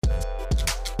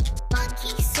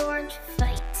sword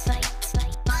fight, fight,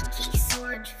 fight. Monkey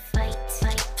sword fight,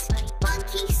 fight, fight.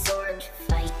 Monkey sword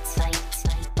fight, fight,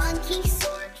 fight. Monkey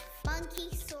sword,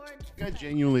 monkey sword. I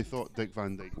genuinely thought Dick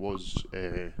Van Dyke was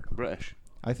British.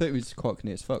 I thought he was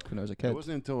Cockney as fuck when I was a It kid.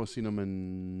 wasn't until I seen him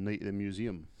in Night at the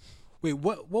Museum. Wait,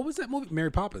 what was that movie? Mary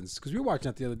Poppins? Because we were watching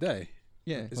that the other day.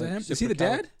 Yeah. Is that him? Is he the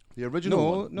dad? The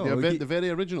original one. No, The very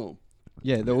original.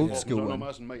 Yeah, the old Oh, school no, one. No, I'm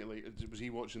asking Mike, like, was he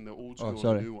watching the old school or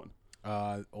sorry. the new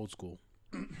one? Old school.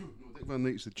 No, Dick Van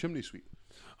Dyke's the Chimney Sweep.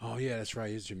 Oh yeah, that's right.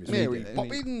 He's Jimmy. Mary I mean-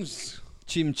 Poppins.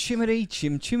 Chim chimney.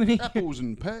 Apples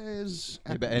and pears.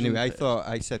 Yeah, but apples anyway, and I pears. thought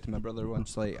I said to my brother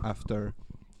once, like after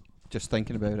just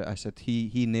thinking about it, I said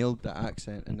he nailed that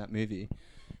accent in that movie,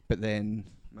 but then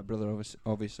my brother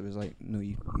obviously was like, no,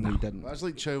 you didn't. That's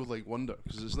like childlike wonder,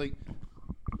 because it's like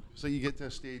you get to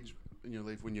a stage in your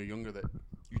life when you're younger that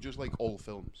you just like all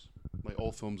films. Like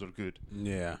all films are good.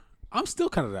 Yeah, I'm still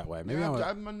kind of that way. Maybe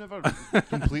I'm never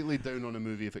completely down on a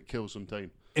movie if it kills some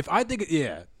time. if I think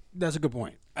yeah, that's a good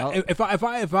point. I'll- If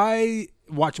I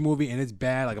watch a movie and it's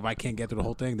bad, like if I can't get through the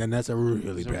whole thing, then that's a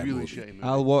really It's a bad really movie. shitty movie.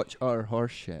 I'll watch our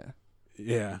horse shit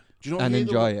Yeah. Do you know what and I hate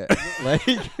enjoy though? it. Like,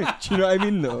 do you know what I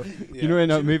mean though? You know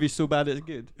when a movie's so bad it's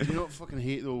good. Do you know what I fucking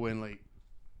hate though when like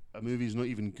a movie's not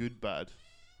even good bad?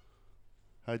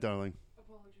 Hi, darling.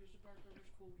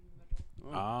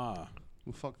 Ah.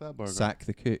 Well, fuck that burger. Sack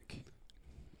the cook.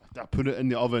 I put it in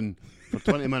the oven for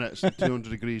 20 minutes, 200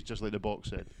 degrees, just like the box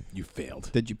said. You failed.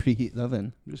 Did you preheat the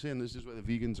oven? I'm just saying, this is what the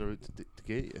vegans are out to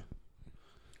get you.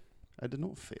 I did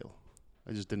not fail.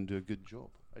 I just didn't do a good job.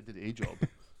 I did a job,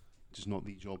 just not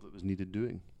the job that was needed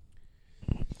doing.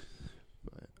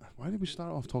 But why did we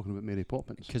start off talking about Mary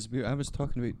Poppins? Because I was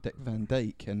talking about Dick Van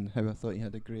Dyke and how I thought he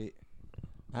had a great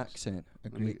accent, a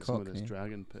Let me great get some of this Cockney.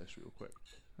 dragon piss real quick.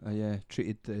 Yeah,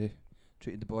 treated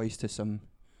the boys to some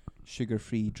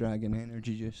sugar-free dragon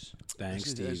energy juice.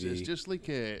 Thanks, It's Stevie. just like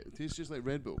it tastes just like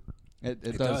Red Bull. It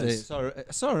It does. does.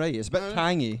 It's alright. It's a bit No.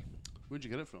 tangy. Where'd you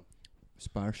get it from?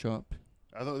 Spar shop.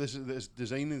 I thought this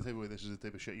designing type of way. This is the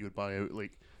type of shit you would buy out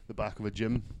like the back of a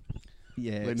gym.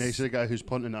 Yeah. Like next to the guy who's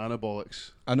punting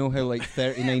anabolics. I know how like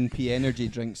 39p energy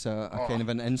drinks a Oh. kind of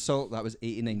an insult. That was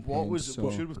 89 What pence, was? so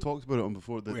What should we've talked about it on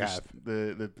before? We have.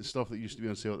 The stuff that used to be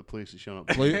on sale at the place. Shut up.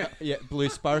 blue, yeah, blue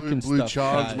sparking blue stuff.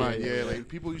 charge, Ah, man. Yeah, like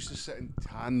people used to sit and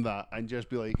tan that and just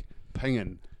be like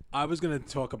pinging. I was gonna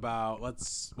talk about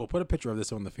we'll put a picture of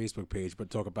this on the Facebook page, but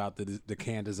talk about the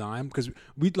can design because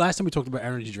last time we talked about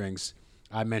energy drinks,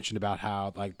 I mentioned about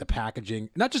how like the packaging,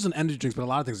 not just on energy drinks, but a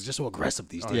lot of things is just so aggressive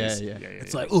these days. yeah.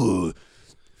 It's like, ooh,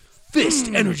 fist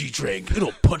energy drink,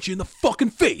 it'll punch you in the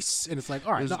fucking face, and it's like,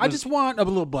 all right, no, I just want a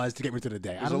little buzz to get me through the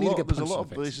day. I don't need to get There's punched a lot in of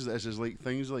the face. places that is just like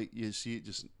things like you see it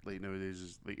just like nowadays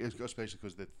is like especially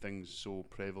because the thing's so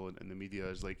prevalent in the media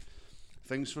is like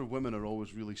things for women are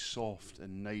always really soft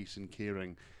and nice and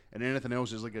caring. And anything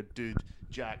else is like a dude,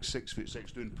 Jack,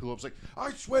 6'6", doing pull-ups. Like,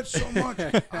 I sweat so much,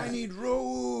 I need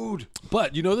road.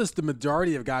 But you notice the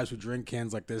majority of guys who drink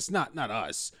cans like this, not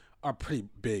us, are pretty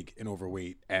big and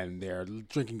overweight, and they're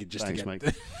drinking it just Thanks, to Mike.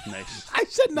 get. Nice. I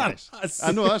said not Nice. us.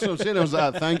 I know, that's what I'm saying. I was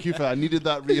like, thank you for that. I needed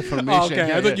that reaffirmation. Oh,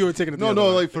 okay. I thought you were taking it the No, other no,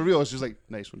 way. like for real. It's just like,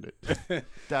 nice one, dude.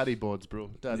 Daddy bods, bro.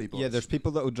 Daddy bods. Yeah, there's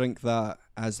people that will drink that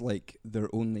as like their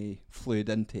only fluid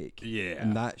intake. Yeah.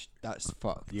 And that's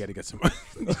fucked. You got to get some.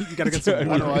 You got to get some. I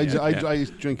water. know, I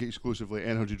drink exclusively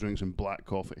energy drinks and black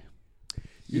coffee.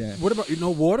 Yeah. What about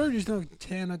water? You just don't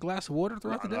tan a glass of water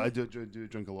throughout the day. I do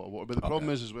drink a lot of water. But the problem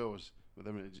is as well is with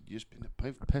everything, you just been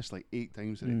pissed like 8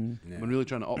 times today. Yeah. I'm really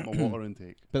trying to up my water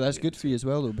intake. But that's good for you as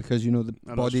well though, because you know the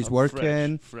I know, body's I'm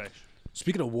working. Fresh.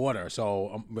 Speaking of water,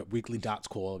 so weekly dots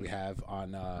call we have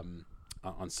on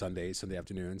Sundays, Sunday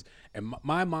afternoons, and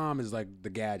my mom is like the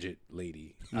gadget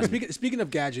lady. Speaking of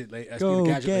gadget, Go,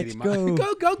 lady,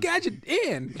 go. go gadget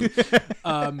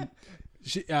in.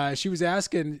 She was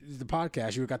asking the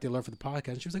podcast. She got the alert for the podcast.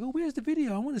 And she was like, "Oh, where's the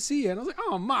video? I want to see it." And I was like,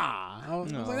 "Oh, ma." I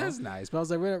was like, "That's nice." But I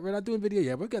was like, "We're not doing video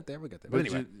yet. We'll get there. We'll get there." But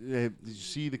anyway, did you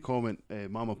see the comment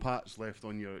Mama Pat's left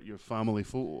on your family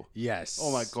photo? yes.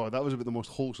 Oh my god, that was about the most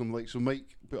wholesome. Like, so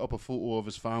Mike put up a photo of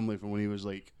his family from when he was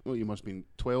like, oh, you must have been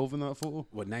 12 in that photo.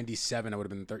 What 97? I would have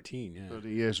been 13. Yeah. 30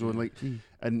 years. So like,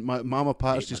 and my Mama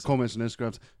Pat's just comments on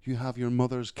Instagram. You have your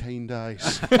mother's kind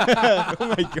eyes.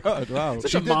 Oh my god! Wow.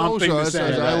 Such She a did mom also. thing to I say. said,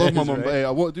 Yeah, I that love is my mum. right.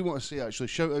 But I do want to say actually,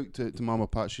 shout out to Mama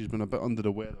Pat. She's been a bit under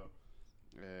the weather.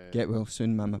 Get well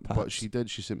soon, Mama Pat. But she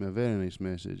sent me a very nice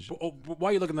message. But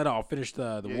while you're looking that up, I'll finish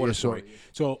the Yeah, water yeah, story. sorry.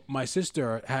 So my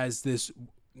sister has this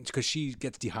because she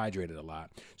gets dehydrated a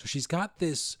lot. So she's got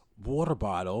this water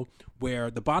bottle where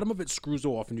the bottom of it screws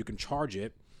off and you can charge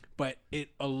it, but it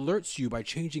alerts you by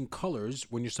changing colors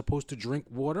when you're supposed to drink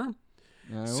water.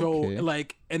 So Okay.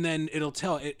 like, and then it'll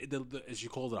tell as you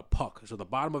call it a puck. So the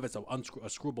bottom of it's a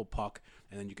screwable puck,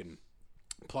 and then you can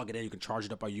plug it in. You can charge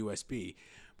it up by USB,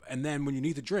 and then when you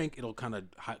need to drink, it'll kind of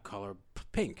color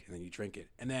pink, and then you drink it.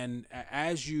 And then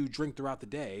as you drink throughout the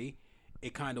day,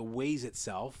 it kind of weighs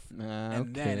itself,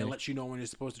 and then it okay. lets you know when you're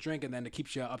supposed to drink, and then it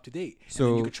keeps you up to date. And then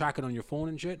So- you can track it on your phone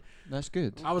and shit. That's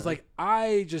good. I was like,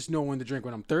 I just know when to drink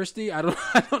when I'm thirsty. I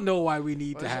don't know why we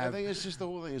need to I have. think it's just the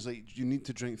whole thing is like you need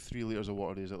to drink 3 liters of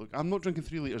water a day. Look, I'm not drinking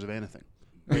 3 liters of anything.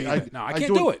 Yeah. No, I can't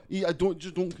don't- do it. Yeah, I don't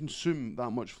consume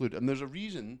that much fluid, and there's a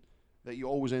reason that you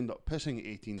always end up pissing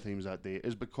 18 times that day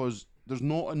is because there's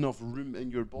not enough room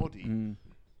in your body.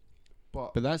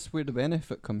 But But that's where the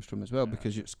benefit comes from as well,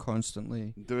 because it's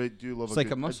constantly. do I do love It's a like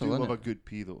good, a muscle, I do innit? love a good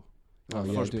pee though. Oh, That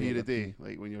yeah, I first do pee love a a day, pee.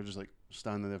 like when you're just like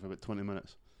standing there for about 20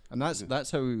 minutes. And that's Yeah.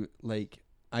 that's how, like,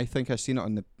 I think I seen it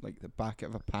on the back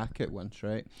of a packet once,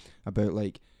 right? About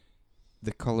like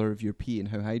the color of your pee and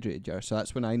how hydrated you are. So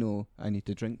that's when I know I need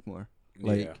to drink more.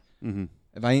 Like Yeah. Mm-hmm.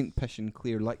 if I ain't pissing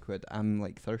clear liquid, I'm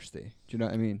like thirsty. Do you know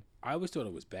what I mean? I always thought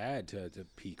it was bad to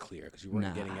pee clear because you weren't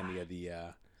Nah. getting any of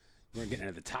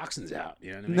the toxins out.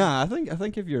 You know what I mean? Nah, I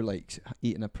think if you're like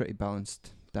eating a pretty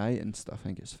balanced diet and stuff, I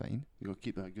think it's fine. You gotta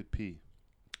keep that good pee.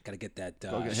 Gotta get that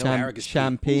Gotta get asparagus pea.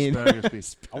 champagne.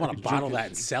 Asparagus pee. I want to You're bottle drinking- that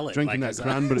and sell it. drinking like that as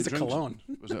cranberry as a drinks. cologne.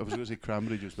 I was going to say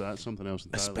cranberry juice, but that's something else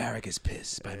entirely. Asparagus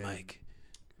piss by Mike.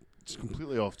 It's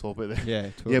completely off topic there. Yeah,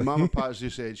 totally. Yeah, Mama Pat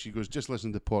just said, she goes, just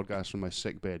listen to podcasts from my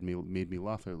sick bed made me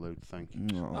laugh out loud. Thank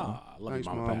you. Aw. Ah, love Thanks,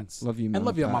 you, Mama Mom. Pats. Love you, And Mama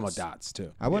love you, Mama Pats. Dots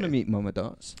too. I want to Yeah. meet Mama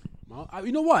Dots. Well,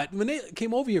 you know what? When they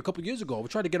came over here a couple years ago, we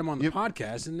tried to get them on the Yep.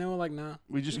 podcast, and they were like, "Nah,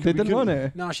 We just They didn't want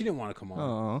to. no, she didn't want to come on."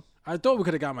 Oh, I thought we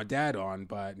could have got my dad on,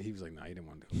 but he was like, "No, he didn't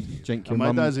want to." drink your And my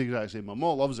mum. dad's the exact same. My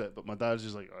mom loves it, but my dad's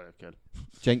just like, oh, yeah, kid.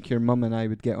 Drink your mum and I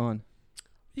would get on.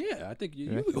 Yeah, I think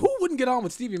Yeah. who wouldn't get on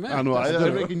with Stevie Mac? I know. I That's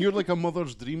the- reckon you're like a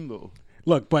mother's dream, though.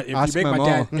 Look, but if Ask you make my my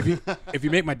dad, mom. if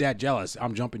you make my dad jealous,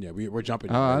 I'm jumping you. We're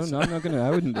jumping you. Oh, I guys. don't know. I'm not gonna. I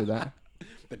wouldn't do that.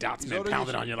 The dots He's man already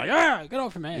pounding s- on you like, get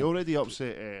off your man. You already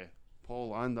upset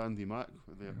Paul and Andy Mack.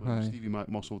 When Aye. Stevie Mac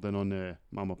muscled in on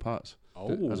Mama Pat's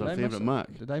Oh, as our Did I favourite muscle-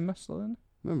 Mac. Did I muscle in?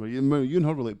 Remember, you and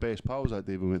her were like best pals that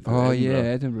day we went through Oh Edinburgh. yeah,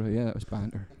 Edinburgh. Yeah, that was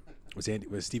banter.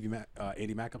 was Stevie Mac,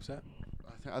 Andy Mac upset?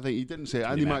 I think he didn't say.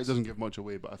 Andy Mac doesn't give much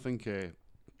away, but I think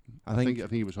I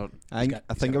think he was hurt. I think, got-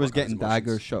 I he's think got I was all kinds getting of emotions.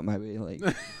 daggers shot my way like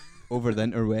over the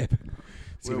interweb.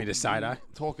 See me the side eye.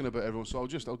 Talking about everyone, so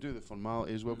I'll do the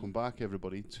formalities. Welcome back,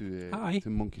 everybody, Hi. to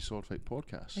Monkey Sword Fight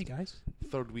podcast. Hey guys.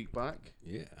 Third week back,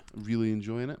 Yeah. really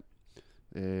enjoying it.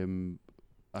 I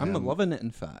I'm am- loving it.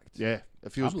 In fact, Yeah,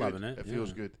 it feels I'm good. loving it. It feels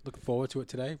yeah. good. Looking forward to it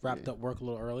today. Wrapped Yeah. up work a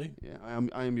little early. Yeah,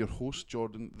 I am your host,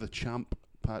 Jordan, the champ,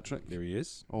 Patrick. There he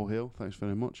is. All hail, thanks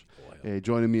very much. Boy,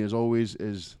 Joining me as always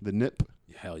is the Nip,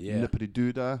 hell yeah. Nippity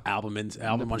Doodah, Album on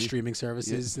Nippity- streaming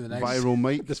services in the next. Viral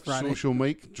Mike, this Friday. Social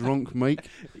Mike, Drunk Mike,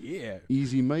 Yeah.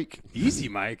 Easy Mike. Easy,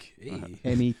 Mike. Hey.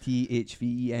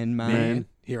 METHVEN man. Man.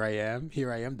 Here I am,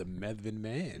 the Medvin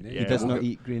man. He Yeah, does we're not go-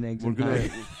 eat green eggs. We're and gonna.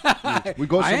 ham. we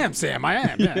got I some, am, Sam. I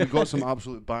am. Yeah. We've got some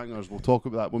absolute bangers. We'll talk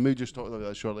about that. We'll maybe just talk about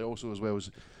that shortly. Also, as well as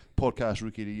podcast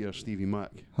rookie of the year, Stevie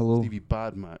Mac. Hello, Stevie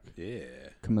Bad Mac, yeah.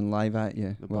 coming live at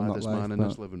you. the Well, not baddest live, man in but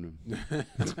this living room.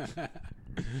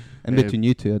 in between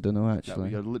you two, I don't know Yeah, actually.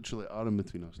 we are literally are in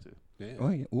between us two. Yeah. Oh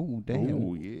yeah. Oh damn.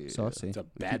 Oh yeah. Saucy. It's a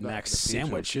keep Bad that Mac for the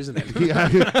sandwich, isn't it?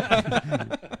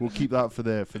 Yeah. We'll keep that for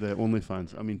the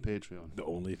OnlyFans. I mean Patreon. The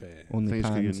only fan. Only Thanks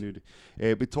for your pans.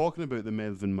 nudie. Be talking about the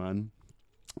Medvin man.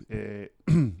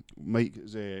 Mike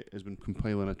has been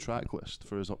compiling a track list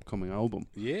for his upcoming album.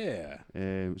 Yeah. So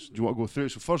do you want to go through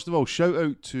it? So first of all, shout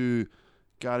out to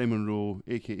Gary Monroe,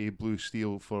 aka Blue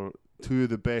Steel, for two of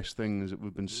the best things that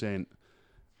we've been sent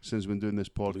since we've been doing this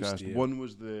podcast. Steel. One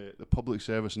was the public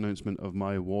service announcement of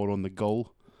my War on the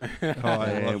Gull,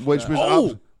 I love which that. was Oh,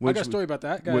 I which got a was- story about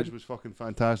that. Go which ahead. was fucking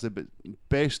fantastic. But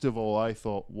best of all, I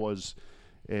thought was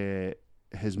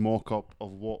his mock-up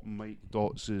of what Mike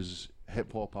Dots's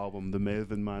hip hop album, The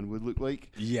Medvin Man, would look like.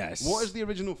 Yes. What is the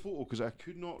original photo? Because I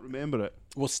could not remember it.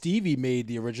 Well, Stevie made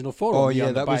the original photo. Oh of me yeah,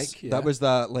 on the that was bike. Yeah. that was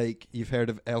that like you've heard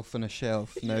of Elf on a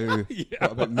Shelf. Now Yeah,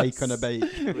 what about Mike on a bike?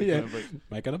 Yeah.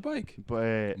 Mike on a bike.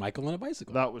 But Michael on a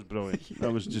bicycle. that was brilliant.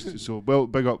 That was just so well.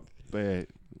 Big up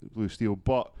Blue Steel.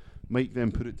 But Mike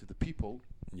then put it to the people.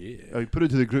 Yeah. He put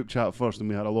it to the group chat first, and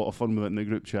we had a lot of fun with it in the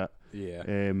group chat. Yeah.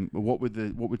 What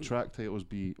would track titles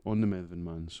be on the Medvin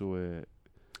Man? So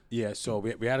Yeah, so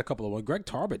we had a couple of ones. Greg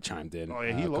Tarbett chimed in. Oh,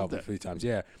 yeah, he a loved couple, it. 3 times.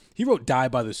 Yeah, he wrote "Die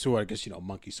by the Sword." I guess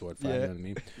monkey sword fight. You know what I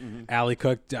mean? Allie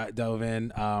Cook dove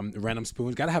in. Random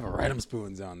Spoons. Got to have a Random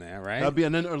Spoons on there, right? That'd be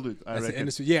an interlude. I That's the reckon.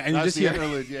 industry. Yeah, and That's you the just hear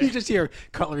interlude, yeah. you just hear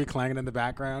cutlery clanging in the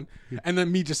background, and then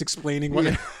me just explaining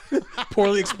what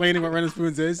poorly explaining what Random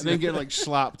Spoons is. And then get like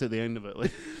slapped at the end of it.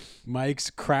 Like, Mike's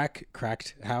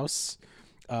cracked house.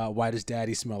 Why does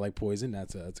Daddy smell like poison?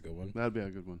 That's a good one. that'd be a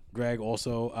good one. Greg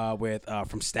also with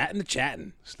from Staten to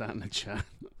Chatting. Start in the chat.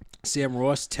 Sam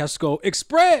Ross, Tesco,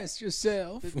 express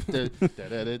yourself. The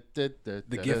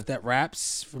The gift that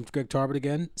wraps from Greg Tarbett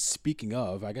again. Speaking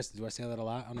of, I guess, do I say that a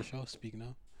lot on the show? Speaking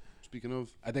of, Speaking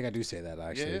of, I think I do say that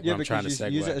actually. Yeah. when Yeah, I'm trying to because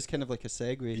segue. you use it as kind of like a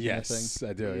segue. Kind of thing. Yes,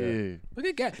 I do. yeah.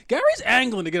 Look at Gary's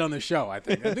angling to get on the show. I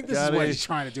think this is what Gary- he's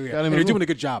trying to do here. Gary And you're Monroe. doing a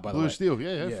good job, by the Blue way. Steel,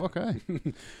 yeah, Yeah. fuck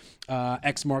aye.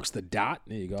 X marks the dot.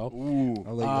 There you go. Ooh,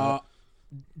 I like that.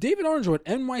 David Orange with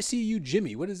NYCU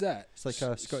Jimmy. What is that? It's like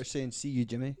a Scottish saying, "See you,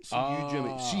 Jimmy." see you,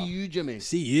 Jimmy. See you, Jimmy.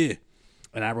 See ya.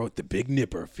 And I wrote The Big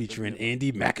Nipper featuring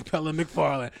Andy Macapella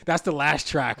McFarlane. That's the last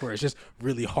track where it's just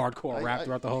really hardcore rap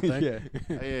throughout the whole thing.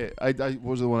 Yeah. I what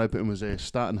was the one I put in was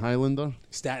Staten Highlander.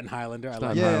 Staten Highlander. I like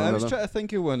Staten that. Yeah, I Highlander. was trying to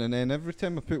think of one, and then every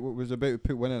time I put what was about to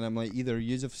put one in, I'm like, either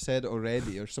you've said it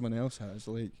already or someone else has.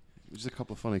 Like, Just a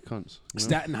couple of funny cunts. You know?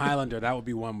 Staten Highlander, that would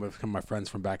be one with my friends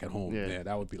from back at home. Yeah. Yeah,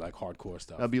 that would be like hardcore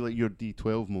stuff. That'd be like your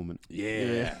D12 moment.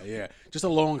 Yeah. Just a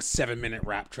long 7-minute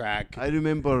rap track. I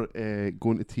remember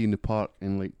going to Tea in the Park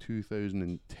in like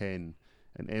 2010,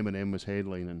 and Eminem was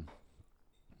headlining,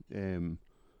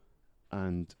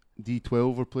 and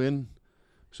D12 were playing.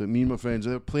 So me and my friends,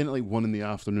 they were playing at like 1 in the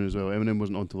afternoon as well. Eminem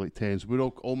wasn't on till like 10. So we're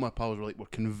all my pals were like, we're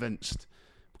convinced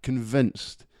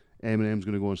Eminem's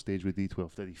going to go on stage with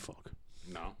D12. Did he? Fuck.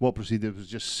 No. What proceeded was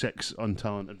just 6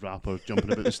 untalented rappers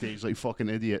jumping about the stage like fucking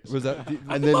idiots. was that?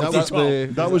 And then Love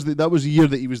that was the year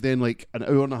that he was then like an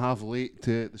hour and a half late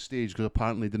to the stage because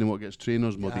apparently he didn't want to get his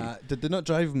trainers muddy. Did they not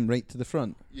drive him right to the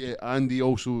front? Yeah, and he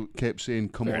also kept saying,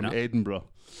 "Come Fair on, enough. Edinburgh."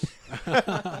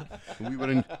 And we were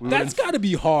in. That's got to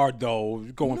be hard, though,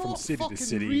 going from Not city to fucking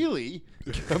city. Really?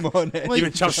 Come on, Like,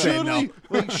 Even Chuck saying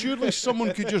no. surely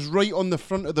someone could just write on the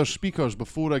front of their speakers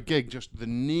before a gig just the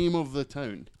name of the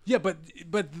town. Yeah, but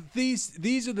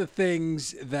these are the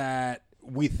things that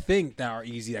we think that are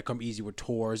easy, that come easy with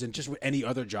tours and just with any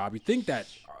other job. You think that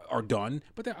are done,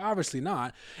 but they're obviously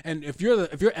not. And if you're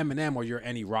Eminem or you're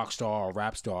any rock star or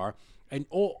rap star, and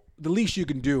the least you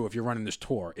can do if you're running this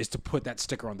tour is to put that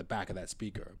sticker on the back of that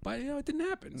speaker. But it didn't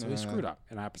happen, so he screwed up,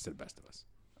 and it happens to the best of us.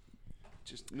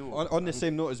 Just no. on the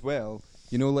same note as well,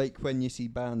 you know, like when you see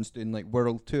bands doing like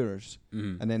world tours,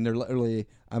 Mm-hmm. and then they're literally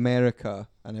America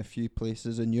and a few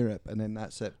places in Europe, and then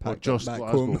that's it. Or Packed just back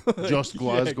Glasgow. home. Just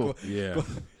Glasgow. Yeah.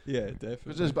 Yeah,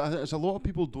 definitely. It's a lot of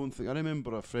people don't think. I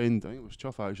remember a friend, I think it was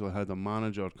Chuff, actually had a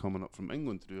manager coming up from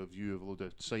England to do a view of a load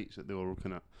of sites that they were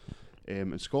looking at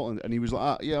in Scotland, and he was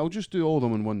like, yeah, I'll just do all of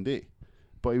them in one day.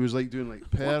 But he was like doing like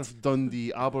Perth,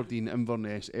 Dundee, Aberdeen,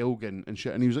 Inverness, Elgin, and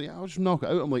shit, and he was like, yeah, I'll just knock it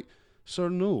out. I'm like, sir,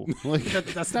 no, like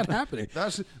That's not happening.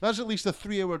 that's at least a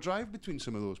 3-hour drive between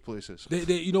some of those places.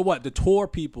 They, you know what? The tour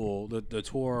people, the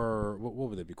tour, what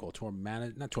would they be called?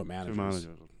 Not tour managers. Managers.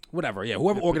 Whatever, yeah.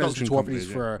 Whoever Yeah, organizes the production tour for these,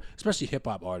 companies, for especially hip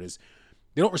hop artists,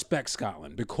 they don't respect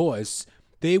Scotland because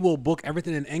they will book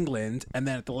everything in England, and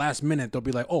then at the last minute they'll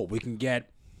be like, "Oh, we can get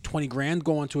 20 grand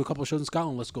going to a couple of shows in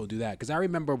Scotland. Let's go do that." Because I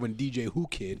remember when DJ Who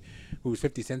Kid, who was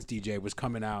 50 Cent's DJ, was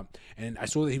coming out, and I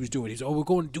saw that he was doing. He's, "Oh, we're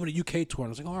going doing a UK tour." And I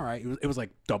was like, "All right." It was like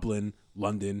Dublin,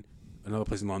 London, another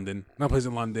place in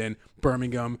London,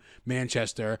 Birmingham,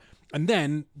 Manchester. And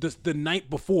then the night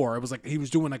before, it was like he was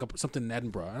doing like something in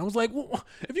Edinburgh, and I was like, "Well,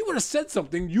 if you would have said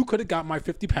something, you could have got my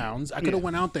 £50. I could have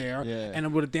went out there Yeah. and I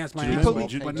would have danced my Do you ass remember, off."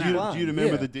 do you- But do you- now- do you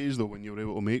remember Yeah. the days though when you were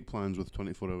able to make plans with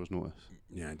 24 hours notice?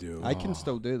 Yeah, I do. I can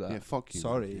still do that. Yeah, fuck you.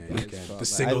 Sorry, Yeah, you guys, can. but, The like,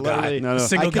 single I guy. literally- No, no. The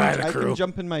single guy of the I crew. can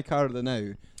jump in my car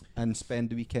now and spend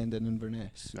the weekend in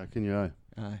Inverness. Yeah, can you? Aye.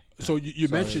 Aye. So you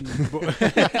Sorry. mentioned.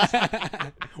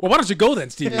 Well, why don't you go then,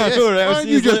 Stevie? Yeah, I know, right? I'll Why don't see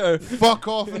you you just later. fuck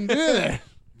off and do that?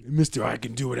 Mister, I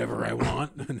can do whatever I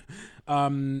want.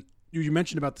 You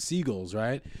mentioned about the seagulls,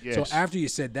 right? Yes. So after you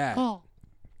said that, well,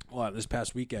 this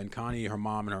past weekend, Connie, her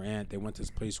mom, and her aunt, they went to this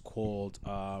place called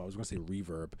I was going to say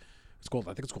Reverb. I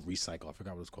think it's called Recycle. I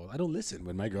forgot what it's called. I don't listen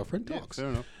when my girlfriend Yeah, talks. fair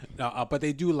enough. But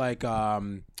they do like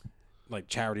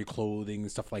charity clothing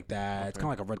and stuff like that. It's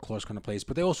kind of like a Red Cross kind of place.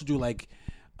 But they also do like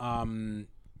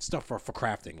stuff for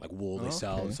crafting, like wool they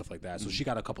sell and stuff like that. So she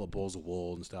got a couple of bowls of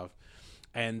wool and stuff.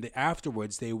 And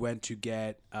afterwards, they went to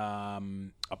get a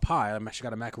pie. She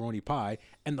got a macaroni pie,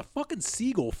 and the fucking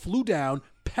seagull flew down,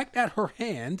 pecked at her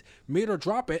hand, made her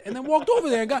drop it, and then walked over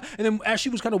there and got. And then as she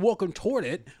was kind of walking toward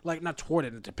it, like not toward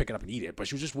it to pick it up and eat it, but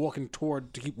she was just walking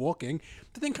toward to keep walking.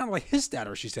 The thing kind of like hissed at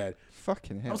her. She said,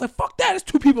 Fucking hell. "I was like, fuck that! It's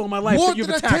two people in my life that you've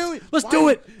attacked. Let's do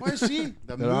it." Why see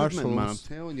the They're movement, man? I'm arseholes.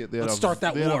 telling you, they're Let's start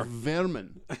that they're war. a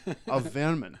vermin, a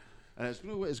vermin. And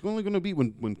it's only going to be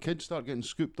when kids start getting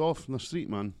scooped off in the street,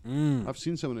 man. I've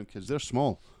seen some of them kids. They're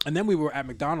small. And then we were at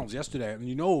McDonald's yesterday, and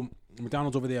you know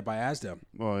McDonald's over there by Asda.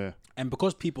 Oh yeah. And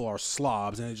because people are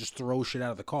slobs and they just throw shit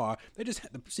out of the car, the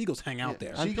seagulls hang out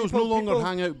there. Seagulls people- no longer people-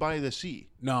 hang out by the sea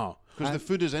No, because the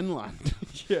food is inland.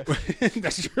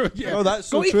 that's true. Yeah. Oh, that's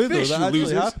so Go eat true, though. fish, That you actually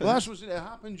losers. happened. Well, that's what it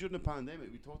happened during the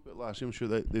pandemic. We talked about it last year. I'm sure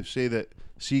that they say that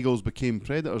seagulls became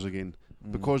predators again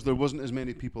because there wasn't as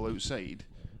many people outside.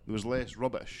 There was less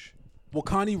rubbish. Well,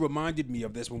 Connie reminded me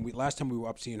of this when last time we were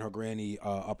up seeing her granny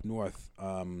up north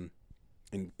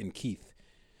in Keith.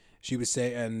 She was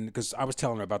saying, because I was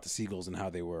telling her about the seagulls and how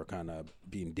they were kind of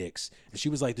being dicks. And she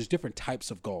was like, there's different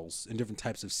types of gulls and different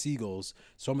types of seagulls.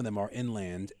 Some of them are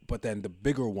inland, but then the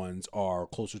bigger ones are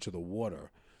closer to the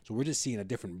water. So we're just seeing a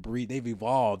different breed. They've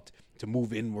evolved to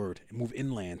move inward, move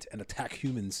inland, and attack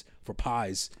humans for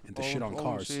pies and to shit on All I'm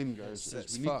cars. saying, guys,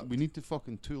 It's is fucked. we need to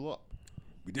fucking tool up.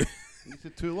 We do. We need to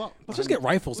tool up. Let's just get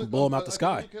rifles and blow them out the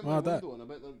sky. Look out How my about that? window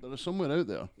and I bet there is somewhere out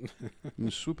there. I'm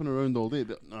swooping around all day.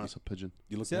 No, it's a pigeon.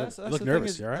 You look, See, you that's look the thing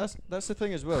nervous, is- you all right? That's the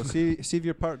thing as well. see if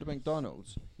you're parked at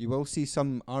McDonald's, you will see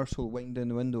some arsehole waiting down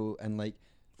the window and like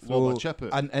Lob a throw chip out.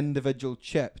 an individual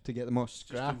chip to get them off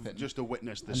scrapping. Just to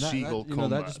witness the And that- seagull you know,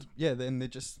 that combat. just, yeah, then they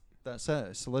just, that's it.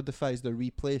 It solidifies their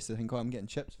replace. They think, oh, I'm getting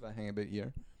chips if I hang about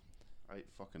here. I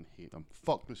fucking hate them.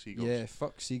 Fuck the seagulls. Yeah,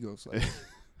 fuck seagulls. Like.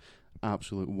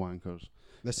 Absolute wankers.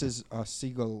 This is a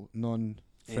seagull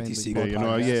non-friendly. Anti-seagull Yeah,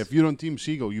 podcast. if you're on Team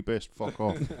Seagull, you best fuck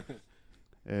off.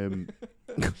 Don't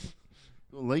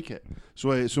like it.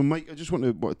 So Mike, I just want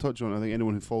to touch on. I think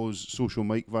anyone who follows Social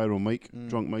Mike, Viral Mike,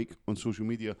 Drunk Mike on social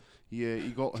media, he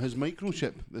got his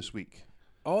microchip this week.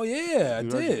 Oh, yeah, I You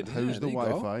did. How's Yeah, the there you go.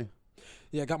 Wi-Fi?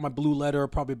 Yeah, I got my blue letter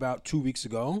probably about 2 weeks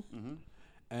ago. Mhm.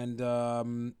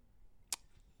 And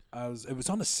it was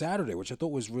on a Saturday, which I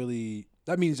thought was really.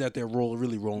 That means that they're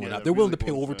really rolling Yeah, out. They're willing really to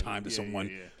pay going for it. overtime to Yeah, someone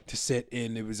yeah. to sit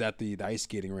in. It was at the ice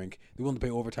skating rink. They're willing to pay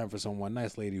overtime for someone.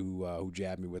 Nice lady who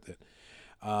jabbed me with it.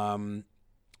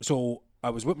 So I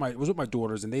was with my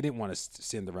daughters, and they didn't want to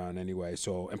stand around anyway.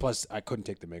 So, and plus I couldn't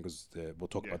take them in because we'll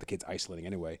talk about the kids isolating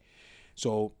anyway.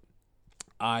 So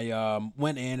I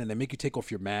went in, and they make you take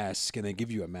off your mask, and they give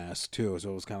you a mask too.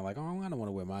 So it was kind of like, oh, I don't want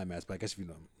to wear my mask, but I guess if you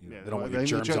know they don't want your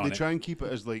germs on they it. try and keep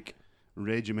it as like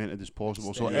regimented as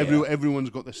possible, so Yeah. everyone's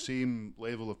got the same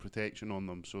level of protection on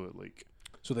them. So it like.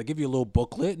 So they give you a little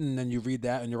booklet, and then you read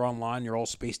that, and you're online. You're all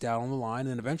spaced out on the line,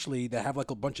 and eventually they have like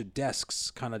a bunch of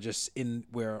desks, kind of just in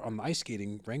where on the ice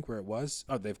skating rink where it was.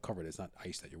 Oh, they've covered it. It's not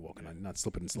ice that you're walking on. You're not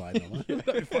slipping and sliding on. That'd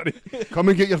be funny. Come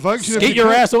and get your vaccine. if Skate you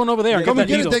your can. ass on over there. and Come and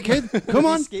get get that it, needle. dickhead. Come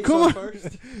on, Skates come off on.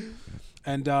 first.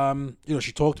 And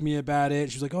she talked to me about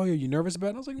it. She was like, "Oh, are you nervous about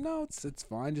it?" I was like, "No, it's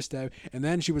fine. Just." And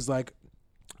then she was like,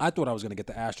 I thought I was going to get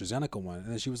the AstraZeneca one. And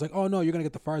then she was like, oh, no, you're going to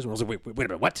get the Pfizer one. I was like, wait a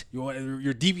minute, what?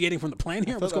 You're deviating from the plan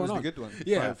here? I What's thought that going was on? the good one.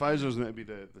 Yeah. Pfizer's meant to be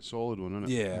the solid one, isn't it?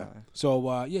 Yeah. Yeah.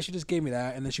 So, she just gave me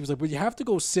that. And then she was like, but you have to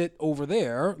go sit over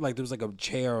there. Like, there was like a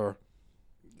chair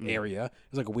area. It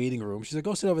was like a waiting room. She's like,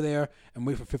 go sit over there and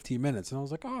wait for 15 minutes. And I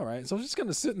was like, all right. So I was just kind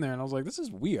of sitting there, and I was like, this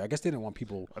is weird. I guess they didn't want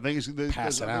people. I think it's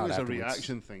Pass it I think out it's a afterwards.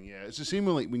 reaction thing. Yeah, it's the same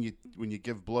with like when you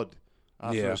give blood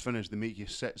after Yeah. it's finished. They make you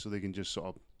sit so they can just sort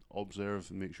of observe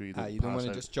and make sure you don't You don't pass want to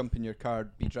out. just jump in your car,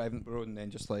 be driving the road, and then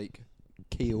just like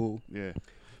KO. Yeah,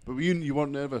 but you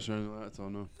weren't nervous or anything like that at all,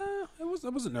 no? I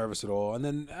wasn't nervous at all. And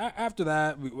then after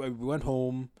that, we went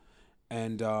home,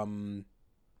 and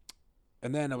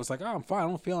then I was like, oh, I'm fine. I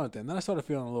don't feel anything. Then I started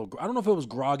feeling a little. I don't know if it was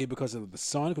groggy because of the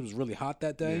sun, because it was really hot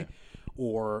that day, Yeah.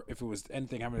 or if it was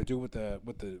anything having to do with the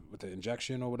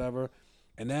injection or whatever.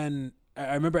 And then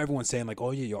I remember everyone saying like,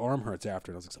 "Oh yeah, your arm hurts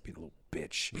after." And I was like, "Stop being a little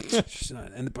bitch." She's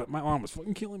not- but my arm was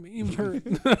fucking killing me. It was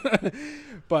hurt.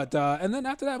 But and then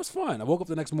after that, it was fine. I woke up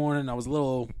the next morning. I was a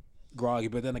little groggy,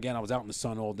 but then again, I was out in the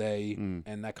sun all day,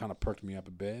 and that kind of perked me up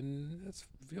a bit. And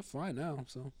I feel fine now.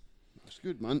 So That's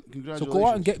good, man. so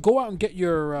Congratulations. go out and get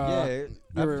your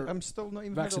your I'm still not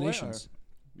even had a letter. vaccinations.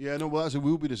 Yeah, no, well, it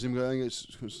will be the same. I think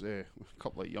it's a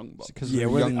couple of young bucks. Because Yeah,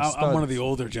 we're young I'm one of studs. the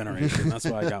older generation. That's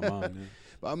why I got mine. Yeah.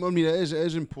 But I mean, it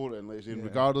is important, like saying, Yeah.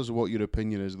 regardless of what your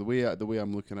opinion is, the way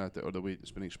I'm looking at it, or the way it's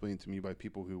been explained to me by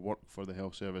people who work for the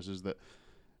health service, is that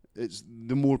it's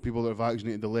the more people that are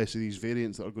vaccinated, the less of these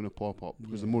variants that are going to pop up.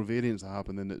 Because the more variants that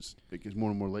happen, then it gets more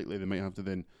and more likely they might have to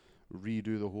then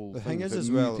redo the whole The thing. thing if is it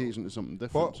as well, mutates into something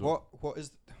different. what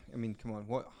is? I mean, come on.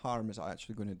 What harm is it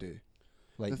actually going to do?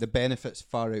 Like the benefits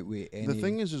far outweigh any. The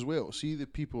thing is as well, see the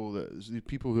people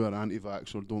who are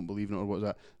anti-vax or don't believe in it or what's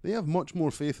that, they have much more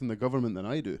faith in the government than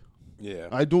I do. Yeah.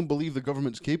 I don't believe the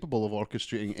government's capable of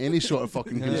orchestrating any sort of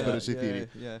fucking conspiracy theory.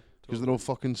 Yeah. Because they're all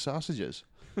fucking sausages.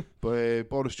 But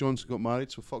Boris Johnson got married,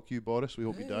 so fuck you, Boris. We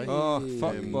hope you die. Oh,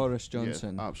 fuck Um, Boris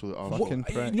Johnson. Yeah, absolute Fucking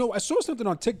arsehole. prick. You know, I saw something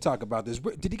on TikTok about this.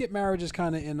 Did he get married just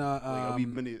kind of in Like a wee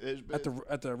mini.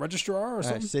 at the registrar or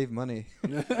something? Save money.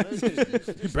 You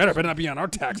better not be on our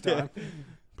tax time.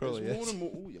 Probably it's more is. and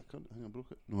more. Oh, yeah, I think I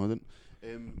broke it. No, I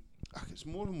didn't. It's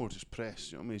more and more just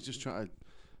press. You know what I mean? He's just trying to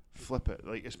flip it.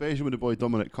 Like, especially with the boy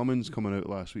Dominic Cummings coming out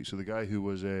last week. So the guy who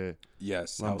was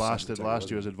Yes, lambasted last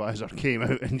year as advisor came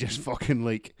out and just fucking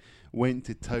like went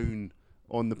to town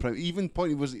on the prime. Even point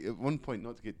he was at one point,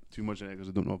 not to get too much in it because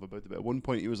I don't know about it, but at one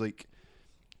point he was like,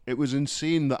 it was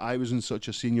insane that I was in such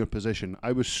a senior position.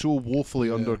 I was so woefully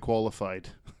underqualified.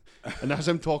 And that's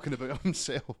him talking about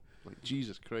himself. Like,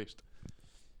 Jesus Christ.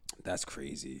 That's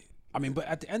crazy. I mean, but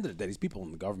at the end of the day, these people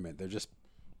in the government, they're just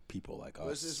people like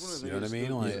us. It's one of the you know what I things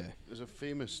mean? that- Like, There's a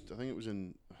famous, I think it was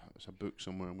in, it's a book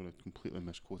somewhere, I'm going to completely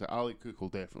misquote it. Ali Cook will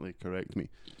definitely correct me.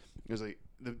 It's like,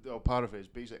 I'll paraphrase,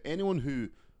 basically, anyone who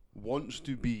wants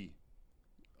to be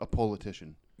a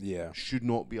politician yeah. should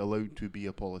not be allowed to be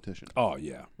a politician. Oh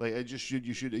yeah. Like, it just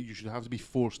you should have to be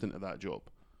forced into that job.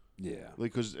 Yeah.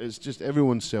 Like, because it's just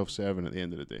everyone's self-serving at the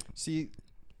end of the day. See,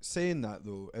 saying that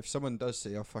though, if someone does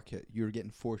say, "Oh fuck it, you're getting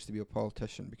forced to be a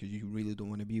politician because you really don't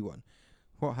want to be one,"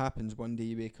 what happens one day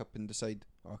you wake up and decide,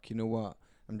 "Oh, you know what?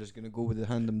 I'm just gonna go with the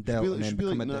hand I'm dealt and then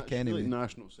become a dick anyway." like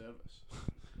national service.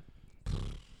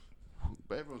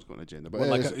 But everyone's got an agenda. But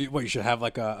What you should have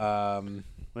like a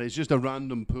like, it's just a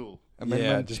random pool.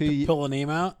 just pull a name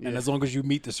out, and as long as you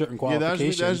meet the certain Yeah,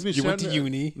 qualifications, you went to certain-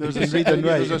 uni. There's a reading certain,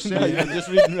 right. there's a certain, I'm just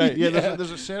reading right.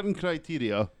 there's a certain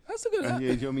criteria. That's a good.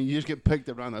 And I mean, you just get picked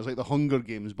around. It's like the Hunger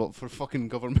Games, but for fucking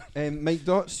government. Mike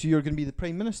Dots, you're going to be the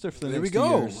Prime Minister for the There we next 2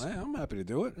 go. years. Yeah, I'm happy to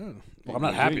do it. Yeah. Well, I'm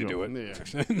not happy to do it.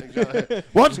 Yeah. Exactly.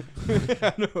 What?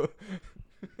 I know.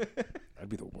 That'd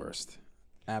be the worst.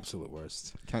 Absolute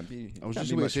worst. Can't be. I was can't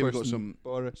just be about to much say we worse got than some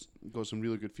Boris.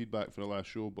 really good feedback for the last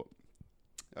show, but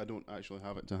I don't actually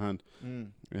have it to hand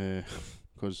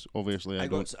because obviously I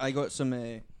don't. I got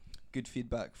some good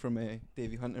feedback from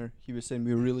Davey Hunter. He was saying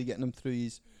we were really getting him through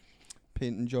his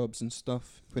painting jobs and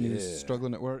stuff when he was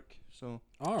struggling at work. So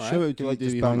All right. Shout out he to you, liked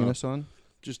just Davey banging Hunter. us on.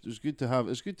 Just it's good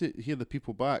to hear the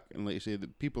people back, and like you say, the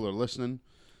people are listening.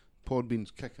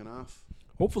 Podbean's kicking off.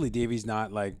 Hopefully, Davey's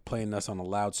not like playing us on a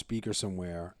loudspeaker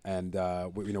somewhere, and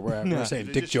we're saying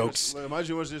They dick just jokes. Like,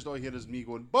 imagine what's just all here is me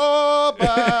going,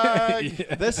 bye.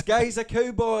 This guy's a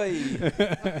cowboy.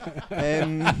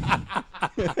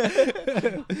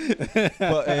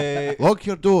 But Lock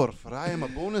your door, for I am a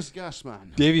bonus gas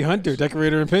man. Davey Hunter,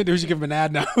 decorator and painter. We should give him an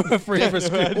ad now for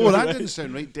screen. Oh, that didn't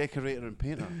sound right. Decorator and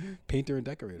painter. Painter and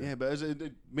decorator. Yeah, but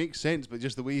it makes sense. But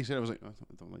just the way you said it, I was like, I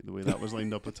don't like the way that was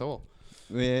lined up at all.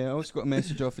 I also got a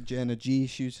message off of Jenna G.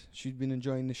 She's been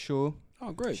enjoying the show.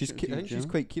 Oh, great. I think she's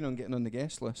quite keen on getting on the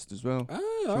guest list as well.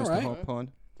 Oh, She all wants to right. hop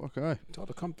on. Fuck aye. It's all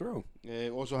to come through.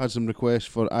 Also had some requests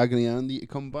for Agony Andy to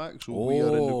come back, so we are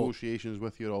in Oh. negotiations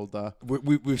with you all day.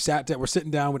 We've sat down. We're sitting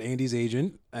down with Andy's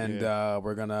agent, and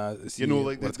we're gonna see You know,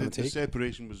 like what it's the gonna take.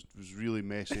 separation was really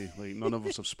messy. Like none of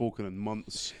us have spoken in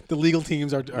months. The legal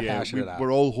teams are hashing it out.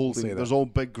 We're all say holding. that. There's all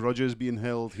big grudges being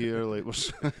held here. Like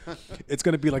we're It's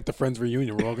gonna be like the Friends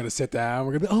reunion. We're all gonna sit down.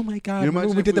 We're gonna be, oh my god, You remember imagine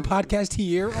when we if did the we- podcast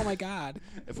here? Oh my god.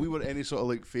 if we were any sort of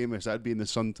like famous, I'd be in the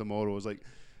Sun tomorrow. It's like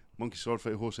Monkey Sword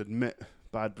Fight host admit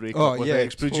bad breakup with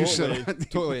ex-producer.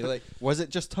 totally. Like, was it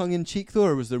just tongue in cheek though,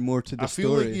 or was there more to the I feel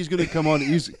story? like he's going to come on.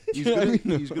 He's know what I mean?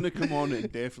 he's going to come on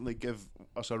and definitely give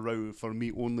us a row for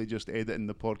me only just editing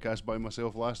the podcast by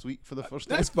myself last week for the first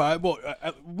time. That's fine. Well,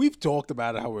 we've talked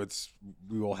about it, how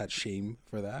we all had shame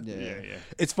for that. Yeah.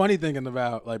 It's funny thinking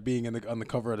about like being on the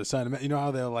cover of the Sun. You know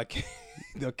how they'll like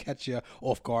they'll catch you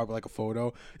off guard with like a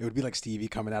photo. It would be like Stevie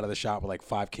coming out of the shop with like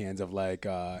 5 cans of like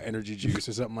energy juice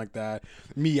or something like that.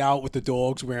 Me out with the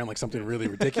dogs wearing like something really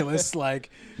ridiculous.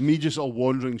 Like Me just all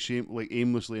wandering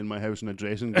aimlessly in my house in a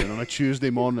dressing gown on a Tuesday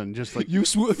morning, just like you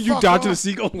Fuck dodging a off.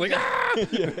 seagull like ah!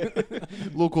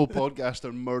 local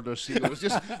podcaster murder seagull. It was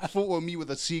just a photo of me with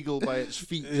a seagull by its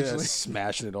feet. Yeah, Just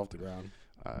smashing it off the ground.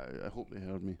 I hope they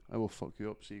heard me. I will fuck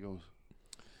you up, seagulls.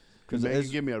 'Cause it Megan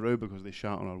is- gave me a row because they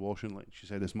shat on her washing line. She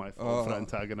said it's my fault for Oh.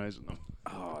 antagonising them.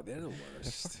 Oh, they're the They're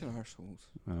worst. fucking arseholes.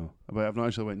 I know. But I've not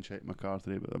actually went and checked my car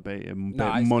today, but I bet you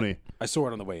Nah, bet money. I saw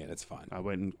it on the way in. It's fine. I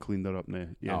went and cleaned her up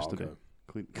yesterday. Oh,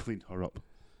 okay. Cleaned her up.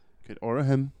 Okay, or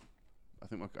him. I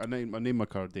think I named my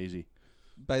car Daisy.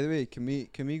 By the way, can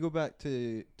we go back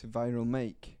to Viral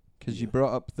Mike? Because you Yeah.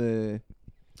 brought up the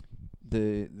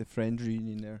Friends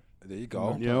reunion there. There you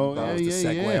go. Yeah, oh, that was the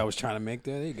yeah, segue yeah. I was trying to make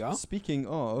there. There you go. Speaking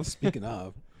of, Speaking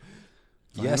of.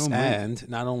 Viral Yes, Mike. and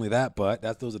not only that, but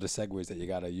those are the segues that you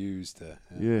got to use to.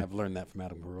 Yeah. I've learned that from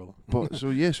Adam Carolla. But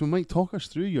so Mike, talk us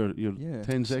through your Yeah.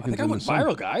 10 I seconds. think I in went the sun.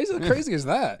 viral, guys. How crazy is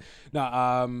that? No,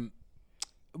 I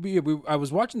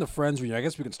was watching the Friends reunion. I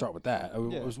guess we can start with that. I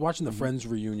was watching the Friends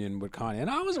reunion with Kanye, and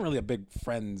I wasn't really a big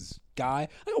Friends guy.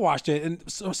 I watched it, and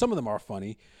so some of them are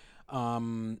funny,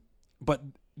 but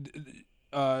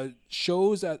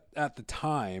shows at the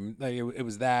time, like it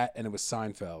was that, and it was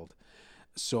Seinfeld.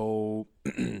 So,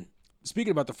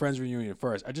 speaking about the Friends reunion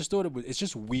first, I just thought it's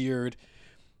just weird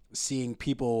seeing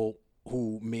people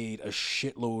who made a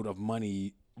shitload of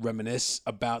money reminisce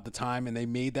about the time and they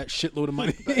made that shitload of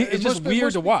money. It's just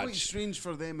weird to Quite watch. strange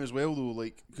for them as well, though,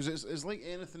 like because it's like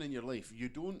anything in your life. You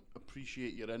don't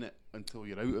appreciate you're in it until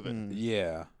you're out of it.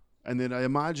 Yeah. And then I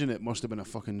imagine it must have been a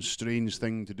fucking strange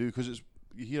thing to do because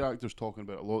you hear actors talking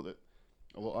about a lot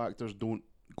of actors don't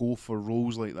go for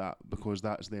roles like that because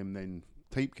that's them then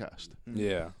typecast.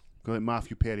 Yeah. Like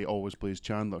Matthew Perry always plays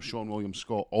Chandler, Sean William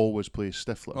Scott always plays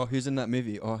Stifler. oh, who's in that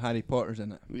movie? Oh, Harry Potter's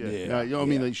in it. Yeah, you know what I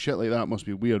mean? yeah. Like shit like that must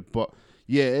be weird, but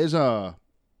yeah, it's a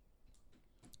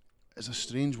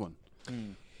strange one.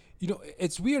 You know,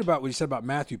 it's weird about what you said about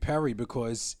Matthew Perry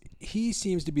because he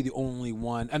seems to be the only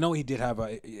one. I know he did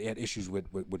he had issues with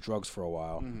drugs for a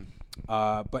while,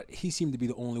 but he seemed to be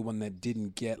the only one that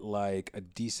didn't get like a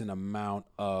decent amount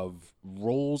of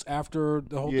roles after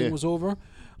the whole Yeah. thing was over.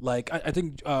 Like I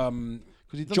think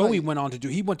he done Joey that- went on to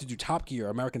do Top Gear,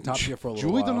 American Top Gear for a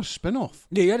little Joey while. done a spin-off.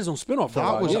 Yeah, he had his own spin-off for a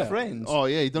That while. was yeah. Friends. Oh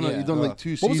yeah, he done Yeah. like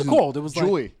 2 seasons. What was it called? It was like-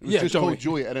 Joey. It was Yeah, just Joey. called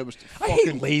Joey, and it was. I fucking,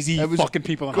 hate lazy it was- fucking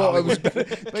people in God, Hollywood.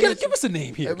 it Give us a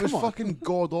name here. It was Come on. fucking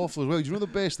god awful as well. Do you know the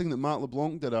best thing that Matt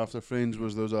LeBlanc did after Friends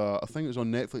was there was I think it was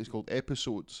on Netflix called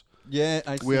Episodes Yeah,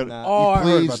 I where seen that. Oh, I he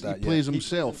heard plays about that, he yeah. plays He-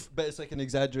 himself. but it's like an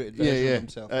exaggerated Yeah, version yeah. of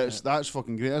himself. That's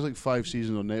fucking great. That's like 5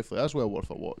 seasons on Netflix. That's well worth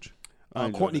a watch. I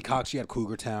enjoyed Courtney it. Cox, she had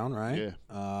Cougar Town, right? Yeah.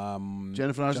 Jennifer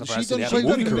Jennifer Aniston. Aniston She had done a quite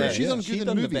movie good. career. She done good She in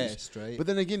done the movies. best, right? But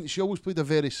then again, she always played a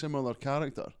very similar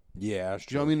character. Yeah, that's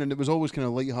Do you know what I mean? And it was always kind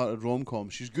of light-hearted rom-com.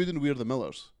 She's good in We're the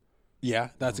Millers. Yeah,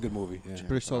 that's a good movie. Yeah.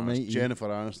 Bruce Almighty. Jennifer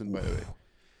Aniston, by the way.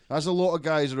 That's a lot of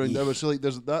guys around there. So like,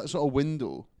 there's that sort of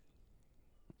window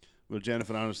where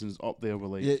Jennifer Aniston's up there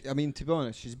with like. Yeah, I mean, to be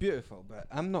honest, she's beautiful, but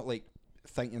I'm not like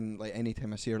thinking like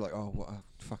anytime I see her like, oh, what a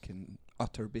fucking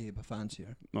utter babe, I fancy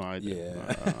her. No, I do.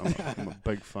 Yeah. I'm a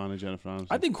big fan of Jennifer Aniston.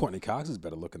 I think Courtney Cox is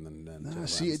better looking than Jennifer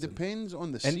See, it Aniston. depends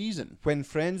on the And- season. When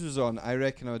Friends was on, I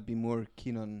reckon I would be more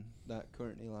keen on that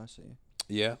Courtney Lassie.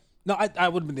 Yeah. No, I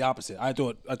would have been the opposite. I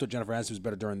thought Jennifer Aniston was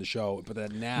better during the show, but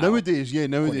then now Nowadays, yeah,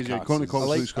 Courtney Courtney Cox Cox is-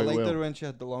 looks I quite liked well. her when she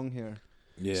had the long hair.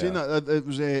 yeah. Saying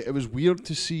that, it was weird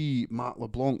to see Matt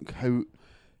LeBlanc how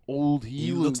old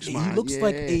he looks. he Man. looks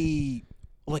Yeah.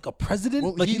 like a president.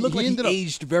 Well, like he looked like he ended up-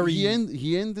 aged very.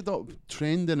 He ended up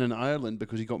trending in Ireland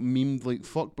because he got memed like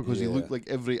fuck because he Yeah. looked like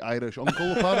every Irish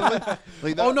uncle apparently.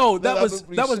 Like Oh no, that was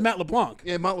was Matt LeBlanc.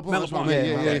 Yeah, Matt LeBlanc. That's what I LeBlanc, meant,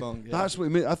 yeah, yeah, Matt yeah. LeBlanc, yeah. That's what he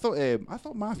made. I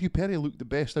thought Matthew Perry looked the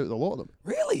best out of the lot of them.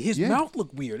 Really, his Yeah. mouth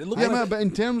looked weird. It looked Yeah, like man, but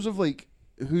in terms of like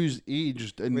who's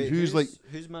aged and Wait, who's like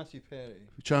who's Matthew Perry?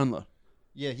 Chandler.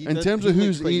 Yeah, he In did- terms he of looked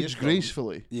who's quite aged youthful.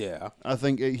 gracefully, yeah. I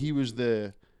think he was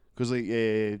the because like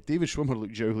David Schwimmer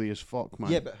looked jowly as fuck, man.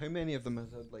 Yeah, but how many of them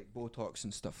has had like Botox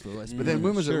and stuff though? Let's But be then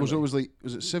when honest, was it? surely.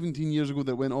 Was it 17 years ago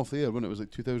that it went off the air? When it was like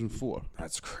 2004.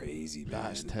 That's crazy, man.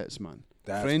 That's tits, man.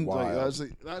 That's Friend, wild.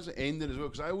 that's the ending as well.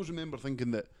 Because I always remember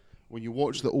thinking that when you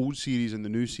watch the old series and the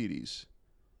new series,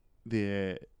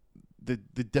 the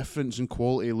difference in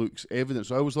quality looks evident.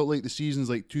 So I always thought like the seasons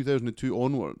like 2002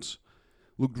 onwards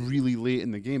looked really late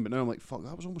in the game. But now I'm like, fuck,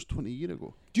 that was almost 20 years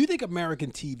ago. Do you think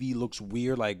American TV looks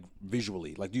weird, like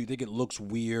visually? Like, do you think it looks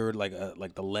weird, like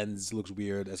the lens looks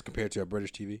weird as compared to a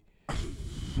British TV?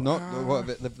 Not what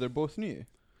they're both new.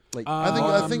 Like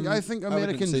I think I wouldn't say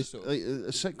Americans so.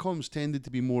 sitcoms tended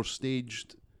to be more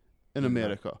staged in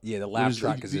America. Yeah, the laugh Whereas,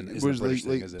 track like, isn't a whereas, British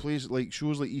like, thing, is it? Places like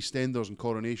shows like EastEnders and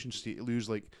Coronation Street lose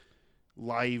like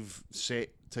live set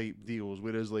type deals,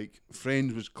 whereas like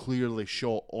Friends was clearly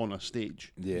shot on a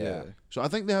stage. Yeah. So I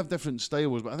think they have different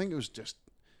styles, but I think it was just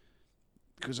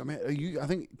because I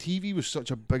think TV was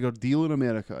such a bigger deal in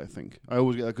America. I think I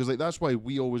always get that because like that's why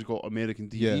we always got American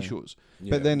TV Yeah. shows.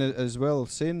 But then as well,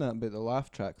 saying that about the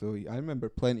laugh track though, I remember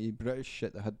plenty of British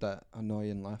shit that had that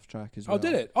annoying laugh track as well. Oh,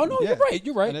 did it? Oh no, Yeah.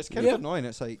 you're right. And it's kind Yeah. of annoying.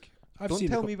 It's like, I've don't seen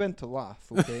tell it. me when to laugh,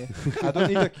 okay? I don't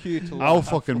need a cue to laugh. I'll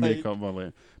fucking like- make up my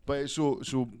way. But so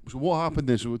what happened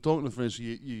then? So we're talking to friends. So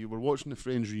you were watching the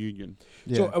Friends reunion.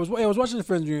 Yeah. So I was watching the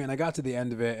Friends reunion, and I got to the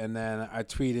end of it, and then I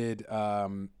tweeted,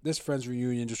 "This Friends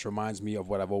reunion just reminds me of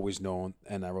what I've always known."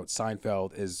 And I wrote,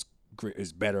 "Seinfeld is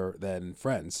better than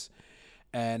Friends,"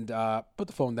 and put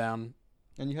the phone down.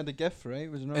 And you had a GIF, right?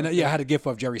 Was it not? And I had a gif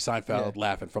of Jerry Seinfeld Yeah.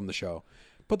 laughing from the show.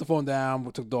 Put the phone down,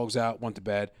 took the dogs out, went to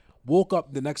bed. Woke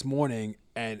up the next morning,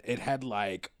 and it had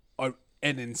like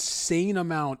an insane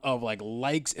amount of like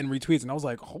likes and retweets, and I was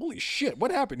like, "Holy shit, what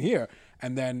happened here?"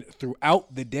 And then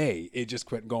throughout the day, it just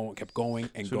kept going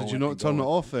and So going. did you not and turn it going.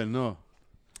 off then? No.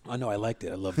 I know, I liked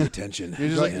it. I loved the attention. You're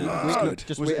just like, it's good.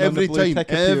 just was waiting on the every blue time, tick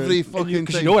appearing. every fucking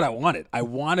Because time. you know what I wanted? I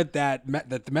wanted that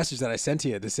the message that I sent to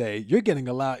you to say you're getting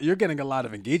a lot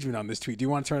of engagement on this tweet. Do you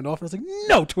want to turn it off? And I was like,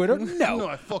 no, Twitter, no. No,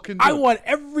 I fucking I do. want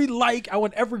every like. I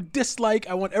want every dislike.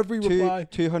 I want every reply.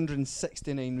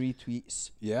 269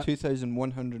 retweets. Yeah.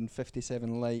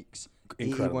 2,157 likes.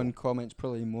 Incredible. 81 comments,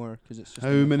 probably more because it's just.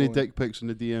 How on my many phone. dick pics in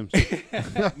the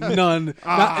DMs? None.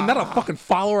 Not a fucking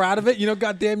follower out of it. You know,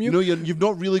 goddamn you. You know, you've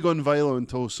not really gone viral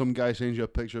until some guy sends you a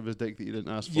picture of his dick that you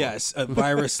didn't ask for. Yes, a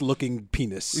virus-looking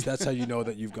penis. That's how you know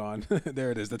that you've gone.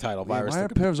 There it is, the title. Yeah, Virus. why are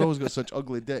pervs always got such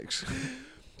ugly dicks?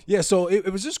 Yeah, so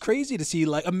it was just crazy to see,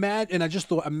 like, and I just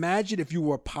thought, imagine if you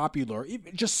were popular,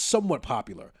 even just somewhat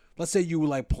popular. Let's say you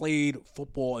like played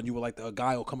football and you were like a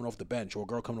guy coming off the bench or a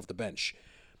girl coming off the bench,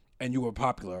 and you were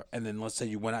popular, and then let's say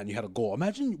you went out and you had a goal.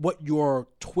 Imagine what your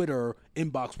Twitter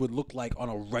inbox would look like on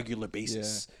a regular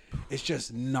basis. It's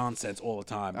just nonsense all the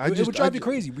time. It would drive you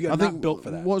crazy. We are not built for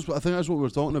that. I think that's what we're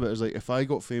talking about. Is like if I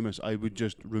got famous, I would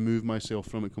just remove myself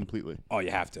from it completely. Oh,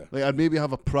 you have to. Like I'd maybe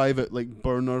have a private like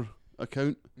burner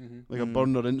account, like Mm. a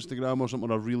burner Instagram or something,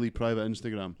 or a really private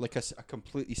Instagram, Like a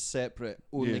completely separate,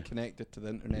 only Yeah. connected to the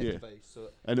internet Yeah. device. So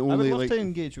and I would only love like. to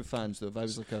engage with fans though. If I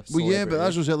was like a Well, yeah, but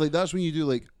that's celebrity. what I said. Like that's when you do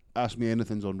like ask me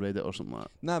anything's on Reddit or something like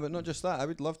that. Nah, but not just that. I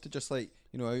would love to just like,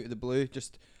 out of the blue,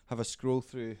 just have a scroll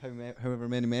through however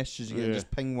many messages you get and Yeah.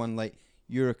 just ping one like,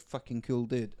 "You're a fucking cool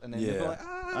dude," and then they'd be Yeah. like,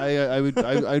 "Ah."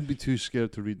 I'd be too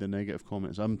scared to read the negative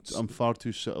comments. I'm far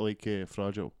too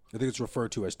fragile. I think it's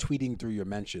referred to as tweeting through your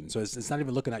mention. So it's not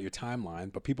even looking at your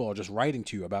timeline, but people are just writing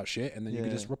to you about shit, and then you can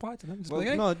Yeah. just reply to them. Just be Well, like,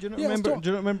 hey, no, do you not yeah, let's remember? talk. Do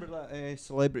you not remember that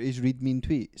celebrities read mean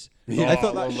tweets? Yeah. I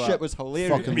thought Oh, I that love shit that. was hilarious.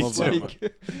 Fucking love that.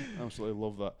 Like, Absolutely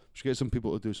love that. We should get some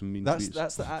people to do some mean that's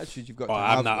tweets. the attitude you've got Oh, to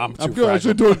I'm have. not. I'm though. too good.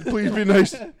 fragile. Don't please be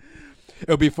nice. It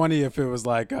would be funny if it was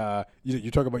like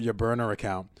you talk about your burner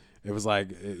account. It was like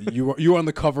you were on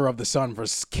the cover of the Sun for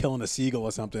killing a seagull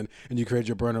or something, and you created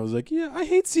your burner. It was like, yeah, I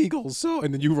hate seagulls. So,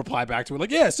 and then you reply back to it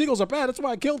like, yeah, seagulls are bad. That's why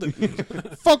I killed it.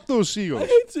 Fuck those I seagulls.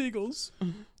 hate seagulls.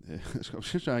 Yeah, I'm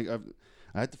just trying-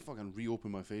 I had to fucking reopen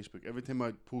my Facebook every time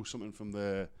I post something from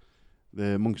the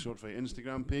Monkey Sword Fight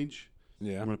Instagram page.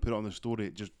 Yeah. I'm gonna put it on the story.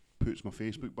 It just puts my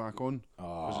Facebook back on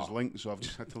because it's Oh. linked. So I've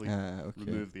just had to like Okay.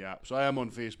 remove the app. So I am on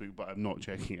Facebook, but I'm not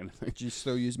checking anything. Do you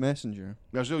still use Messenger?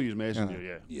 I still use Messenger. Yeah.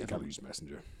 Yeah. Yeah, gotta use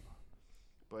Messenger.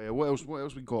 But what else? What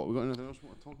else we got? We got anything else we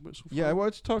want to talk about so far? Yeah, I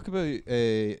wanted to talk about.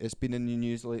 It's been in the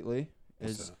news lately.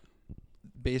 What's Is that?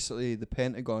 basically the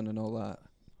Pentagon and all that.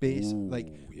 Like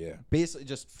Ooh, yeah. basically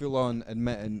just full on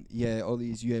admitting, yeah, all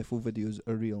these UFO videos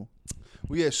are real.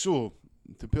 Well, yeah. So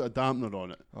to put a dampener on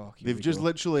it, Oh, here they've we just go.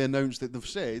 literally announced that they've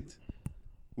said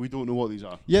we don't know what these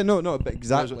are. Yeah, no, but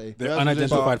exactly. They're Yeah,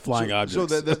 unidentified so- flying so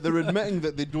objects. they're admitting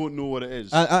that they don't know what it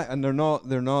is. And they're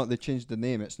not. They changed the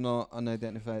name. It's not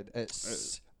unidentified.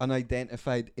 It's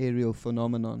unidentified aerial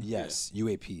phenomenon. Yes,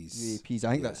 UAPs. UAPs.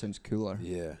 I think Yeah. that sounds cooler.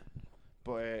 Yeah.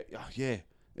 But yeah,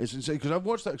 it's insane because I've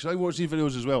watched that because I watch these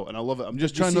videos as well and I love it. I'm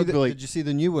just Did you trying see not to be like, Did you see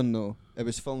the new one though? It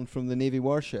was filmed from the Navy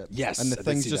warship. Yes, and I the did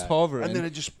thing's see just that. hovering. and then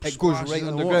it just it goes splashes right in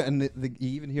the underground, water. and you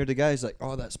even hear the guys like,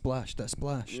 "Oh, that splashed, that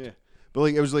splashed." Yeah, but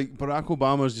like it was like Barack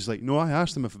Obama's just like, no, I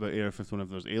asked him if about Area 51 if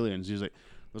there's aliens. He's like,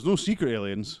 there's no secret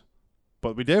aliens,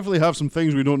 but we definitely have some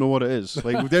things we don't know what it is.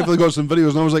 Like we've definitely got some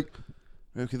videos, and I was like,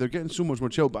 okay, they're getting so much more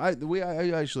chill. But the way I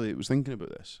actually was thinking about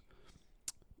this,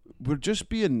 we're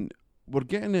getting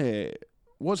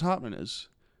what's happening is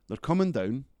they're coming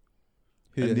down,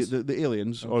 Who and is? the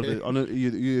aliens or Okay. the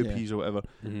UAPs or whatever,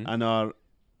 Mhm. and are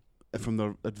from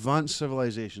their advanced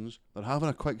civilizations. They're having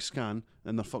a quick scan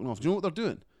and they're fucking off. Do you know what they're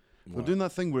doing? They're What? doing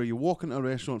that thing where you walk into a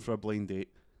restaurant for a blind date.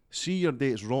 see your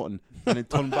date's rotten, and then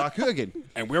turn back out again.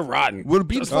 And we're rotten. We're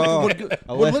being fucking.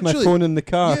 Oh, we're I left my literally- phone in the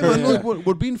car. Yeah, man, like,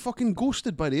 we're being fucking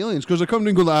ghosted by the aliens because they're coming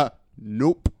and go like,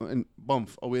 nope, and bump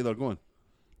away they're going.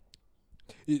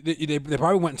 They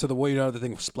probably went into the water. You know, the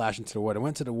thing splashed into the water. They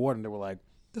went to the water and they were like,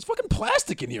 "There's fucking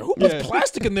plastic in here. Who puts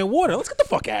plastic in their water? Let's get the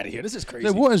fuck out of here. This is crazy."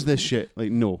 Now, what is this shit?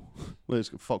 Like, no, let's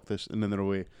fuck this, and then they're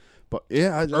away. But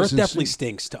yeah, Earth definitely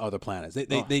stinks to other planets.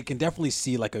 They can definitely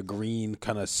see like a green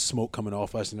kind of smoke coming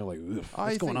off us, and they're like, "Ugh,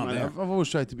 what's going on there?" I've always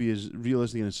tried to be as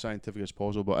realistic and as scientific as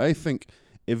possible, but I think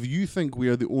if you think we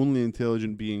are the only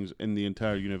intelligent beings in the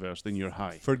entire universe, then you're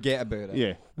high. Forget about it.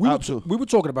 Yeah, We absolutely. were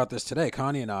talking about this today,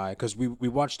 Connie and I, because we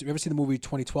watched. Have you ever seen the movie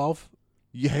 2012?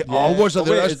 Yeah, oh, what's that? Oh, wait,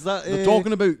 That's- is that, they're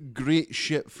talking about great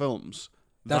shit films.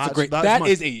 That's a great. that's That my-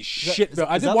 is a shit film.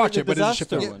 I is did that watch like it, but the it's a shit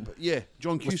disaster film. one? Yeah,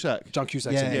 John Cusack. John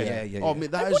Cusack's Yeah, in it. yeah. Oh,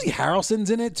 mate, that And Woody is Harrelson's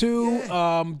in it too.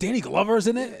 Danny Glover's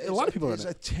in it. A lot of people are in It's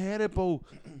it. a terrible,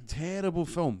 terrible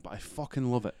film, but I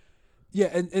fucking love it. Yeah,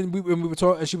 and we were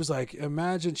talking. She was like,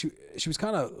 imagine she was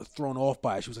kind of thrown off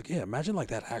by it. She was like, yeah, imagine like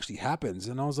that actually happens.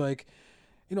 And I was like,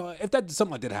 you know, if that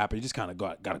something like that happened, you just kind of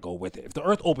got to go with it. If the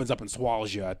Earth opens up and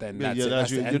swallows you, then that's it. That's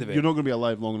the end of it. You're not going to be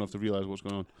alive long enough to realize what's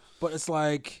going on. But it's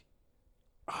like,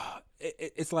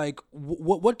 it's like,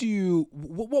 what do you,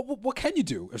 what can you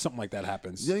do if something like that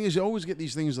happens? The thing is, you always get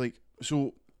these things like,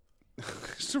 so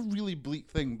it's a really bleak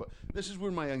thing, but this is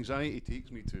where my anxiety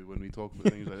takes me to when we talk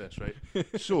about things like this, right?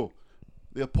 So,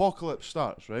 the apocalypse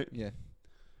starts, right? Yeah.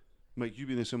 Mike, you've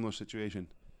been in a similar situation.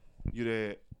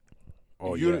 You're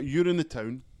Oh, you're in the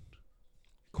town,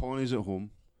 Connie's at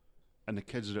home, and the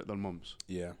kids are at their mum's,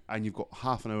 yeah, and you've got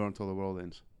half an hour until the world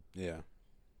ends. yeah.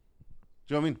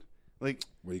 Do you know what I mean? Like,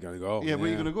 Where you gonna go? yeah, where are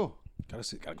you going to go?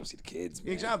 Gotta go see the kids.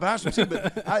 Man. Exactly, that's what I'm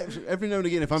saying. But every now and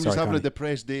again, if I'm just Sorry, having a Connie.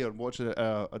 depressed day or watching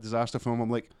a disaster film, I'm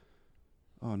like,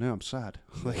 oh, now I'm sad.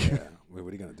 Like, Yeah. What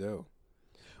are you gonna do?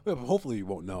 Well, hopefully you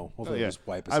won't know. Hopefully yeah. you'll just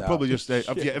wipe us I'd out. probably just say,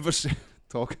 have you ever seen,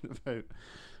 talking about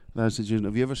that situation,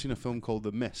 have you ever seen a film called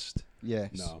The Mist?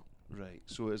 Yes. No. Right.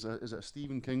 So is it a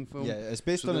Stephen King film? Yeah, it's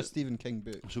based So on a the- Stephen King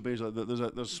book. So basically, there's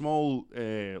a small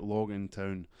logging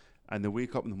town, and they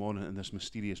wake up in the morning and this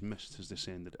mysterious mist has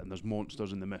descended, and there's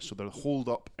monsters in the mist. So they're holed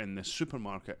up in this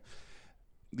supermarket.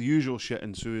 The usual shit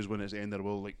ensues when it's the end of the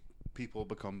world, like people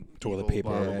become Toilet evil, paper,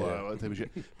 blah, blah, yeah, blah, yeah. that type of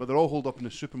shit. But they're all holed up in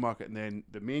the supermarket, and then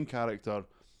the main character,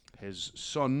 his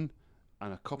son,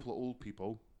 and a couple of old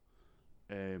people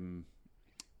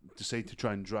decide to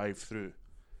try and drive through.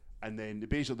 And then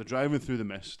they're driving through the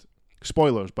mist.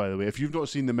 Spoilers, by the way. If you've not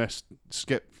seen The Mist,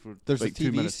 skip for There's like a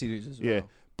 2 TV minutes. series as well. Yeah,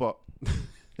 but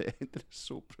the end is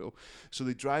so brilliant. So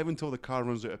they drive until the car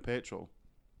runs out of petrol,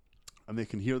 and they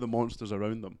can hear the monsters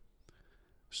around them.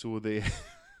 So the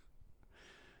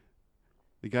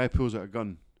guy pulls out a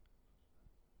gun,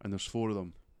 and there's 4 of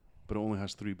them, but it only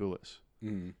has 3 bullets.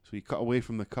 Mm. So he cut away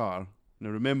from the car. Now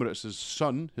remember, it's his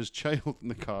son, his child in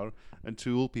the car, and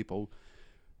 2 old people.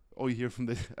 All you hear from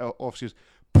the officer is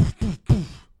poof, poof,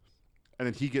 poof. And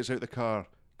then he gets out the car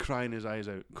crying his eyes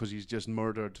out because he's just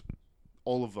murdered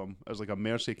all of them as like a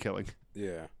mercy killing.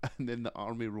 Yeah. And then the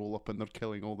army roll up and they're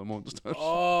killing all the monsters.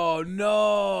 Oh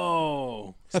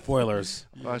no! Spoilers.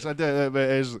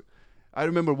 I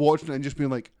remember watching it and just being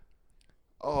like,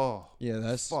 oh.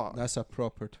 Yeah, Fuck. that's a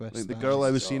proper twist. Like the that girl I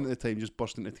is. was seeing at the time just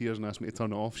burst into tears and asked me to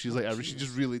turn it off. She's like, she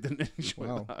just really didn't enjoy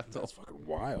Wow. that at all. That's fucking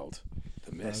wild.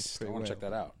 The Mist. I pretty want to check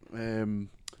that out.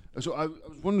 So I was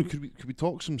wondering, could we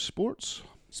talk some sports?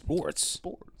 Sports.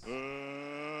 Sports.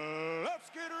 Let's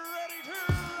get ready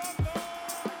to rumble.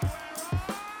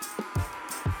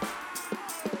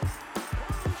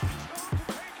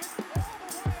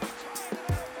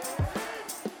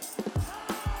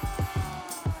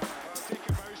 Take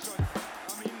him out, son.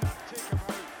 I mean that. Take him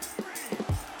out.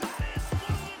 That is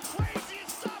one of the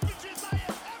craziest stoppages I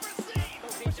have ever seen.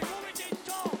 What's your goalie do?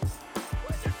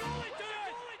 What's your goalie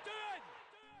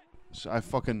do? So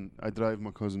I drive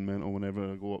my cousin mental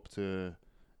whenever I go up to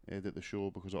edit the show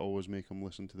because I always make him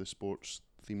listen to the sports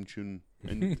theme tune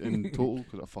in total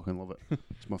because I fucking love it.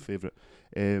 It's my favourite.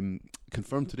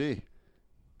 Confirmed today,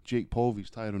 Jake Paul vs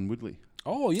Tyron Woodley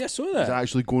Oh yeah, saw is that.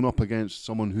 actually going up against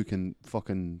someone who can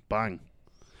fucking bang.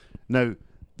 Now,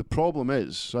 the problem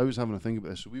is, so I was having a think about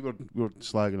this. So we were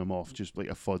slagging him off just like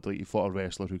a FUD, like he fought a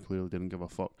wrestler who clearly didn't give a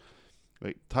fuck.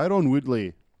 Like Tyron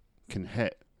Woodley can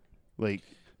hit, like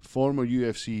former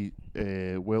UFC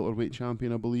welterweight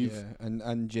champion, I believe. Yeah,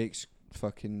 and Jake's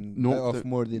fucking Knocked bit off out-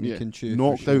 more than he yeah, can chew.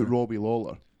 knocked for sure. out Robbie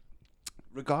Lawler.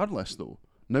 Regardless, though,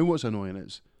 now what's annoying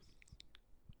is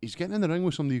he's getting in the ring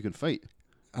with somebody who can fight.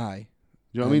 Aye.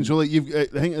 Do you know what I mean? So like,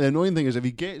 the annoying thing is if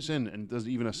he gets in and does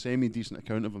even a semi-decent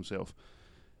account of himself,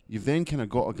 you've then kind of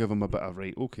got to give him a bit of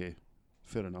right. Okay,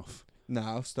 fair enough.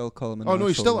 Nah, I'll still call him an Oh no,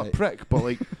 he's arsehole, still a mate. prick. But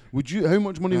like, would you? How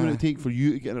much money would Aye. it take for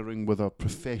you to get in a ring with a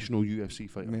professional UFC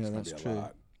fighter? Yeah, That'd that's be a true.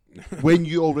 lot. When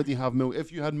you already have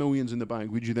if you had millions in the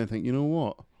bank, would you then think, you know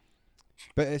what?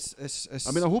 But it's.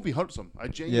 I mean, I hope he hurts him. I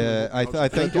genuinely. yeah, hope he I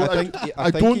hurts him. think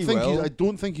I don't he think he's. will. I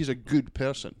don't think he's a good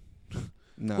person.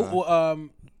 Nah.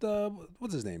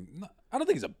 What's his name? I don't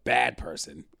think he's a bad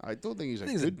person. I don't think he's I a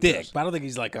think he's a good dick, person. but I don't think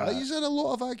he's like a. He's had a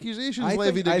lot of accusations I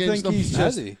levied think against him. he's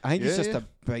Has just. he? I think he's Yeah, just yeah.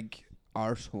 a big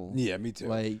arsehole. Yeah, me too.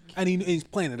 Like, and he's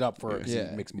playing it up for because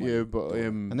Yeah. he makes money. Yeah, but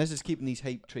and this is keeping these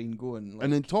hype train going. Like,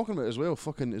 and then talking about it as well,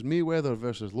 fucking is Mayweather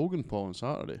versus Logan Paul on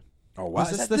Saturday. oh wow,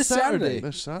 Is is this that this Saturday?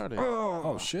 This Saturday.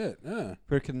 Oh shit, yeah.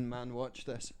 where can man watch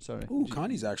this? Sorry. Ooh,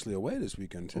 Connie's actually away this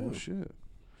weekend too. Oh shit!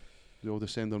 They all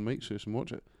descend on Mike's house and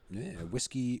watch it. Yeah,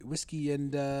 whiskey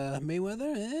and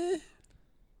Mayweather.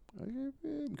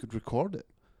 We could record it.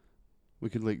 We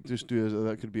could like just do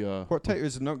that. Could be a. What time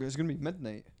is it? Not. It's going to be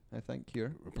midnight. I think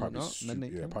here. Probably not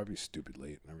midnight. yeah, time? probably stupid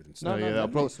late. And everything's No, yeah, no, that'll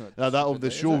midnight's not That'll stupid the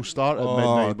late, is show it? start at Oh,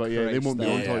 midnight, but yeah, they Christ, won't be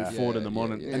on yeah, until yeah, like 4 in the yeah,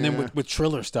 morning. yeah. And then with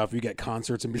Triller stuff, you get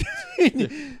concerts in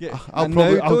between. Yeah. I'll And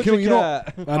probably- now I'll kill Doja you know-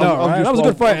 Cat. I know, right? That was a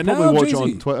good fight. I'll And probably now watch it Jay-Z.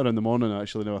 on Twitter in the morning.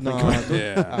 Actually, no, I think. No, about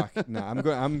it. Yeah. nah,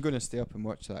 I'm going to stay up and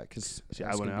watch that because See,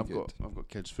 I've got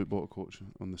kids football to coach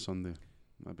on the Sunday.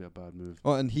 That'd be a bad move.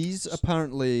 Oh, and he's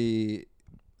apparently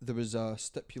there was a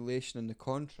stipulation in the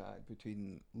contract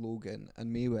between Logan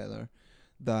and Mayweather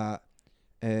that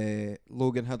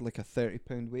Logan had like a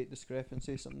 £30 weight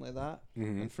discrepancy, something like that.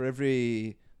 Mhm. And for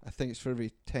every, I think it's for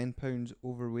every £10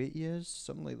 overweight he is,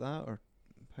 something like that, or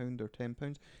pound or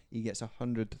 £10, he gets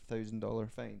 $100,000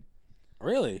 fine.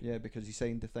 Really? Yeah, because he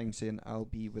signed the thing saying I'll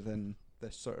be within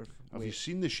this sort of Have you weight.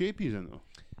 seen the shape he's in though?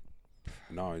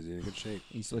 No, he's in good shape.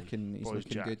 He's looking Boy's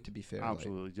good jacked. to be fair. like.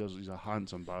 Absolutely, does. He's a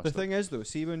handsome The bastard. thing is though,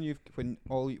 see when you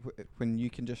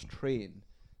can just train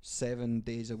 7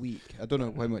 days a week. I don't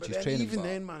know how much But he's then training. even but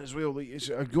then, man, as well, like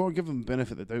I gotta give him the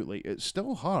benefit of the doubt. Like it's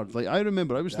still hard. Like I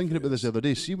remember, I was thinking about this the other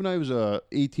day. See, when I was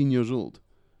 18 years old,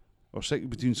 or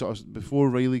between sort of before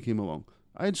Riley came along,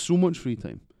 I had so much free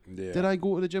time. Yeah. Did I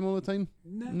go to the gym all the time?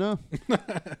 No. No.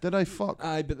 Did I fuck?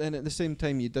 aye, but then at the same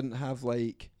time you didn't have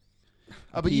like.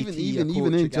 a But even PT, a even coach,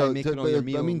 even a then, guy making all your I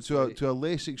mean, meals, to a right? to a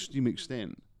less extreme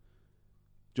extent.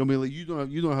 Do you know what I mean? Like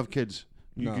you don't have kids.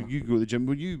 No. You go to the gym.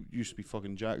 Well, you used to be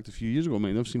fucking jacked a few years ago,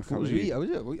 man. I've seen I photos was, of you. I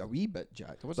was a wee bit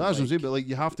jacked. I wasn't That's what I'm like, saying, but like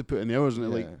you have to put in the hours, and it,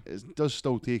 like Yeah. it does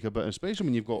still take a bit, especially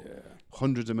when you've got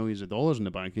hundreds of millions of dollars in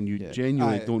the bank, and you Yeah.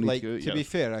 genuinely Aye, don't need like, to. to be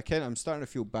fair, I'm starting to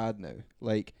feel bad now.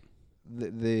 Like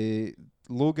the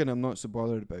Logan, I'm not so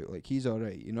bothered about. Like he's all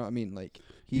right. You know what I mean? Like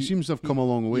he seems to have come a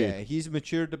long way. Yeah, he's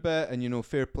matured a bit, and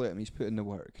fair play to him. He's put in the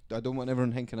work. I don't want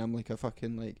everyone thinking I'm like a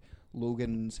fucking like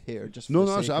Logan's hater. Just for No,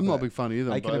 the no, sake I'm of not a it. big fan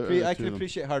either. I but can out of the I two can of them.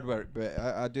 appreciate hard work, but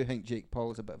I do think Jake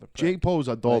Paul is a bit of a prick. Jake Paul's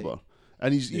a dauber, Like,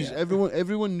 and he's Yeah.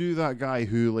 everyone knew that guy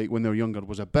who like when they were younger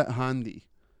was a bit handy,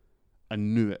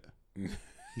 and knew it.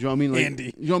 Do you know what I mean? Like,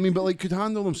 Handy. You know what I mean? But like could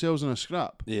handle themselves in a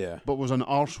scrap, Yeah. but was an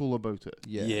arsehole about it.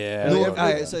 Yeah, Yeah. No, Like,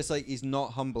 every- it's like he's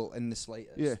not humble in the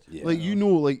slightest. Yeah. Yeah. Like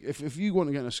like if you want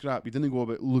to get in a scrap, you didn't go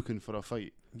about looking for a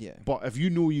fight. yeah. But if you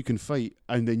know you can fight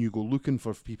and then you go looking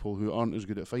for people who aren't as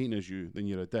good at fighting as you, then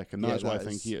you're a dick, and that's what I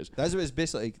think he is. That's what it's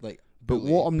basically like. But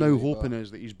bully, what I'm now bully, hoping but-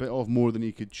 is that he's bit off more than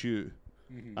he could chew,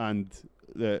 Mm-hmm. and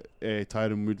that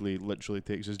Tyron Woodley literally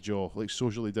takes his jaw, like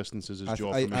socially distances his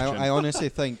jaw from his chin. I honestly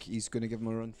think he's going to give him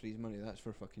a run for his money. That's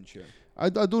for fucking sure. I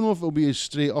don't know if it'll be as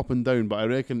straight up and down, but I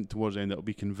reckon towards the end it'll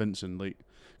be convincing. Like,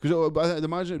 because I'd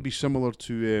imagine it'd be similar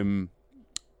to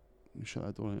shut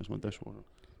that door. It's my dishwasher.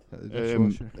 The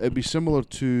dishwasher. It'd be similar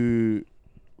to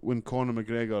when Conor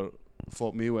McGregor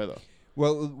fought Mayweather.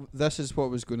 Well, this is what I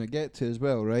was going to get to as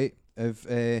well, right?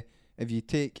 If you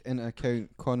take into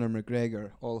account Conor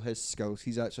McGregor, all his skills,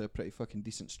 he's actually a pretty fucking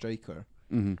decent striker,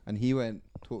 Mm-hmm. and he went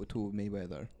toe to toe with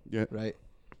Mayweather, Yeah. right?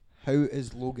 How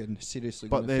is Logan seriously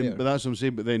But going to then, but that's what I'm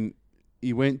saying. But then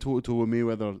he went toe to toe with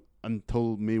Mayweather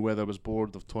until Mayweather was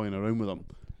bored of toying around with him,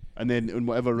 and then in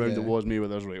whatever round it Yeah. was,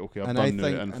 Mayweather's right. Okay, I've And I done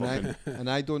think, now, and and fucking. and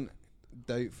I don't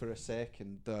doubt for a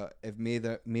second that if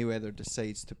Mayweather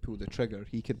decides to pull the trigger,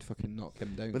 he could fucking knock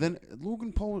him down. But then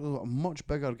Logan Paul is a much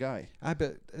bigger guy.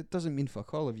 but it doesn't mean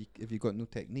fuck all if you got no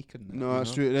technique in that. No,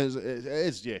 that's true. It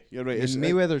is. Yeah, you're right. And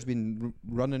Mayweather's been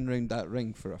running around that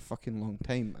ring for a fucking long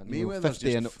time. And Mayweather's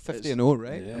 50 and just- 50 and 0,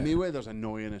 right? Yeah. Mayweather's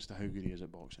annoying as to how good he is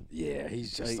at boxing. Yeah,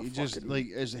 he's just Like, a he just fucking- like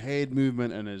his head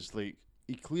movement and his like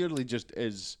he clearly just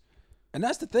is And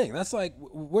that's the thing. That's like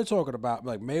we're talking about.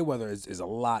 Like Mayweather is a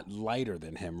lot lighter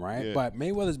than him, right? Yeah. But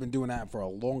Mayweather's been doing that for a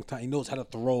long time. He knows how to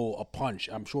throw a punch.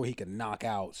 I'm sure he can knock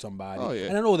out somebody. Oh, yeah.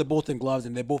 And I know they're both in gloves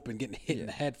and they've both been getting hit in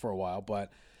the head for a while.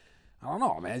 But I don't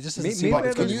know, man. It just doesn't seem like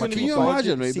it's Mayweather's going to be can much gonna you of a be fight.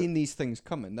 imagine, right? seeing these things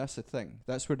coming. That's the thing.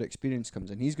 That's where the experience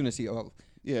comes in. He's going to see, oh,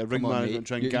 Yeah, ring come on, management mate.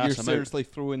 try and you're gas him out. seriously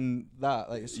throwing that.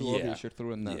 Like, it's so Yeah. obvious you're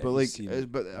throwing that. Yeah. But like, He's seen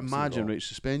it. but He's seen it imagine, all. right?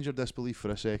 Suspend your disbelief for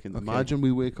a second. Okay. Imagine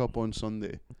we wake up on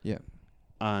Sunday Yeah.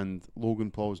 and Logan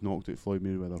Paul's knocked out Floyd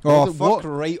Mayweather. Oh, What- fuck what-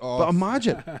 right off. But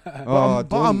imagine, Oh, but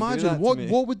don't do imagine that to what me.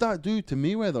 would that do to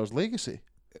Mayweather's legacy?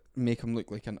 Make him look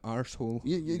like an arsehole.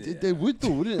 They would though,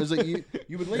 wouldn't it? It's like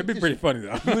you would like It'd be to pretty funny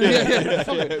though.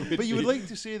 but you would like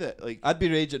to say that like I'd be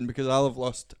raging because I'll have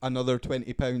lost another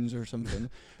 20 pounds or something.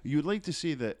 you would like to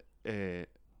say that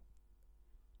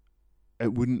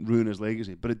it wouldn't ruin his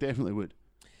legacy, but it definitely would.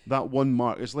 That one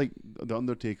mark, it's like the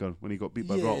Undertaker when he got beat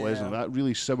by Brock Yeah. Lesnar. That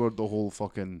really severed the whole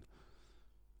fucking.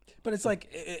 But it's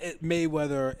like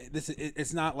Mayweather.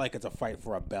 It's not like it's a fight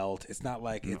for a belt. It's not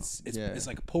like No. Yeah. it's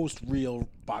like post real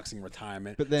boxing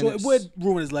retirement. But then so it it's- would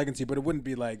ruin his legacy, but it wouldn't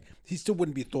be like he still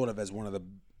wouldn't be thought of as one of the,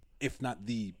 if not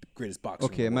the greatest boxer.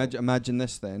 Okay, in the world. imagine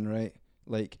this then, right?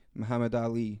 Like Muhammad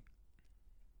Ali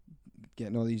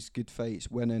getting all these good fights,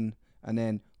 winning, and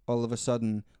then all of a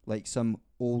sudden, like some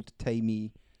old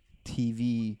timey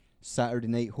TV Saturday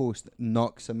night host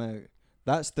knocks him out.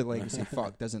 That's the legacy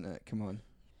fucked, isn't it? Come on.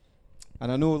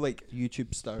 And I know like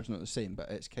YouTube star's not the same, but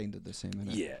it's kind of the same,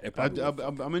 innit? Yeah, it probably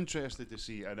would. I'm interested to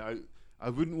see, and I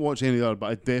wouldn't watch any other,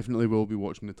 but I definitely will be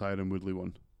watching the Tyron Woodley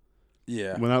one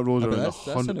yeah. when that rolls Oh, but around.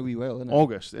 that's in a wee while, isn't it?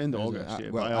 August, end of Is it? August. Yeah,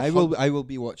 Well, but I will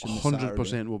be watching the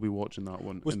 100% will be watching that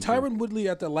one. Was And, Tyron Woodley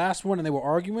at the last one and they were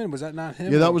arguing? Was that not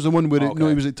him? Yeah, that was the one where Oh, no, okay.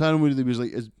 he was like Tyron Woodley was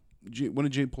like one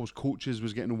of Jake Paul's coaches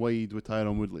was getting wide with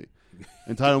Tyron Woodley,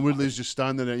 and Tyron Woodley's just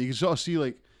standing there. You can sort of see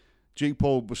like Jake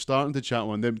Paul was starting to chat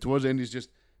one, then towards the end he's just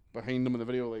behind him in the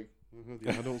video like the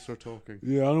adults are talking.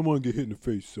 Yeah, I don't want to get hit in the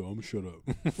face, so I'm gonna shut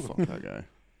up. Fuck that guy.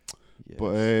 Yes.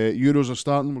 But Euros are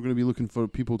starting. We're going to be looking for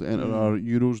people to enter our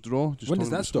Euros draw. Just When does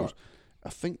talking that about start? scores. I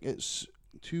think it's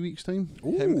 2 weeks time.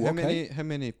 How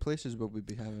many places will we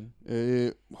be having?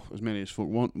 As many as folk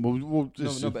want. We'll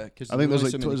just, but because I think there's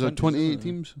like is there 28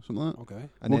 teams, something like that. Okay.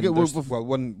 And We'll then get- we'll- well,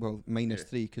 one, minus Yeah.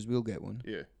 3 because we'll get one.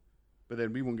 Yeah. But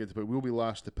then we won't get to pick. We'll be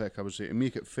last to pick, I would say, to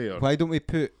make it fair. Why don't we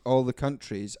put all the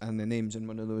countries and the names in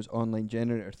one of those online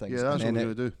generator things? Yeah, that's what and we're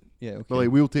then going to do. Yeah, okay. But like,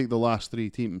 we'll take the last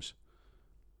 3 teams.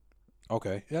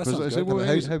 Okay. Yeah, that 'Cause sounds I good. said, well,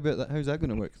 how about that? How's that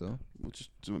going to work though? Which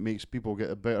so it makes people get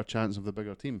a better chance of the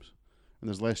bigger teams. And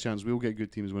there's less chance we'll get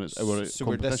good teams when it's our So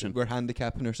competition. we're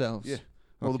handicapping ourselves. Yeah.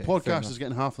 Well, Okay, the fair podcast enough. is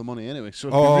getting half the money anyway, so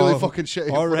it'd Oh, be really fucking shitty.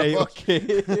 if All one of right, us-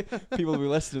 okay. People will be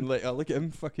listening like, oh, look at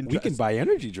him fucking. We can buy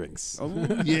energy drinks. Oh,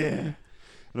 yeah.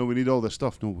 No, we need all this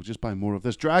stuff. No, we'll just buy more of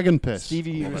this dragon piss.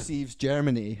 Stevie receives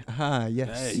Germany. Ah,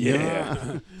 yes.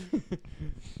 Yeah.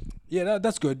 Yeah,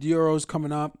 that's good. Euros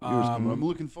coming up. I'm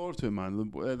looking forward to it, man. The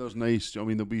weather's nice. I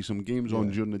mean, there'll be some games on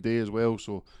Yeah. during the day as well,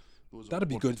 so those That'd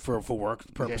be good for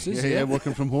work purposes. Yeah,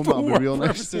 working from home, For that'll be work real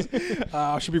nice. purposes.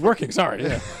 I should be working. Sorry.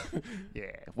 Yeah.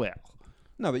 Yeah, well,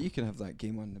 No, but you can have that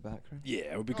game on in the background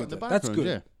Yeah, it would be in good. the That's background, good.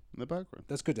 Yeah, in the background.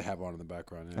 That's good to have on in the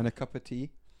background. Yeah. and a cup of tea.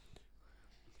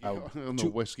 Oh, no two-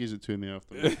 whiskies at 2 in the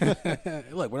afternoon.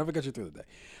 Look, whatever gets you through the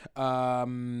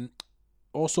day.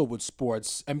 Also with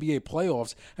sports, NBA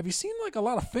playoffs. Have you seen like a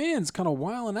lot of fans kind of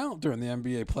wilding out during the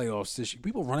NBA playoffs this year?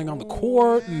 People running on the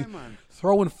court and man.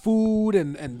 throwing food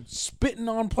and spitting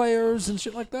on players and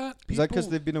shit like that. Is that because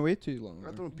People- they've been away too long?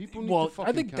 I don't know. People need Well, to fucking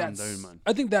I think calm that's down, man.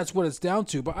 I think that's what it's down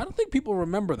to. But I don't think people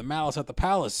remember the Malice at the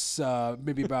Palace.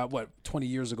 Maybe about 20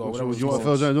 years ago. So, whatever it was you know what,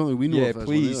 called. fellas, I don't think we know Yeah, if that's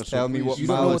please what it is, tell so me what please- You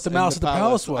don't know what the Malice at the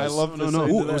Palace was. I love the No, no.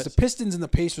 sound Ooh, of it was the this. Pistons and the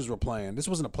Pacers were playing. This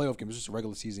wasn't a playoff game. It was just a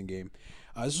regular season game.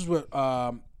 This is what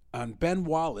and Ben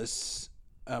Wallace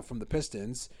from the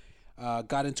Pistons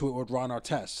got into it with Ron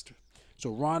Artest. So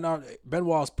Ben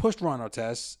Wallace pushed Ron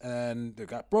Artest, and they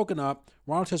got broken up.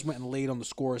 Ron Artest went and laid on the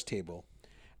scorer's table.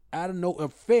 A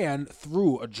fan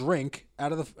threw a drink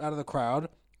out of the crowd,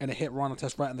 and it hit Ron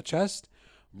Artest right in the chest.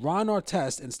 Ron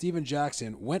Artest and Steven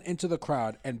Jackson went into the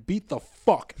crowd and beat the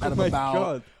fuck out of my about.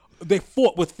 God. They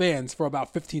fought with fans for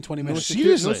about 15, 20 minutes.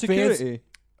 Seriously? No Fans- security.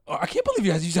 Oh, I can't believe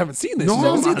you guys haven't seen this. No, you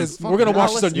haven't seen man, this. fuck We're gonna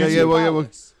watch this on Yeah, YouTube. yeah, well, yeah, well,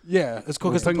 Yeah, it's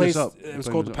called We'll because the bring this place. up. It We'll was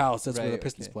bring called this the up. Palace. That's where the Right,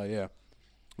 Pistons okay. play. Yeah,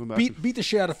 we're back. beat the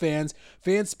shit out of fans.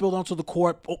 Fans spilled onto the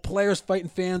court. Players fighting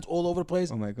fans all over the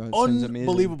place. Oh my God, sounds amazing.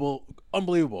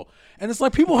 Unbelievable. And it's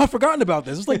like people have forgotten about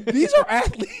this. It's like these are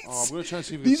athletes. Oh, I'm gonna try and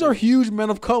see if we These can- are huge men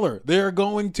of color. They are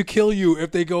going to kill you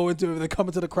if they come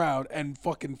into the crowd and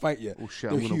fucking fight you. Oh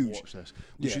shit! They're I'm gonna huge. watch this.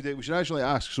 Yeah. We should actually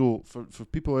ask. So for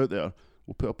people out there,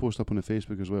 we'll put a post up on the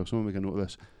Facebook as well. Someone make a note of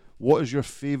this. What is your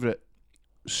favourite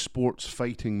sports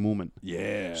fighting moment?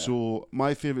 Yeah. So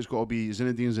my favourite's got to be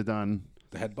Zinedine Zidane.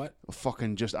 The headbutt.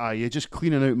 Fucking just just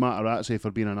cleaning out Materazzi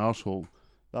for being an arsehole.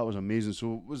 That was amazing. So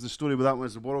what was the story with that one?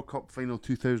 Was the World Cup final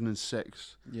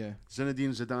 2006. Yeah. Zinedine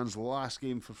Zidane's last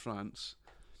game for France.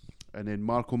 And then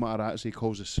Marco Materazzi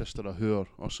calls his sister a whore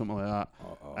or something like that.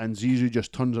 And Zizou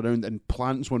just turns around and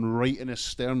plants one right in his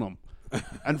sternum.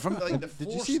 And from like the Did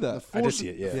you force, see that? the force, I did see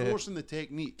it, yeah. The force and the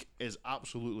technique is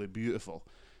absolutely beautiful.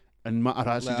 And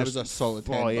Materazzi That just was a solid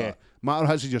oh, headbutt. yeah.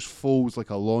 Materazzi just folds like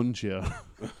a lawn chair.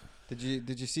 Did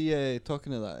you see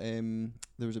talking of that?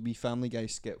 There was a wee Family Guy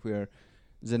skit where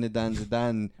Zinedine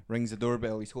Zidane rings the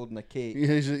doorbell. He's holding a cake. Yeah,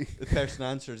 he's like- The person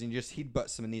answers and he just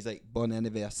headbutts him and he's like bon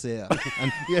anniversaire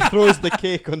and throws the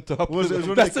cake on top. Was of it- him.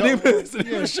 was That's the name of Couple-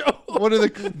 the show. One of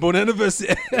the Bon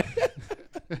anniversaire.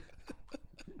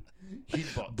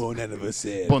 heatbutt. Bon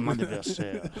anniversaire. Bon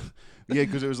anniversaire. Yeah,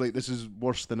 because it was like, this is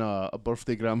worse than a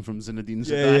birthday gram from Zinedine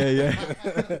Zidane.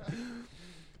 yeah.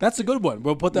 That's a good one.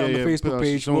 We'll put that on the Facebook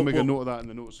page. Someone We'll- make a we'll- note of that in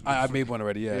the notes. I made one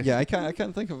already. Yeah. Yeah, I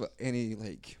can't think of any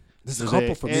like. There's a There's,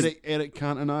 couple for me. Eric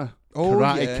Cantona, Oh,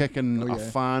 karate yeah. kicking Oh, a yeah.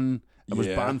 fan. It was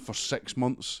Yeah. banned for 6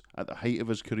 months at the height of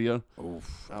his career.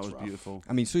 Oof, That that's was rough. beautiful.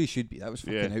 I mean, so you should be. That was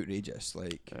fucking Yeah. outrageous.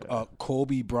 Like,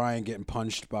 Kobe Bryant getting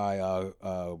punched by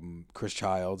Chris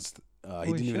Childs. He Holy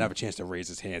didn't even shit. have a chance to raise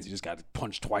his hands. He just got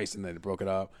punched twice and then it broke it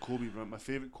up. Kobe Bryant, my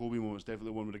favourite Kobe moment is definitely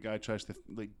the one where the guy tries to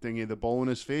like dinghy the ball in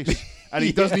his face and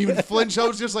he doesn't even flinch. I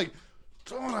was just like,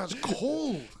 oh, that's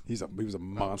cold. He was a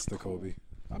monster, Kobe.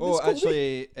 I oh, miss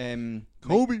Kobe. actually,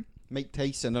 Kobe. Mike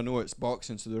Tyson. I know it's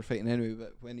boxing, so they were fighting anyway.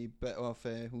 But when he bit off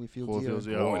Holyfield's ear, Holyfield's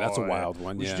ear. Oh, that's a yeah. wild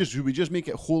one. We Yeah. should we just make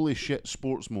it holy shit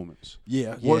sports moments?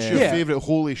 Yeah. What's Yeah. your Yeah. favourite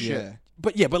holy shit?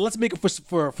 yeah. But let's make it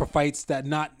for fights that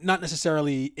not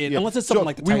necessarily in, unless it's something So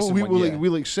like the we Tyson will, one. we'll, Yeah.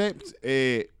 we'll accept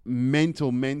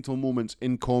mental moments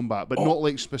in combat, but not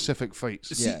like specific fights.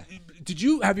 See, Yeah. did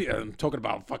you have you? I'm talking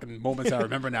about fucking moments I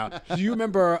remember now. Do you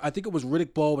remember? I think it was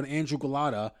Riddick Bowe and Andrew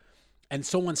Galata, and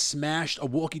someone smashed a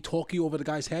walkie-talkie over the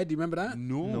guy's head. Do you remember that?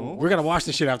 No. We're gonna watch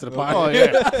this shit after the podcast.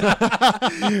 Oh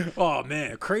yeah. Oh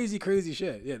man, crazy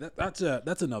shit. Yeah,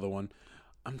 that's another one.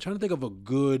 I'm trying to think of a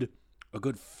good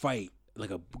fight. Like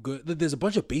a good. There's a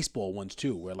bunch of baseball ones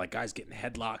too, where like guys getting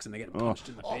headlocks and they get punched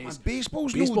in the Oh, man, face.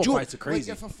 baseball's Baseball no joke. fights are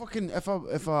crazy. Like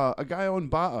if a guy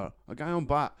on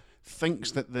bat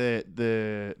thinks that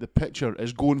the pitcher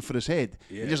is going for his head,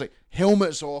 Yeah. he just like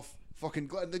helmets off,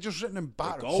 they're just sitting in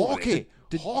batter. go with Hockey,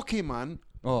 it. hockey, man.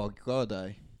 Oh God,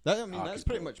 I mean, Hockey's that's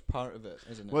pretty cool. much part of it,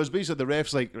 isn't it? Well, it's basically the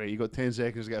ref's like, right, you got 10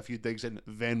 seconds to get a few digs in,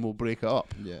 then we'll break it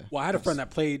up. yeah. Well, I had a friend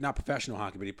that played not professional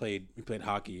hockey, but he played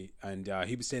hockey, and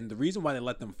he was saying the reason why they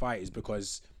let them fight is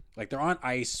because like they're on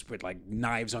ice with like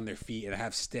knives on their feet and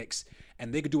have sticks,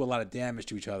 and they could do a lot of damage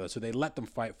to each other. So they let them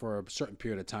fight for a certain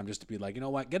period of time just to be like, you know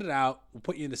what, get it out. We'll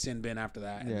put you in the sin bin after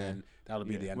that, and Yeah. then that'll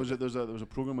be the end. Was of it? There was a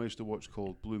program I used to watch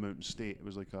called Blue Mountain State. It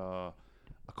was like a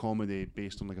comedy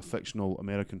based on like a fictional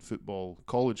American football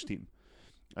college team.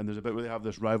 And there's a bit where they have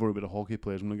this rivalry with the hockey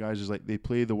players. One of the guys is like, they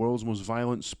play the world's most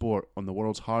violent sport on the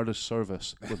world's hardest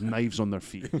surface with knives on their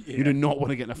feet. You do not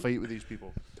want to get in a fight with these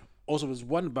people. Also, there was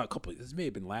one about a couple. This may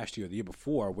have been last year or the year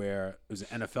before, where it was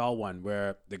an NFL one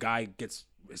where the guy gets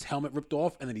his helmet ripped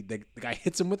off and then the guy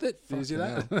hits him with it. Did you see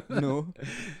that? No.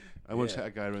 I once hit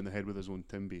a guy around the head with his own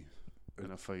Timby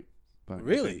in a fight. back in the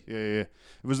Really? day. Yeah. It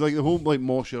was like the whole like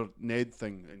Mosher Ned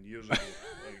thing, and years ago,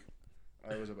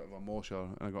 like, I was a bit of a Mosher,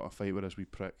 and I got a fight with this wee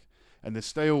prick. And the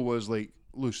style was like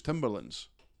loose Timberlands.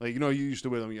 Like, you know, you used to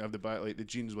wear them, you have the back, like the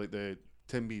jeans, like the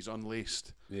Timbies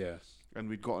unlaced. Yeah. And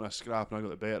we'd got in a scrap, and I got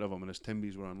the better of him, and his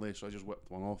Timbies were unlaced, so I just whipped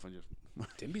one off and just.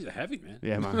 Timbies are heavy, man.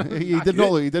 Yeah, man. he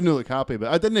didn't look happy, but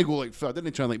I didn't go like. I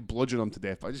didn't try and like bludgeon him to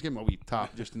death. But I just gave him a wee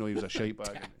tap just to know he was a shite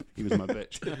bag. He was my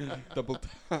bitch. Double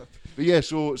tap. But yeah,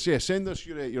 so yeah, send us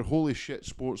your holy shit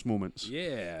sports moments.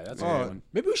 Yeah, that's a Oh. good one.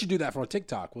 Maybe we should do that for a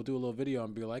TikTok. We'll do a little video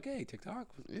and be like, "Hey, TikTok."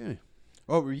 Yeah.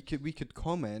 Oh, we could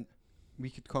comment. We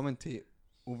could commentate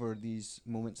over these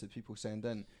moments that people send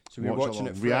in. So we're Watch watching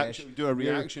along. it Reaction- fresh. do a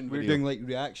reaction We're video. doing like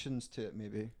reactions to it,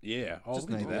 maybe. Yeah. Oh, Just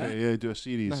we can an do idea. that. Yeah, do a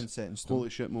series. Nothing set in stone. Holy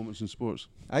shit moments in sports.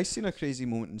 I seen a crazy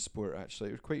moment in sport actually.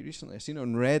 It was quite recently. I seen it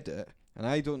on Reddit, and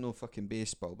I don't know fucking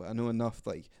baseball, but I know enough.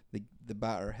 Like the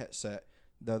batter hits it,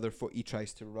 the other foot he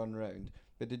tries to run round.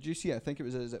 But did you see it? I think it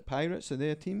was is it Pirates? Are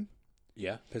they a team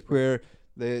Yeah. Pittsburgh.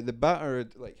 where the batter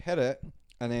had, like hit it,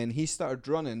 and then he started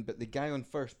running, but the guy on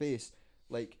first base,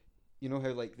 like, you know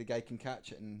how like the guy can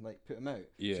catch it and like put him out.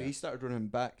 Yeah. So he started running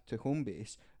back to home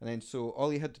base, and then so all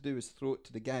he had to do was throw it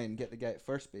to the guy and get the guy at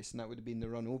first base, and that would have been the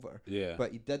run over. Yeah.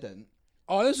 But he didn't.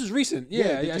 Oh, this was recent.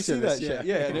 Yeah, did I you saw see this, that shit?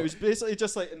 Yeah, and it was basically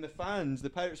just like in the fans, the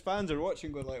Pirates fans are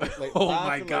watching, going like Oh my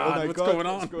laughing, God, like, what's God, going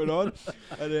on? What's going on?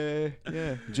 And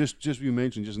yeah, Just you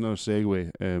mentioned just another segue.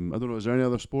 I don't know. Is there any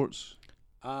other sports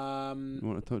you Um,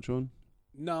 want to touch on?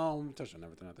 no, we touched on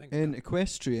everything. I think. in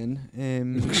equestrian,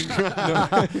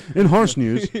 In horse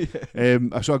news,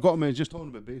 so I got a message just talking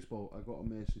about baseball. I got a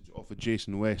message off of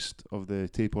Jason West of the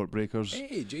Tayport Breakers.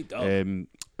 Hey, J Dub.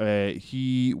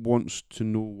 He wants to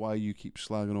know why you keep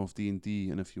slagging off D&D,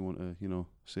 and if you want to,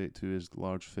 say it to his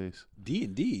large face.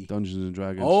 D&D. Dungeons and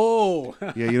Dragons. Oh.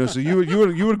 Yeah, so you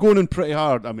were going in pretty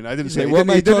hard. I mean, I didn't say Like, what am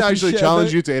I he didn't talking actually shit challenge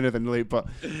about? you to anything, like, but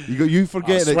you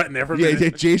forget that. Sweating there for a Yeah,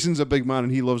 minute. Jason's a big man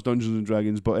and he loves Dungeons and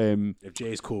Dragons, but If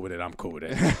Jay's cool with it, I'm cool with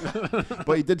it.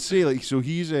 but he did say like so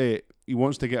he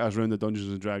wants to get us around the Dungeons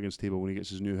and Dragons table when he gets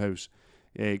his new house.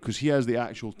 Because he has the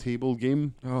actual table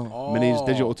game, minis,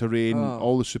 digital terrain, Oh.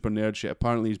 all the super nerd shit.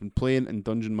 Apparently, he's been playing and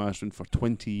dungeon mastering for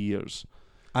 20 years.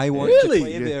 I want Really? to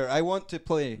play Yeah. there. I want to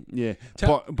play. Yeah,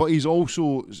 Tell- but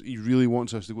he really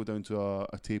wants us to go down to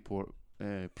a Tayport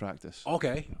practice.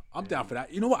 Okay, I'm down for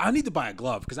that. You know what? I need to buy a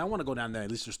glove because I want to go down there and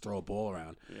at least just throw a ball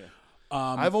around. Yeah.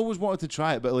 Um, I've always wanted to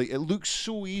try it, but like it looks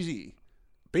so easy.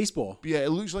 baseball. Yeah, it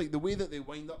looks like the way that they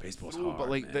wind up. and Baseball's throw, but hard,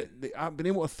 like man. I've been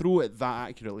able to throw it that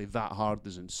accurately, that hard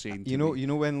is insane. You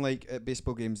know when like at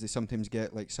baseball games they sometimes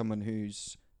get like someone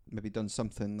who's maybe done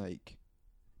something like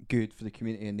good for the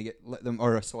community and they let them,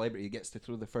 or a celebrity gets to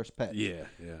throw the first pitch. Yeah.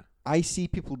 I see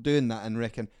people doing that and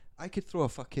reckon I could throw a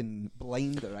fucking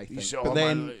blinder. I You think, see, but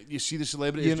then you see the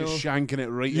celebrities just know- shanking it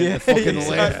right Yeah, in the fucking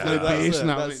exactly, left of the that's base, it, and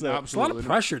that that's was it. It's a lot absolutely of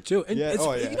pressure too, and Yeah, it's,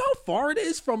 oh, yeah. you know how far it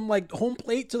is from like home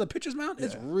plate to the pitcher's mound.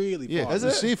 It's really Yeah, far.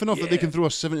 it's safe enough that they Yeah. can throw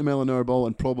a 70 mile an hour ball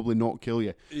and probably not kill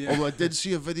you. Yeah. Although I did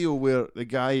see a video where the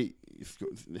guy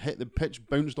hit the pitch,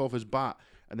 bounced off his bat,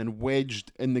 and then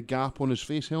wedged in the gap on his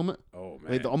face helmet. Oh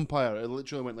man. Like the umpire, it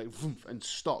literally went like vroom, and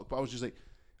stuck. But I was just like,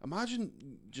 imagine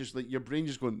just like your brain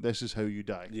just going, "This is how you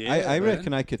die." Yeah, I man.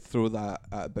 reckon I could throw that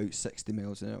at about 60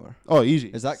 miles an hour. Oh, easy.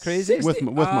 Is that crazy? 60?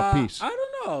 with my piece? I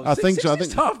don't know. I think so, I 60's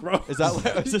think- tough, bro. Is that like,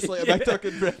 I was just like, am I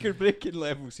talking record breaking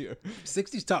levels here?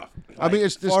 60's tough. I mean,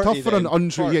 it's 40 tough for an then,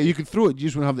 untrue. 40. Yeah, you could throw it. You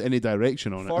just wouldn't have any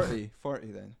direction on it.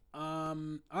 40 then.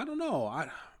 I don't know.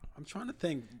 I'm trying to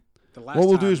think. The last What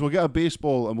we'll time, do is we'll get a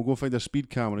baseball and we'll go find a speed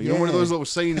camera. You know, one of Yeah. those little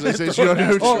signs that says you're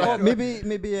out. Oh, maybe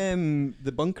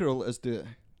the bunker will let us do it.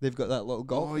 They've got that little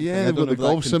golf. Oh, thing. yeah, I they've don't got the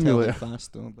know if golf that can tell it simulator.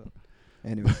 fast though, but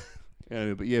anyway.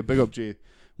 Anyway, but yeah, big up Jay.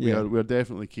 Yeah. We're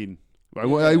definitely keen. I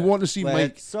want to see Mike.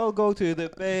 Let's all go to the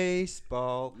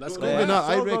baseball. Let's go. Maybe not.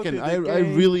 I all go reckon. to I the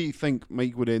game. really think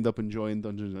Mike would end up enjoying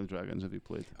Dungeons and Dragons if he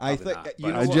played. I Probably think not, you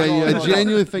but know I what?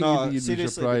 genuinely think no, you'd be seriously,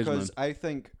 surprised, because man. I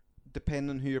think depending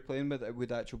on who you're playing with, it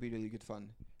would actually be really good fun.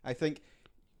 I think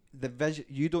the vision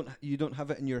you don't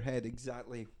have it in your head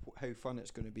exactly how fun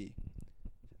it's going to be.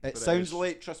 It But it sounds is.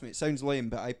 lame. Trust me, it sounds lame,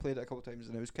 but I played it a couple times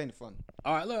and it was kind of fun.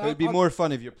 All right, look, It would be more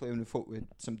fun if you're playing with folk with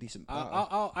some decent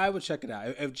power. I would check it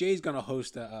out. If Jay's gonna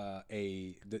host the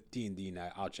D&D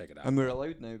night, I'll check it out. And we're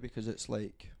allowed now because it's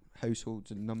like households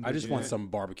and numbers. I just want Yeah. some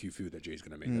barbecue food that Jay's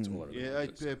gonna make. That's all. I really Yeah,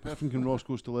 want. Perfect and Ross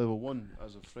goes to level 1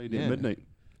 as of Friday Yeah. at midnight.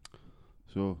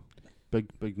 So,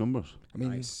 big numbers. I mean,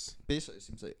 Nice. basically, it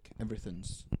seems like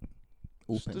everything's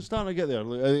It's open. starting to get there.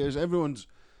 Like,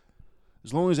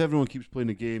 as long as everyone keeps playing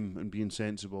the game and being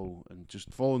sensible and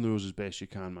just following the rules as best you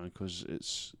can, man. Because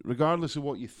it's regardless of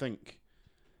what you think,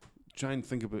 try and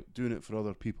think about doing it for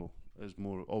other people. Is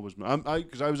more always.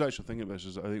 Because I was actually thinking about this.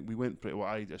 Is I think we went pretty. Well,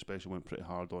 I especially went pretty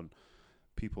hard on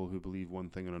people who believe one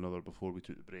thing or another before we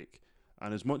took the break.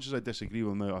 And as much as I disagree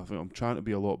with them now, I think I'm trying to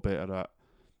be a lot better at.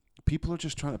 People are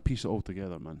just trying to piece it all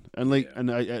together, man. And like, Yeah. and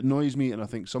it annoys me. And I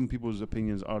think some people's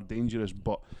opinions are dangerous,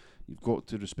 but you've got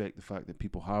to respect the fact that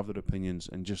people have their opinions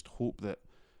and just hope that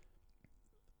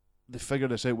they figure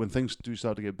this out when things do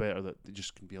start to get better, that they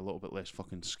just can be a little bit less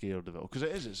fucking scared of it. Because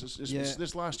it is. It's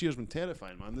this last year's been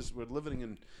terrifying, man. We're living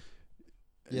in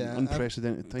Yeah,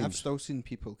 unprecedented I've times. still seen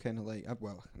people kind of like,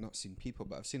 well, not seen people,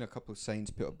 but I've seen a couple of signs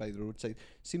put up by the roadside.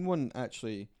 Seen one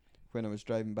actually when I was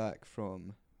driving back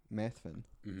from Methven.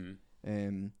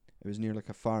 Mm-hmm. It was near like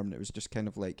a farm and it was just kind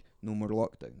of like no more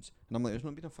lockdowns. And I'm like, there's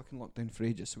not been a fucking lockdown for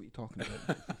ages, so what are you talking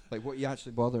about? Like, what are you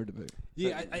actually bothered about?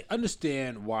 Yeah, I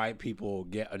understand why people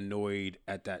get annoyed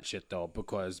at that shit though,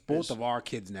 because both of our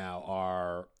kids now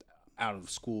are out of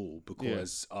school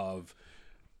because of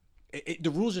the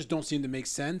rules just don't seem to make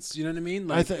sense. You know what I mean?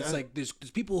 Like it's like there's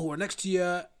people who are next to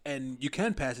you and you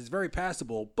can pass. It's very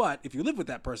passable. But if you live with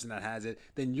that person that has it,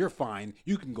 then you're fine.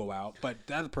 You can go out. But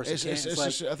the other person can't.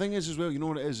 It's like, I think it's as well. You know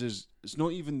what it is? Is it's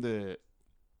not even the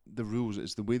the rules.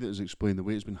 It's the way that it's explained, the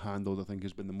way it's been handled. I think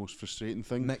has been the most frustrating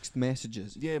thing. Mixed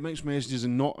messages. Yeah, mixed messages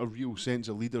and not a real sense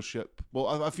of leadership.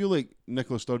 Well, I feel like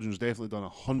Nicola Sturgeon's definitely done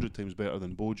 100 times better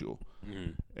than Bojo.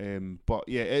 But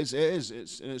yeah,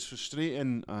 it's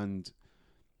frustrating,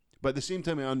 but at the same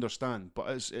time I understand. But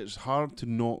it's hard to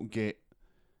not get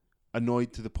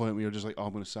annoyed to the point where you're just like, oh,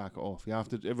 I'm going to sack it off.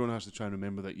 Everyone has to try and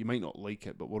remember that you might not like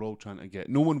it, but we're all trying to get.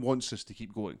 No one wants us to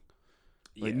keep going.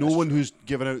 Like no one who's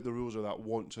given out the rules or that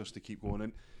wants us to keep going,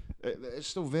 and it's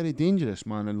still very dangerous,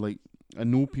 man. And like I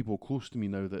know people close to me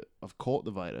now that have caught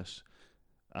the virus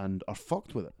and are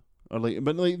fucked with it,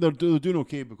 but they're doing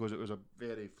okay because it was a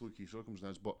very fluky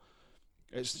circumstance. But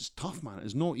it's tough, man.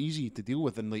 It's not easy to deal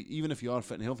with, and like even if you are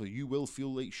fit and healthy, you will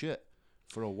feel like shit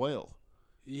for a while.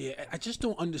 Yeah, I just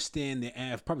don't understand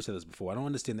I've probably said this before. I don't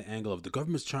understand the angle of the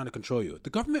government's trying to control you. The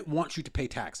government wants you to pay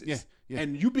taxes. Yeah.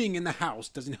 And you being in the house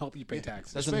doesn't help you pay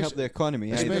taxes. Doesn't help the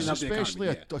economy. Especially- either. help the Especially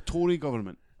economy, a Tory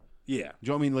government. Yeah. Do you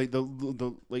know what I mean? Like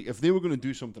the like if they were going to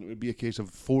do something, it would be a case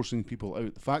of forcing people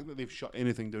out. The fact that they've shut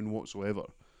anything down whatsoever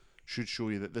should show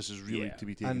you that this is really Yeah. to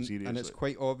be taken seriously. And it's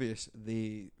quite obvious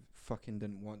they fucking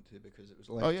didn't want to because it was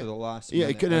left Oh, yeah. to the last yeah.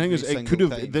 minute The thing is, every it could single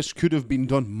have. time. This could have been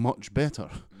done much better.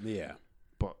 Yeah.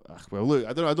 But well, look,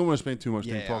 I don't want to spend too much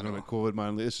time Yeah, I talking know. about COVID,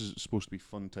 man. Like, this is supposed to be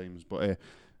fun times, but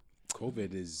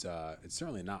COVID is it's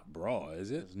certainly not bra,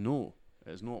 is it?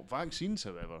 it's not. Vaccines,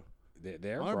 however,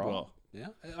 They're Are bra. bra. Yeah.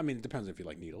 I mean, it depends if you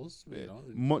like needles. You know.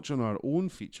 much on our own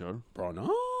feature. Bra,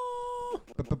 no.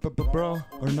 Bro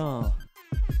or no?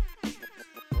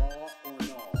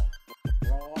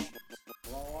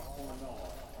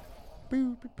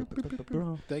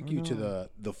 Bro. Thank you to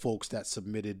the folks that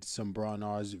submitted some bra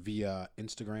nars via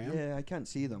Instagram. Yeah, I can't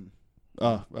see them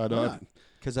I Why don't. not?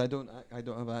 because I don't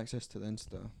have access to the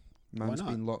Insta. Man's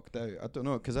not? been locked out. I don't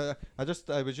know because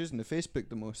I was using the Facebook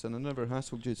the most and I never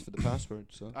hassled you for the password.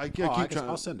 So I Oh, keep I guess trying.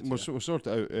 I'll send it to We'll, you. we'll sort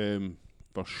it out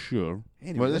for sure.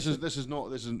 Anyway, Well, this is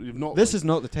not you've not. this is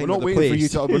not the time. We're not or the waiting for you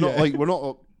place. to. We're not Yeah. like we're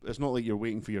not. It's not like you're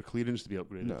waiting for your clearance to be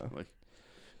upgraded. No. Like,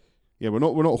 yeah, we're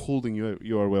not holding you out.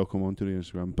 You are welcome onto the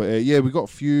Instagram. But yeah, we got a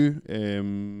few.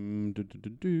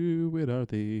 Where are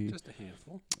they? Just a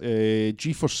handful.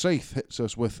 G Forsyth hits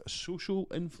us with social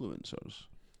influencers.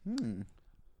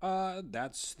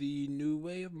 That's the new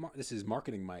way of this is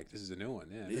marketing, Mike. This is a new one.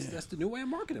 Yeah, that's the new way of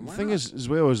marketing. The Why thing not? is, as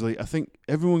well, is like I think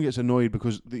everyone gets annoyed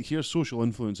because they hear social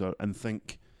influencer and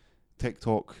think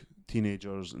TikTok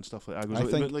teenagers and stuff like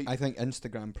that. I think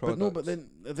Instagram products. But no, but then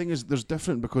the thing is, there's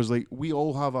different because like we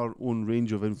all have our own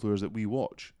range of influencers that we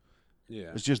watch.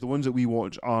 Yeah, It's just the ones that we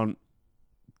watch aren't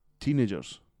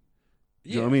teenagers. Do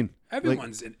you know what I mean?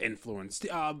 Everyone's an influence.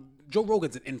 Joe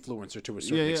Rogan's an influencer to a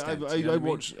certain extent. I you know what I mean?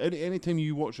 watch anytime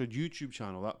you watch a YouTube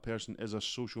channel, that person is a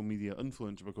social media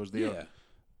influencer because they are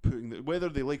putting whether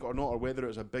they like it or not, or whether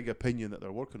it's a big opinion that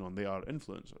they're working on, they are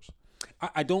influencers.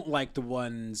 I don't like the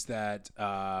ones that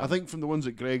I think from the ones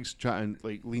that Greg's chatting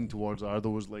like lean towards are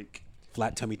those like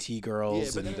flat tummy tea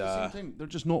girls but and then at the same time, they're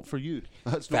just not for you.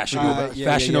 That's Fashion not for over- you.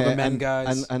 Fashion over men, and,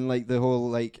 guys. and like the whole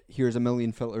like here's a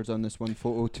million filters on this one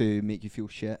photo to make you feel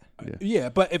shit. yeah.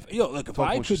 But if like if Talk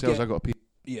I amongst could yourselves, get I got a pee.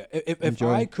 if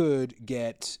Enjoy. I could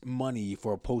get money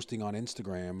for posting on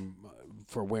Instagram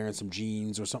for wearing some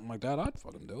jeans or something like that, I'd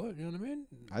fucking do it. You know what I mean?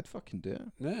 I'd fucking do it.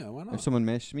 Yeah, why If not? someone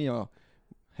messaged me, I'll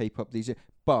hype up these.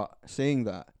 But saying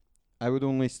that, I would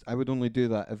only do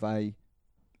that if I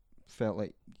felt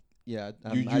like, yeah,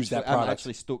 You use that I'm product.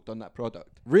 actually stoked on that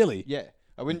product. Really? Yeah,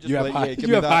 I wouldn't just You be have like, yeah, give you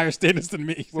me have that. higher status than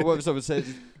me. Well, what if someone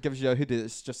says gives you a hoodie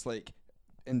that's just like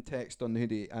in text on the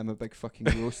hoodie, I'm a big fucking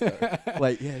roaster.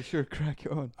 Like, yeah, sure, crack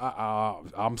it on.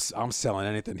 I'm selling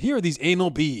anything. Here are these anal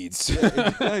beads.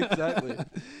 Exactly.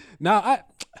 Now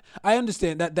I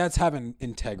understand that's having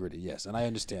integrity, yes, and I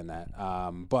understand that.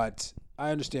 But I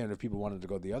understand if people wanted to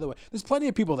go the other way. There's plenty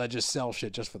of people that just sell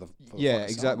shit just for the Yeah, fun of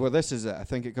exactly. selling. Well, this is it. I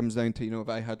think it comes down to, if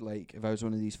I was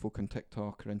one of these folk on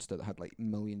TikTok or Insta that had like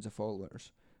millions of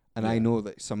followers, and I Yeah. know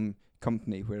that some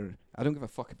company where I don't give a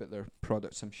fuck about their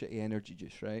product, some shitty energy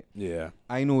juice, right? Yeah,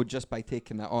 I know just by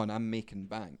taking that on, I'm making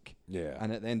bank. yeah.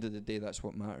 And at the end of the day, that's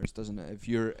what matters, doesn't it? If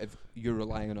you're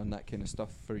relying on that kind of stuff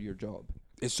for your job.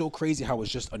 It's so crazy how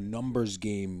it's just a numbers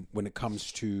game when it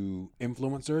comes to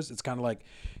influencers. It's kind of like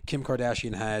Kim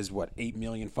Kardashian has 8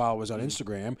 million followers on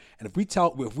Instagram, and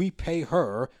if we pay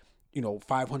her,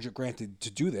 $500,000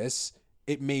 to do this,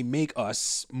 it may make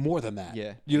us more than that.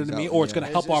 Yeah, you know what I mean, exactly, or it's yeah. going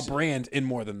to help our It's- brand in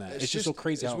more than that. It's just so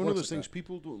crazy. It's how it one of works those like things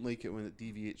people don't like it when it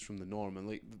deviates from the norm, and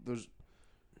like there's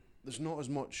not as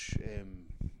much. Actually,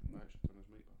 turn this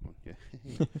mic back on.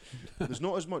 Yeah. There's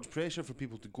not as much pressure for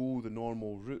people to go the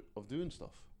normal route of doing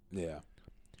stuff. that. Yeah.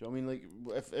 Do you know what I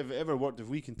mean? Like, if it ever worked, if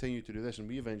we continue to do this and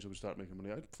we eventually would start making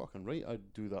money, I'd fucking right.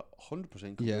 I'd do that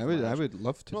 100%. Yeah, I would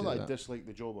love to Not do that I that. dislike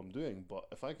the job I'm doing, but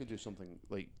if I could do something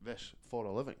like this for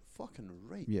a living, fucking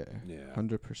right. Yeah, Yeah.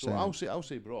 100%. So I'll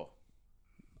say bra.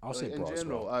 I'll say in bra as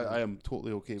general, well. I am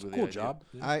totally okay It's a with cool the idea. job.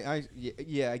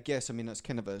 I guess. I mean, it's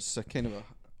kind of a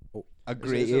Oh.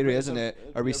 grey It's a- area, it's isn't a-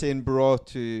 it? Are we saying bra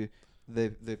to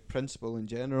the principal in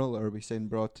general, or are we saying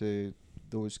bra to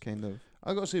those kind of?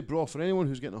 I gotta say, bro, for anyone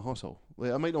who's getting a hustle,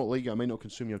 like I might not like it, I might not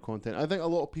consume your content. I think a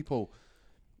lot of people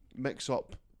mix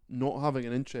up not having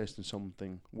an interest in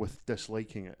something with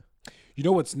disliking it. You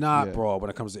know what's not, Yeah. bro, when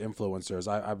it comes to influencers?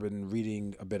 I've been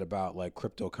reading a bit about like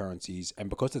cryptocurrencies, and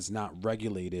because it's not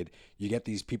regulated, you get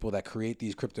these people that create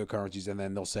these cryptocurrencies, and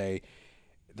then they'll say,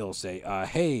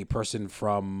 hey, person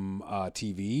from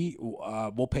TV,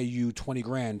 we'll pay you 20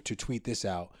 grand to tweet this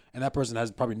out. And that person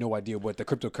has probably no idea what the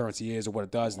cryptocurrency is or what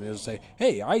it does. And they'll say,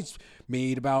 hey, I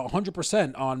made about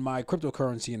 100% on my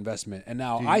cryptocurrency investment. And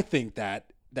now I think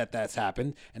that's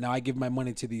happened. And now I give my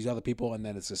money to these other people, and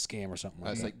then it's a scam or something like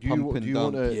That's that. like Do pump and you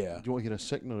want dump. to? Yeah. Do you want to hear a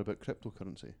sickener about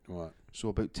cryptocurrency? What? So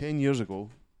about 10 years ago,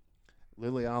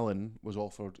 Lily Allen was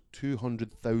offered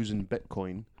 200,000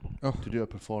 Bitcoin Oh. to do a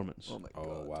performance. my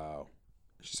Oh, wow.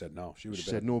 She said no. She would She have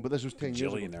said been no, but this was 10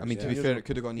 years ago. bajillionaire. I mean, to be Yeah. fair, it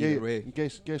could have gone either way.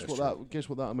 Guess That's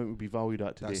what that amount would be valued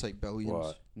at today? That's like billions.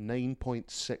 What?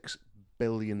 9.6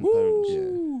 billion Woo. pounds. Yeah.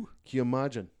 Can you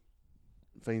imagine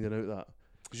finding out that?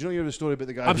 Because you don't hear the story about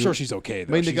the guy. I'm who- sure she's okay,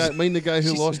 though. Mind the She's- guy who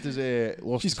she's- lost his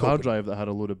she's hard coping. drive that had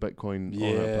a load of Bitcoin on it. Yeah.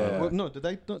 apparently. Well, no, did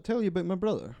I not tell you about my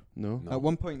brother? No. No. At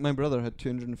one point, my brother had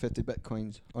 250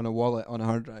 bitcoins on a wallet on a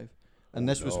hard drive, and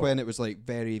this was no. when it was like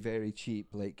very, very cheap,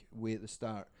 like way at the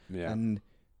start. Yeah. And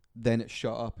then it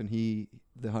shut up, and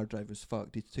the hard drive was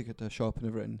fucked. He took it to a shop and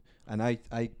everything, and I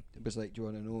was like, "Do you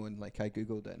want to know?" And like I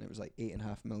googled it, and it was like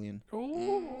 8.5 million.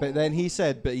 But then he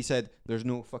said, there's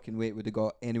no fucking way it would have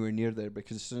got anywhere near there,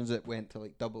 because as soon as it went to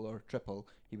like double or triple,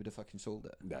 he would have fucking sold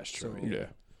it. That's true. So- Yeah.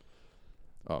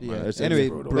 Oh, Yeah. man, it's Anyway,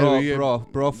 brutal.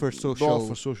 bra for social. Bra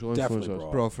for social Definitely influencers.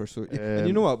 bra. Bra for so, and you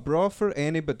Um, know what? Bra for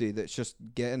anybody that's just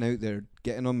getting out there,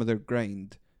 getting on with their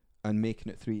grind, and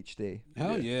making it through each day.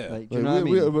 Hell yeah. Like, do you Like, know what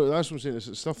I mean? that's what I'm saying.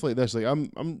 It's stuff like this. Like I'm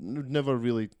never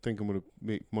really think I'm going to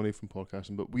make money from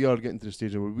podcasting, but we are getting to the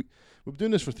stage where we've been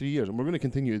doing this for 3 years, and we're going to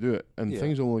continue to do it, and Yeah.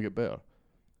 things will only get better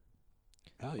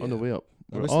Hell yeah. on the way up.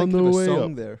 I We're was on thinking the of a way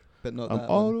song up. there, but not I'm that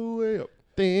on one. the way up.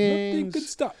 Nothing Things can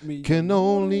stop me. can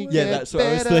only Yeah, get that's what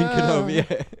I was thinking of.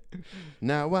 better. Yeah.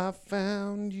 Now I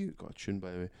found you. Got a tune,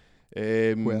 by the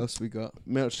way. What else we got?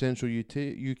 Merch Central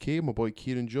UK, my boy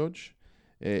Kieran Judge,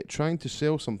 trying to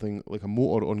sell something like a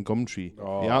motor on Gumtree.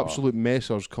 Oh. The absolute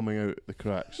messers coming out the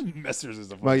cracks. Messers is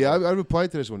the Well, yeah, I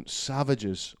replied to this one.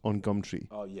 Savages on Gumtree.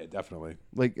 Oh yeah, definitely.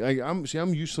 Like, I'm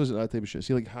useless at that type of shit.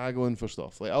 See, like haggling for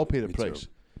stuff. Like, I'll pay the Me price. too.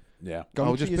 Yeah.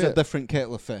 I'll Gumtree just is pay a it. different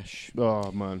kettle of fish.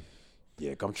 Oh man,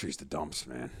 Yeah, Gumtree's the dumps,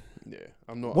 man. yeah.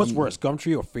 I'm not. What's I'm- worse,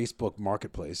 Gumtree or Facebook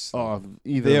Marketplace? Oh,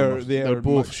 either They of are- them they they're are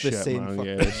both much the shit, same man. fuck-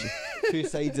 Yeah, it's- Two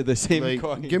sides of the same like,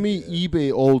 coin. give me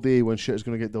eBay all day when shit's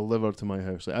gonna get delivered to my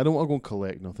house. Like, I don't want to go and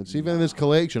collect nothing. See, even this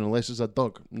collection, unless it's a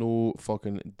dog, no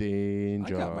fucking I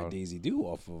danger. got my Daisy Doo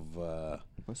off of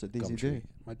What's a Daisy Gumtree. J?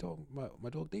 My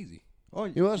dog Daisy. Oh,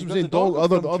 You know, that's you what I'm got saying. the Dog, off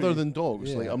other Gumtree. than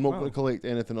dogs. Like, Yeah. I'm not Wow. going to collect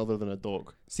anything other than a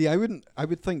dog. See, I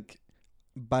would think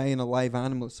buying a live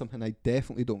animal is something I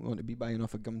definitely don't want to be buying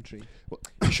off a Gumtree.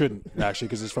 You shouldn't actually,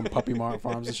 because it's from Puppy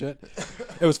Farms and shit.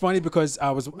 It was funny because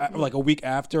I was like a week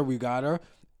after we got her.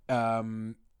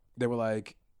 They were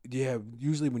like, "Yeah,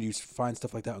 usually when you find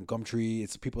stuff like that on Gumtree,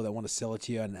 it's people that want to sell it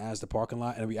to you in Asda parking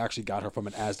lot." And we actually got her from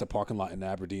an Asda parking lot in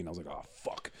Aberdeen. I was like, "Oh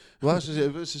fuck!" Well, that's just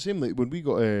it. It's the same. Like when we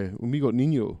got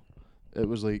Nino, it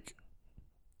was like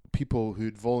people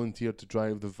who'd volunteered to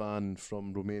drive the van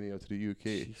from Romania to the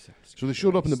UK. So they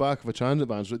showed up in the back of a transit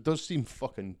van. So it does seem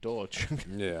fucking dodge.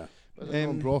 Yeah. But it's a Um,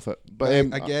 non-profit. But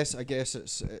But I guess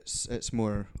it's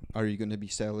more. Are you going to be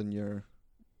selling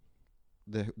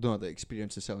the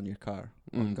experience of selling your car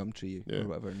on Gumtree Yeah. or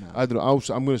whatever? Nah. I don't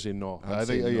know. I'm going to say no. I'd I think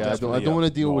say no. yeah. I Definitely, don't want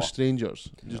to yeah. deal with No.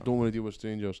 strangers. Just No. don't want to deal with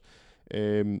strangers.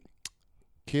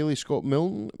 Kaylee Scott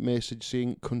Milton message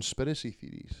saying conspiracy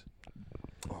theories.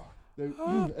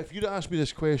 Now, if you'd asked me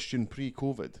this question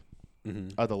pre-COVID, Mm-hmm.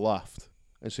 I'd have laughed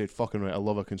and said, "Fucking right, I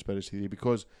love a conspiracy theory,"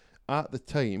 because at the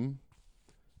time,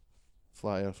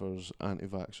 flat earthers,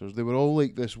 anti-vaxxers, they were all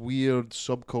like this weird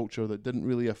subculture that didn't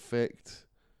really affect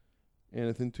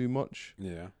anything too much.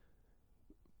 Yeah.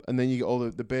 And then you get all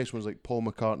the best ones, like Paul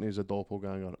McCartney is a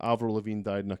doppelganger. Avril Lavigne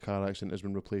died in a car accident, has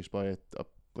been replaced by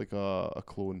a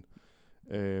clone.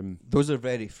 Those are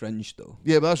very fringe, though.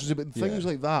 Yeah, but that's just about things Yeah.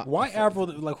 like that. Why Avril?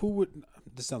 Like, who would?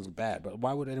 This sounds bad, but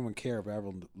why would anyone care if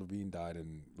Avril Lavigne died?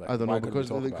 And like, I don't why know, couldn't we because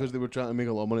talk about it? they were trying to make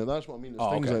a lot of money. That's what I mean. It's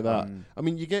Oh, things okay. like that. I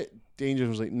mean, you get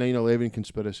dangerous like 9/11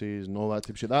 conspiracies and all that type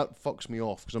of shit. That fucks me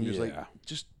off because I'm just like, Yeah.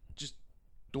 just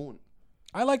don't.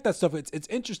 I like that stuff. It's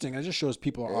interesting. It just shows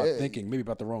people are thinking maybe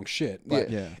about the wrong shit, but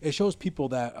Yeah. it shows people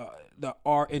that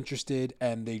are interested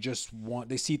and they just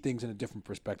they see things in a different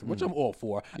perspective, which I'm all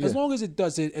for. As long as it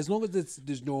doesn't, as long as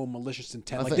there's no malicious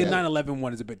intent. Like the 9/11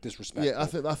 one is a bit disrespectful. Yeah,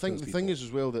 I think the thing is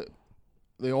as well that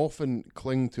they often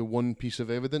cling to one piece of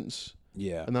evidence.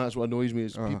 Yeah. And that's what annoys me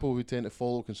is people who tend to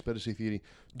follow conspiracy theory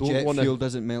don't Jet want fuel to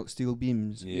doesn't melt steel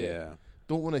beams. Yeah.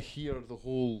 don't want to hear the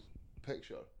whole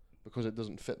picture because it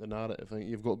doesn't fit the narrative. I think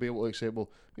you've got to be able to accept, well,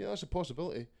 yeah, that's a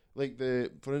possibility. Like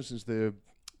for instance, the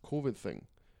COVID thing,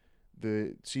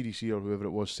 the CDC or whoever it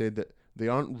was said that they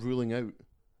aren't ruling out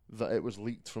that it was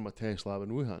leaked from a test lab in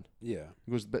Wuhan. Yeah.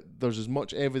 Because there's as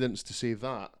much evidence to say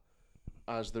that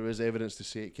as there is evidence to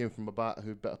say it came from a bat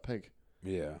who bit a pig.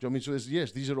 Yeah. Do you know what I mean? So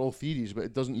yes, these are all theories, but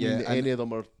it doesn't Yeah, mean that and any of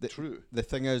them are true. The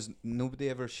thing is, nobody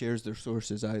ever shares their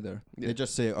sources either. Yeah. They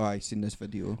just say, "Oh, I seen this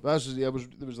video." That's just, there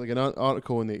was like an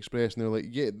article in the Express, and they're like,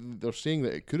 yeah, they're saying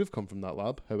that it could have come from that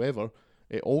lab. However,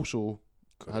 it also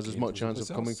has as came much from chance of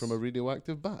someplace coming else. from a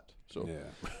radioactive bat. So,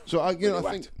 Yeah. so I think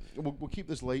Radioactive. we'll keep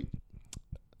this light.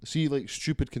 See, like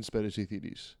stupid conspiracy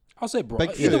theories. I'll say bro.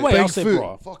 Bigfoot. Either way, I'll say Bigfoot,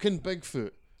 bro. fucking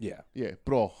Bigfoot. Yeah. Yeah,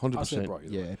 bro, 100%. I'll say bro.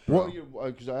 Either way. Yeah. What are your?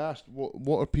 Because I asked,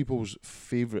 what are people's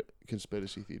favorite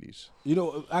conspiracy theories? You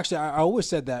know, actually, I always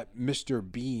said that Mr.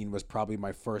 Bean was probably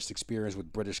my first experience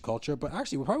with British culture, but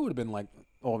actually, it probably would have been like,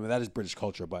 oh, I mean, that is British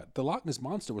culture, but the Loch Ness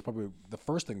Monster was probably the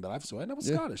first thing that I saw, and that was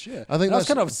Scottish, yeah. I think And I was that's-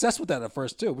 kind of obsessed with that at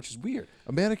first, too, which is weird.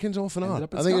 Americans often Ended are.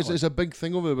 up in I think it's Scotland. a big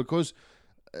thing over there because,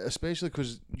 especially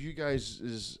because you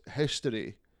guys'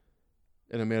 history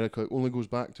in America only goes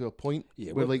back to a point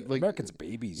Yeah, where well, like Americans are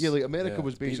babies. yeah, like America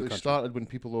was it's a baby basically country. started when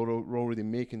people were already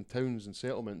making towns and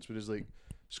settlements, whereas like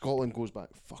Scotland goes back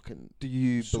fucking. Do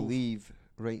you So- believe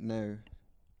right now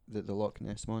that the Loch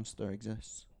Ness monster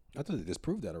exists? I thought they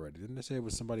disproved that already. Didn't they say it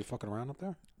was somebody fucking around up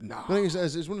there? No. The thing is,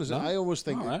 it's one of those. No? I always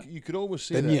think Alright. you could always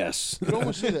say Then that. yes. You could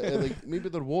always say that like maybe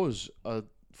there was a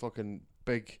fucking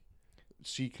big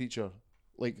sea creature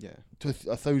like Yeah.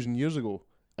 1,000 years ago,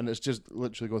 and it's just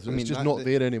literally gone through. I mean, it's just that- not the-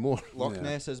 there anymore. Loch Yeah.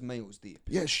 Ness is miles deep.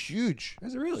 Yeah, it's huge.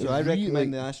 Is it really? So I reckon really-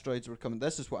 when the asteroids were coming,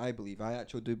 this is what I believe. I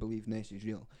actually do believe Ness is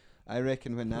real. I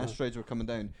reckon when the asteroids were coming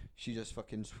down, she just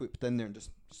fucking swooped in there and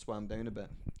just swam down a bit.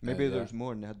 Maybe yeah. there's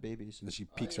more and they had babies. And she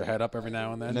peeks her head up every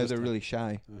now and then. Now just they're to- really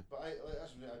shy. But I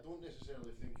don't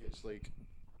necessarily think it's like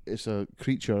it's a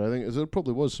creature. I think there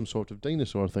probably was some sort of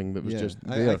dinosaur thing that was just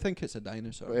there. I think it's a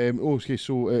dinosaur. Okay,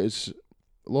 so it's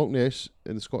Loch Ness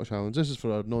in the Scottish Highlands. This is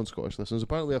for our non-Scottish listeners.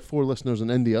 Apparently, I have 4 listeners in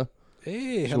India.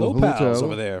 Hey, So, hello, hello to pals all.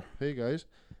 over there. Hey guys.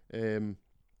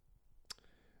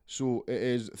 So it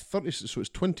is 30. So it's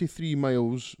 23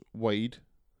 miles wide.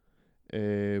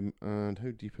 And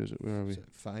how deep is it? Where are we? Is it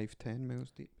 5-10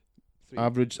 miles deep?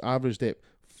 Average depth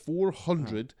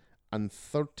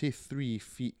 433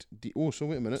 feet deep. Oh, so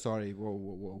wait a minute. Sorry,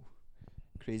 whoa.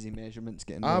 Crazy measurements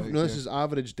getting No, this here. is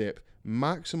average depth.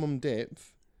 Maximum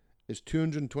depth is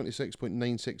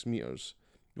 226.96 meters,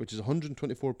 which is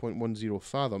 124.10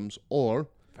 fathoms, or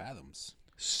Fathoms.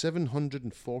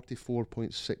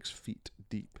 744.6 feet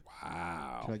deep.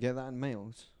 Wow. Can I get that in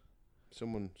miles?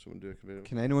 Someone do a converter.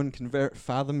 Can anyone convert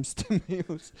fathoms to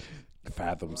miles?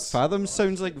 Fathoms. Fathoms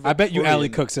sounds like I bet you Ali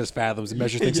Victorian. Cook says fathoms and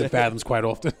measures things in Yeah. fathoms quite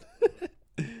often.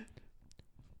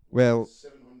 Well,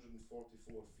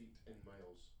 744 feet in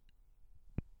miles.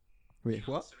 wait,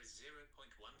 what?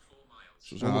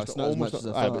 So it's No, almost, it's not as much almost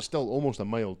as I but thought. still almost a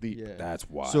mile deep. Yeah. That's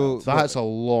wild. So That's a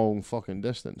long fucking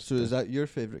distance. So is that your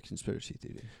favourite conspiracy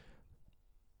theory?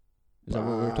 Is that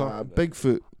what we were talking about?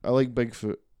 Bigfoot. I like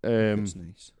Bigfoot. That's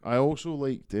nice. I also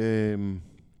liked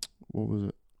what was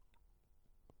it?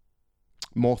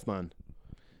 Mothman.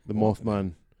 The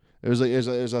Mothman. It was like it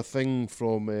was a thing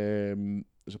from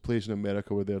there's a place in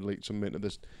America where they're like some into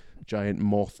this giant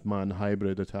Mothman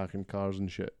hybrid attacking cars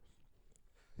and shit.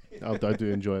 I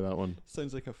do enjoy that one.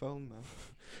 Sounds like a film, man.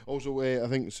 Also, I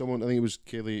think it was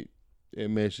Kelly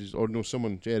messaged, or no,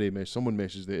 someone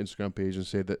messaged the Instagram page and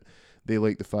said that they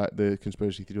like the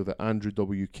conspiracy theory that Andrew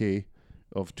WK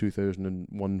of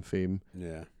 2001 fame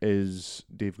yeah. is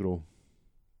Dave Grohl.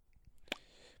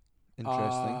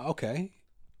 Interesting. Okay.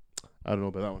 I don't know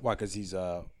about that one Why? Because he's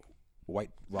a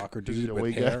white rocker 'Cause he's dude a with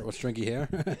white hair, guy. with stringy hair.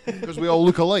 because we all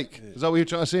look alike. Is that what you're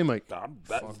trying to say, Mike?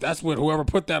 That's what whoever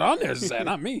put that on there said,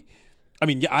 not me. I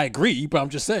mean, yeah, I agree, but I'm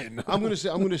just saying. I'm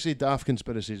gonna say daft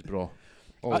conspiracies, bro.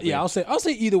 all day. I'll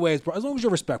say either way, bro. As long as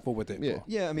you're respectful with it. Yeah. Bro.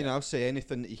 Yeah, I mean, I'll say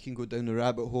anything that you can go down the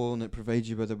rabbit hole and it provides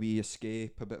you with a wee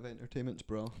escape, a bit of entertainment,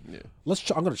 bro. Yeah.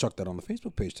 I'm gonna chuck that on the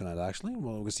Facebook page tonight. Actually,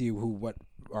 we'll see what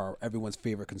are everyone's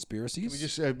favorite conspiracies. We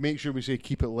just make sure we say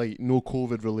keep it light, no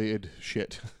COVID related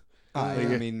shit. I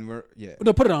yeah. mean, yeah.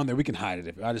 No, put it on there. We can hide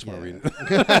it. I just want to read it.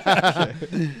 I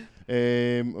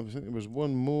think there was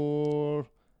one more.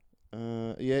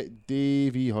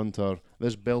 Davey Hunter.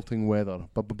 This belting weather.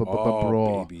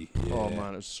 Bra. Baby. Oh Yeah.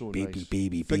 man, it's so Baby, nice.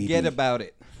 baby, Forget baby. about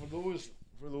it. For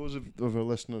those of our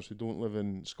listeners who don't live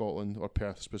in Scotland or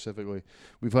Perth specifically,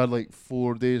 we've had like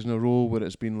 4 days in a row where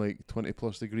it's been like 20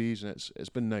 plus degrees, and it's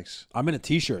been nice. I'm in a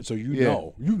t-shirt, so you Yeah.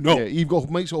 know. Yeah,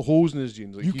 Mike's got holes in his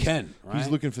jeans. Like You he's, can, right? He's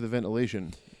looking for the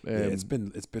ventilation. Yeah, it's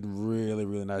been really,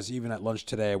 really nice. Even at lunch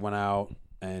today, I went out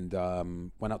and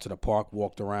went out to the park,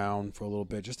 walked around for a little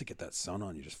bit just to get that sun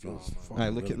on. You just feel. Hey,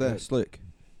 look at this. Look.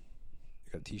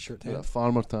 You got a t-shirt that tan.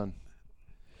 farmer tan.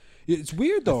 It's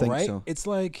weird though, think right? so. It's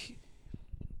like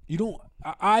you don't.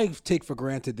 I take for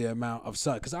granted the amount of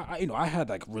sun because I had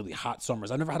like really hot summers.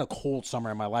 I never had a cold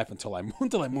summer in my life until I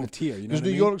moved here. You know, Because what New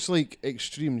I mean? York's like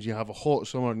extremes. You have a hot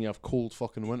summer and you have cold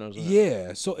fucking winters. Isn't it?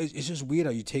 Yeah, so it's just weird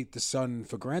how you take the sun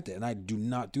for granted, and I do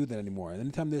not do that anymore. And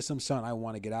anytime there's some sun, I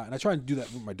want to get out, and I try and do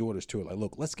that with my daughters too. Like,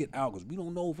 look, let's get out because we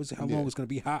don't know how long it's going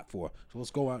to be hot for. So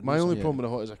let's go out. And My do only something. problem with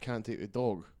the hot is I can't take the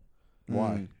dog.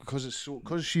 Why? Because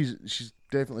she's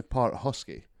definitely part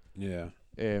husky. Yeah.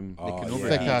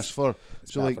 Thick yeah. ass fur.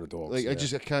 It's So bad like, for the dogs, like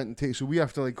yeah. I can't take. So we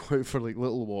have to like go out for like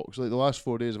little walks. Like the last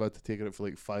 4 days, I've had to take her out for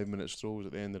like 5 minute strolls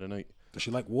at the end of the night. Does she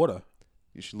like water?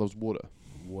 She loves water.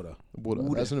 Water. Water.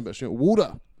 That's in a bit strange.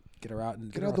 Water. Get her out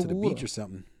and get Get her out out to the the water. beach or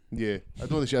something. Yeah, I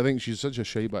don't think I think she's such a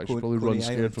shy bag. She Coney probably runs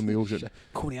scared Island. from the ocean.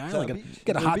 Coney that Island. a Get, beach?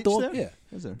 get a Is there a hot beach dog. there? Yeah.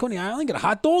 Is there? Coney Island. Get a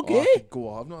hot dog. Oh, I Yeah. could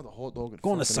go. I've not had a hot dog. In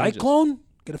Go on a fucking ages. Cyclone.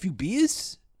 Get a few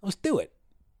beers. Let's do it.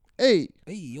 Hey,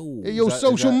 Hey yo. hey, yo, Is that-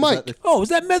 social is that Mike. the- Oh, is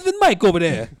that Method Mike over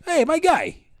there? Hey, my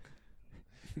guy.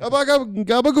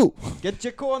 Gabagoo. Get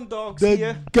your corn dogs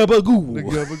here.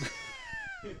 Gabagoo.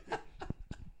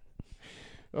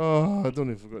 Oh, I don't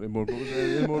even forgot anymore. But was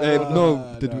there any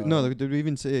more? Did we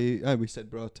even say? We said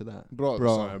bra to that. Bra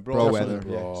Bra weather.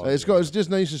 definitely. Bra. It's just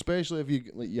nice, especially if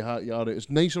you are. It's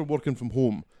nicer working from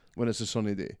home when it's a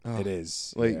sunny day. It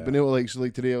is. Like yeah. being able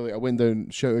like today, like, I went down,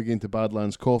 shout again to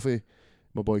Badlands Coffee.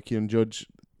 My boy Kieran Judge,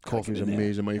 coffee's get in there.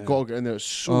 amazing. Man, Yeah. you've got to get in there. It's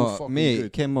so Oh, fucking mate,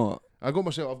 good. came up. I've got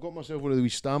myself one of the wee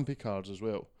stampy cards as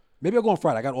well. Maybe I'll go on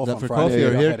Friday. I got off that on for Friday. coffee or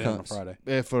I'll head in on haircuts?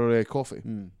 Friday. For coffee.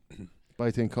 Buy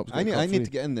 10 cups. I get a cup need free.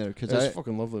 to get in there because It's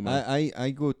fucking lovely, man.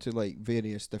 I go to like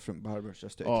various different barbers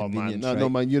just out of Oh man, convenience. no, right? no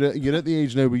man, you're at the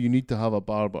age now where you need to have a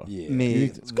barber. Yeah.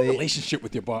 Mate, It's a good relationship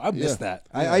with your bar. I miss that.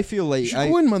 I feel You like should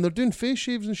go in, man. They're doing face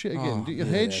shaves and shit again. Oh, Do your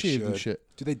yeah, head they shaved and should.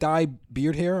 shit. Do they dye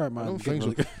beard hair? Or am I I don't getting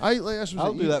think so. really-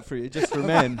 I'll do that for you, just for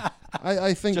men,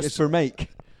 I think just it's for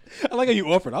Mike. I like how you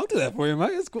offered. I'll do that for you,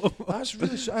 mate. It's cool. that's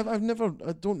really. I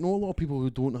don't know a lot of people who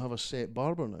don't have a set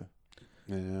barber now.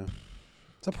 Yeah.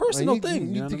 It's a personal you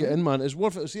thing. need to get in, man. It's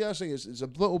worth it. See, I think it's a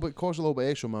little bit costs a little bit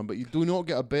extra, man. But you do not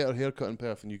get a better haircut in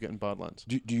Perth than you get in Badlands.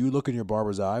 Do you look in your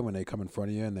barber's eye when they come in front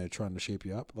of you and they're trying to shape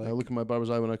you up? Like, I look in my barber's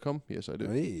eye when I come. Yes, I do.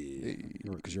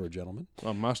 because you're a gentleman.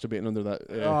 I'm masturbating under that.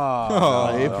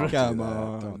 Oh, apron. come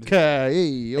on.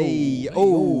 Okay. Hey,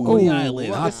 oh, Coney oh, Island,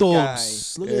 look hot at this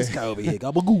dogs. guy. Look at this guy over here.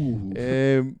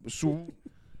 Gabagoo. So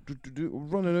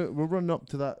we're running up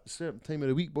to that certain time of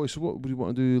the week, boys. So what would you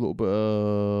want to do? A little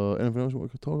bit. Anything else we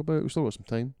could talk about? We still got some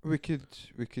time. We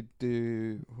could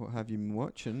do what have you been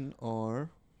watching, or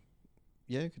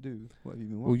we could do what have you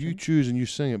been watching. Well, you choose and you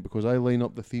sing it because I line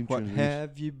up the theme What tune.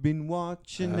 have you been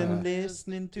watching and Uh,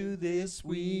 listening to this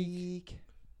week?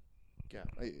 Yeah,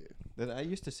 That I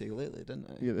used to say lately, didn't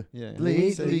I? Yeah. Yeah.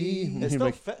 Lately. It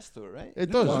still fits though, right?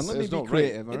 It does. Come on, It's- let me it's be not right.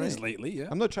 creative, It alright? is lately, yeah.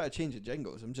 I'm not trying to change the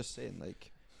jingles. I'm just saying,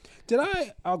 like,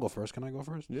 I'll go first. Can I go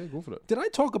first? Yeah, go for it. Did I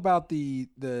talk about the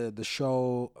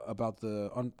show about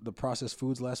the processed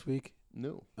foods last week?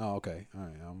 No. Oh, okay. All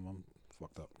right. I'm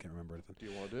fucked up. Can't remember anything. Do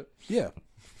you want to do it? Yeah.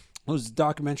 It was a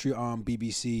documentary on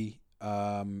BBC,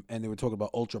 and they were talking about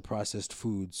ultra processed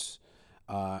foods.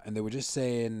 And they were just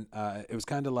saying it was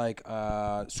kind of like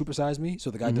Super Size Me.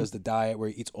 So the guy does the diet where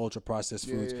he eats ultra processed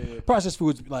foods. Yeah. Processed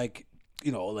foods, like,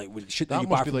 like with shit that That you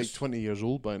must buy be from like the 20 years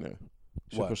old by now.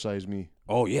 What? Super Size Me.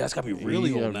 Oh yeah, that's gotta be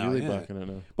really Yeah, old now. really yeah. back in it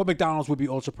now. But McDonald's would be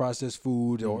ultra processed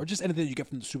food or just anything you get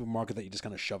from the supermarket that you just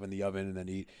kind of shove in the oven and then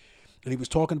eat. And he was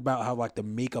talking about how like the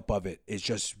makeup of it is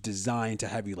just designed to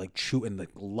have you like chew and like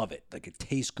love it. Like it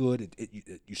tastes good.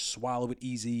 You swallow it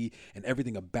easy, and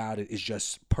everything about it is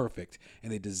just perfect.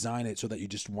 And they design it so that you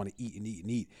just want to eat and eat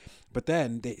and eat. But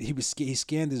then he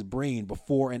scanned his brain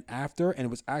before and after, and it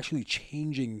was actually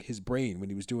changing his brain when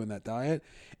he was doing that diet,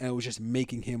 and it was just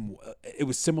making him. It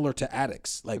was similar to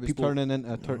addicts, like It was people turning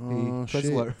into a turkey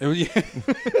Twizzler. It was,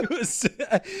 it was,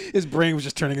 his brain was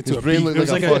just turning into a brain beef. looked It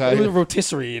was like like a it was a fuck-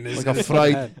 rotisserie in his like a in his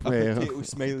fried. head. Yeah. Potato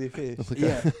smiley face.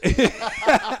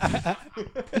 Yeah.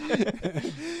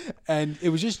 And it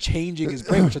was just changing his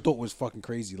brain, which I thought was fucking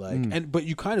crazy. Like, but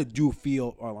you kind of do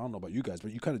feel. Well, I don't know about you guys,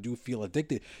 but you kind of do feel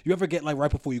addicted. You ever get like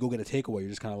right before you go get a takeaway, you're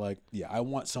just kind of like, yeah, I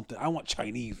want something. I want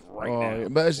Chinese right now. Yeah.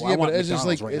 But it's, Or I yeah, want but it's just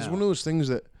McDonald's like right it's now. one of those things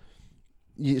that,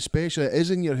 you, especially it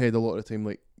is in your head a lot of the time.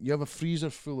 Like you have a freezer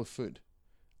full of food,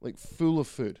 like full of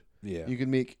food. Yeah. You can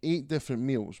make 8 different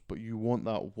meals, but you want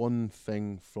that one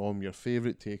thing from your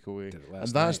favorite takeaway, Did it and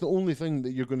last that's night. the only thing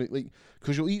that you're gonna like.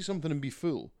 Because you'll eat something and be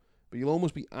full, but you'll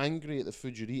almost be angry at the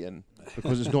food you're eating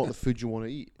because it's not the food you want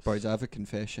to eat. Boys, I have a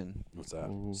confession. What's that?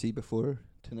 See, before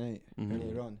tonight, Mhm.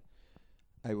 earlier on,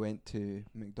 I went to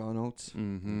McDonald's,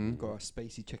 Mm-hmm. got a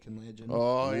spicy chicken legend,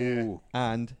 Oh yeah. Ooh,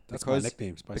 and that's my because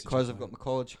nickname. Spicy because chicken. I've got my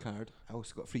college card, I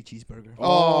also got a free cheeseburger.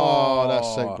 Oh,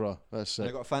 that's sick, bro. That's And I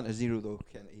sick. got a Fanta Zero though,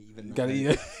 can't even. that Gotta out. eat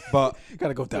it. But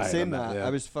Gotta go diet. saying on that, yeah. I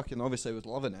was fucking obviously I was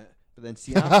loving it, but then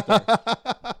see after, I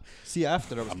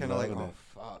was I'm kind of like, loving oh it.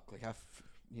 fuck, like I've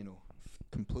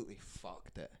completely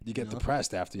fucked it. You get know?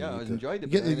 depressed after Yeah, I you eat enjoyed You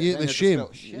it. get but the, then you it get the just shame.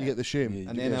 felt You shit. get the shame. Yeah.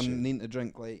 And You then get I'm shit. needing to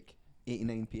drink like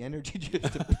 89p energy juice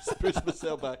to spruce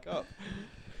myself back up.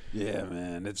 Yeah,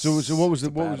 man. It's So what was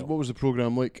it's the a what was battle. what was the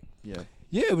program like? Yeah.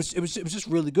 Yeah, it was just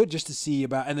really good just to see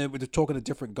about, and then we're talking to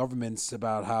different governments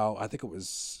about how I think it was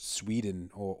Sweden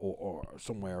or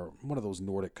somewhere, one of those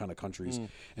Nordic kind of countries,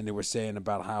 and they were saying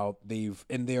about how they've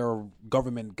in their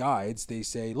government guides they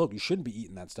say, look, you shouldn't be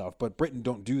eating that stuff, but Britain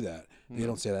don't do that. They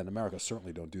don't say that in America.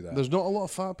 Certainly don't do that. There's not a lot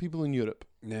of fat people in Europe.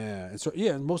 Yeah, and so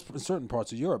yeah, in certain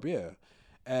parts of Europe, yeah,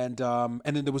 and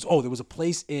then there was a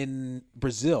place in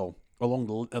Brazil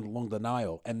along the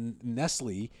Nile, and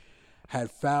Nestle had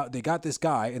found, they got this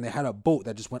guy and they had a boat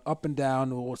that just went up and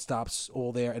down, all stops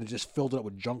all there, and it just filled it up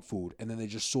with junk food, and then they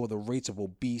just saw the rates of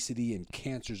obesity and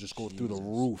cancers just go through the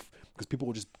roof because people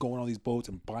were just going on these boats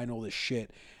and buying all this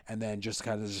shit and then just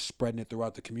kind of just spreading it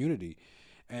throughout the community,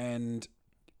 and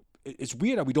it's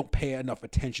weird how we don't pay enough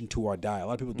attention to our diet. A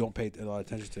lot of people don't pay a lot of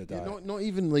attention to the Yeah, diet. not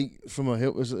even like from a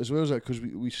health as well as that, because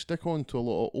we stick on to a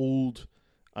lot of old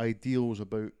ideals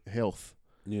about health.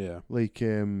 Yeah. Like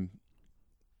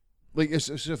it's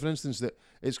for instance that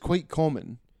it's quite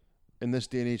common in this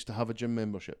day and age to have a gym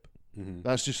membership. Mm-hmm.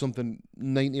 That's just something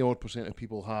 90% of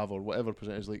people have, or whatever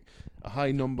percent is like a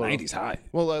high number. 90's high.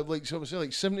 Well, like so I would say, like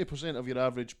 70% of your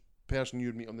average person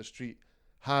you'd meet on the street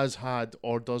has had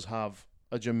or does have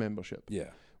a gym membership. Yeah.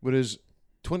 Whereas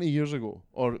 20 years ago,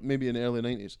 or maybe in the early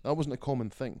 90s, that wasn't a common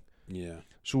thing. Yeah.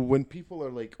 So when people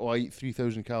are like, "Oh, I eat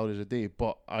 3,000 calories a day,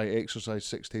 but I exercise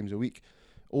 6 times a week,"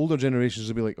 older generations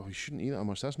will be like, "Oh, you shouldn't eat that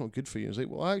much. That's not good for you." It's like,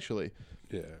 well, actually,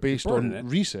 Yeah. based You're on burning it.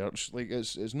 research, like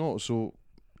it's not. So,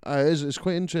 it's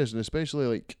quite interesting,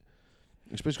 especially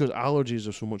because allergies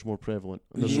are so much more prevalent,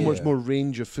 and there's so much Yeah. more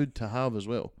range of food to have as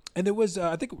well. And there was,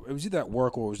 I think it was either at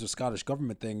work or it was the Scottish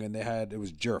government thing, and it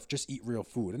was JERF, just eat real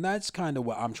food. And that's kind of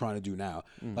what I'm trying to do now.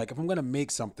 Like, if I'm going to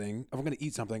make something, if I'm going to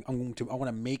eat something, I want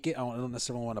to make it. I don't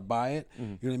necessarily want to buy it. You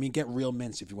know what I mean? Get real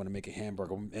mince if you want to make a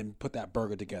hamburger and put that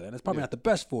burger together. And it's probably not the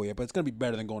best for you, but it's going to be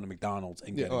better than going to McDonald's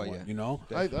and getting Oh, one, yeah. you know?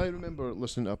 I remember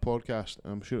listening to a podcast,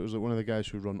 and I'm sure it was like one of the guys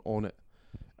who run On It,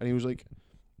 and he was like,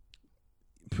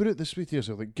 put it this way to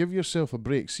yourself, like, give yourself a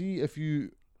break. See if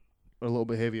you are a little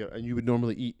bit heavier and you would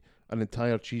normally eat an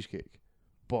entire cheesecake,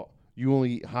 but you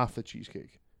only eat half the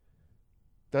cheesecake.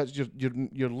 That's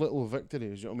your little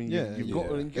victories. You know what I mean? Yeah, You've got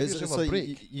to give It's yourself a like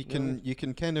break. you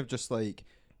can kind of just like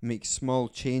make small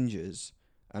changes,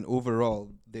 and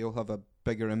overall they'll have a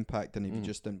bigger impact than if you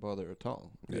just didn't bother at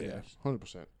all. I Yeah. guess.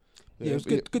 100%. Yeah, it was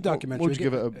good documentary. What'd you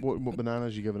give it? What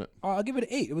bananas you giving it? I'll give it an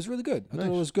 8. It was really good. I thought it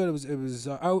Nice. was good. It was.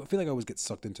 I feel like I always get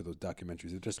sucked into those documentaries.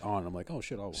 They're just on. I'm like, oh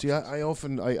shit, I'll watch See, this. I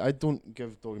often don't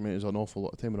give documentaries an awful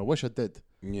lot of time, and I wish I did.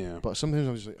 Yeah. But sometimes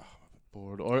I'm just like, oh, I'm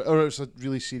bored, or it's a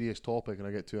really serious topic, and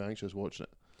I get too anxious watching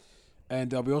it.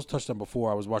 And we also touched on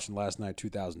before. I was watching last night,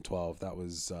 2012. That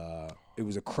was it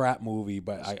was a crap movie,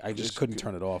 but I just it's couldn't good.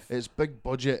 turn it off. It's big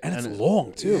budget, And it's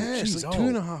long, too. Yeah, it's Jeez, like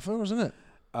 2.5 hours, isn't it?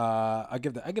 I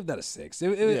give that a 6.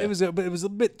 It was but it was a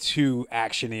bit too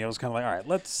actiony. I was kind of like, all right,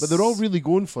 let's. But they're all really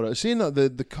going for it. Saying that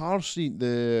the car seat,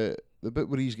 the the bit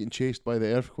where he's getting chased by the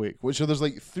earthquake, which there's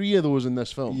like 3 of those in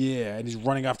this film. Yeah, and he's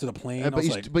running after the plane. I But was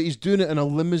like, he's doing it in a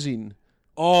limousine.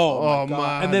 oh my Oh, God.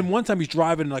 man. And then one time he's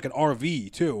driving like an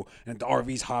RV too, and the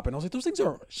RV's hopping. I was like, those things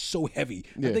are so heavy.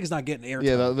 Yeah. That thing's not getting airtime.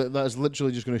 Yeah, that is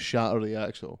literally just going to shatter the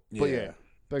axle. But Yeah. yeah,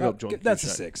 big That- up John. that's a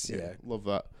Cusack. 6, yeah. Love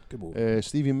that. Good movie.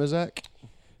 Stevie Mizak.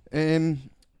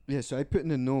 Yeah, so I put in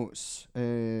the notes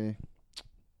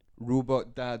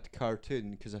Robot Dad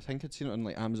cartoon because I think I'd seen it on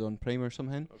like Amazon Prime or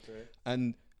something. Okay.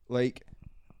 And like,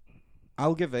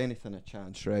 I'll give anything a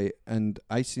chance, right? And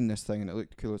I seen this thing and it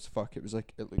looked cool as fuck. It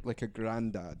looked like a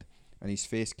granddad, and his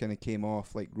face kind of came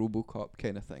off like RoboCop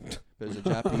kind of thing. But it was a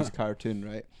Japanese cartoon,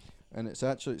 right? And it's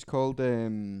called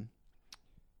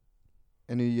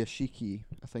Inuyashiki.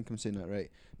 I think I'm saying that right.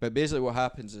 But basically, what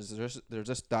happens is there's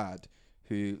this dad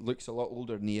who looks a lot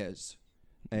older than he is,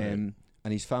 and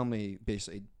his family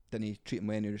basically didn't treat him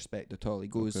with any respect at all. He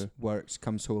goes, works,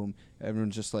 comes home.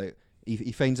 Everyone's just like,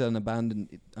 he finds an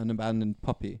abandoned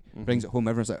puppy, brings it home.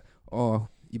 Everyone's like, oh,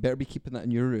 you better be keeping that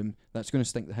in your room. That's going to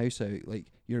stink the house out.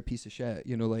 Like, you're a piece of shit.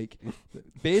 You know, like,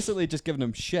 basically just giving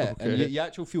him shit. And you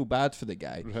actually feel bad for the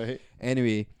guy. Right.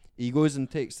 Anyway, he goes and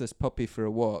takes this puppy for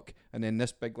a walk, and then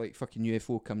this big, like, fucking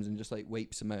UFO comes and just, like,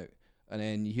 wipes him out. And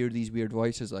then you hear these weird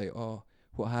voices like, oh,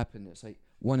 what happened? It's like,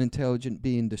 one intelligent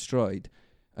being destroyed.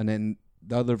 And then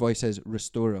the other voice says,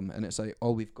 restore him. And it's like,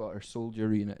 all we've got are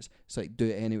soldier units. It's like, do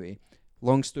it anyway.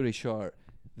 Long story short,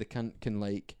 the cunt can,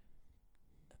 like,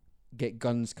 get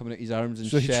guns coming out his arms and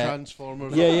So shit.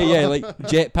 Transformers. Yeah, like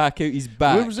jetpack out his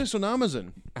back. Where was this on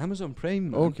Amazon? Amazon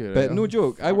Prime, man. Okay, But right. no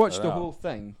joke, I watched that the out. whole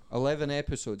thing, 11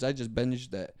 episodes. I just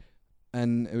binged it,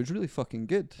 and it was really fucking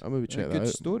good. I'll maybe check that good out.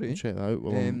 story. I'll check that out.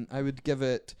 Well, I would give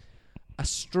it a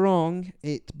strong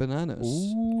 8 bananas.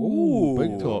 Ooh,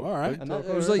 big talk. All right. And that-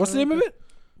 it was like, What's the name of it?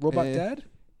 Robot Uh, Dad?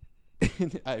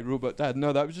 Robot Dad.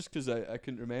 No, that was just because I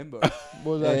couldn't remember.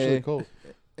 what was it actually uh, called?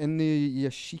 In the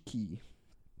Yashiki.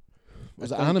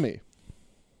 Was it I think- anime?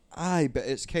 Aye, but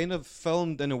it's kind of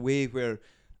filmed in a way where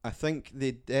I think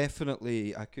they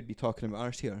definitely, I could be talking about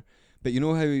ours here, but you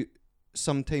know how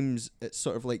sometimes it's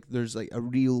sort of like there's like a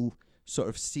real sort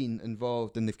of scene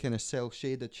involved and they've kind of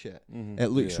cell-shaded shit. It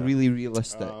looks Yeah. really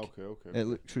realistic. Okay. It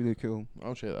looks really cool.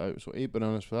 I'll check that out. So 8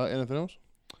 bananas for that. Anything else?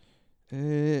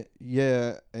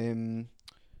 Yeah,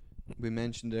 we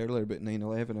mentioned earlier about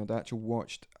 9/11. I'd actually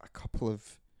watched a couple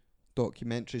of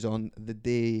documentaries on the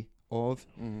day of,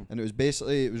 and it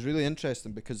was really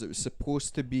interesting because it was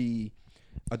supposed to be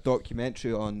a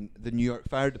documentary on the New York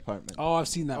Fire Department. Oh, I've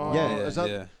seen that one. Yeah, is that-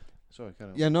 yeah. Sorry,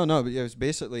 carry on. Yeah, no, but yeah, it was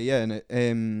basically, yeah, and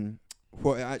it,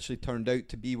 what it actually turned out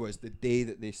to be was the day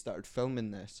that they started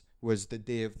filming this was the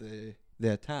day of the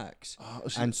attacks,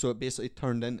 and so it basically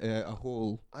turned into a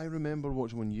whole. I remember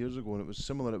watching one years ago, and it was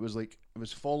similar. It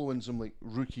was following some like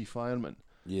rookie firemen,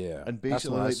 Yeah. and That's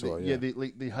basically what I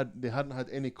like, saw, they hadn't had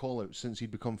any call out since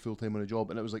he'd become full time on a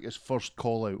job, and it was like his first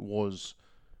call out was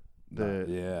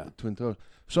the Twin Towers.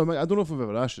 So I don't know if we've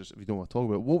ever asked this. If you don't want to talk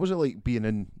about it, what was it like being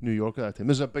in New York at that time?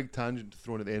 This is a big tangent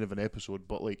thrown at the end of an episode,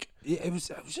 but like, Yeah, it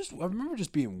was just. I remember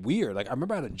just being weird. Like I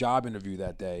remember I had a job interview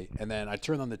that day, and then I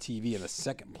turned on the TV, and the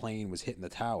second plane was hitting the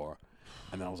tower,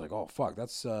 and then I was like, "Oh fuck,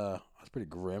 that's pretty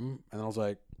grim." And then I was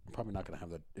like, "I'm probably not gonna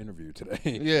have that interview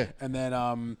today." Yeah. And then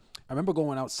I remember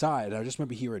going outside. I just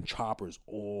remember hearing choppers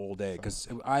all day because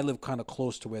I live kind of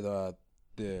close to where the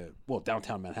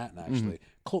downtown Manhattan actually,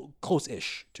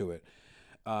 close-ish to it.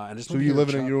 And I just so remember you hearing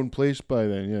living in your own place by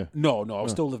then? Yeah. No, I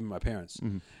was still living with my parents.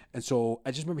 And so I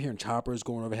just remember hearing choppers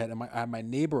going overhead. And I had my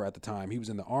neighbor at the time, he was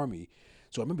in the Army.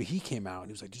 So I remember he came out and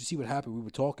he was like, "Did you see what happened?" We were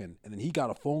talking. And then he got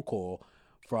a phone call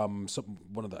from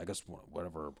one of the, I guess,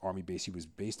 whatever Army base he was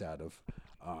based out of.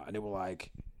 And they were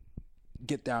like,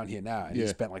 "Get down here now." And he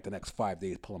spent like the next 5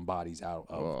 days pulling bodies out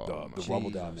of the rubble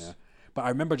down there. But I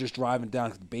remember just driving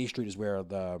down, Bay Street is where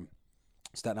the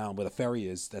Staten Island, where the ferry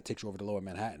is that takes you over to Lower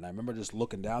Manhattan. I remember just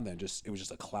looking down there and it was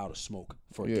just a cloud of smoke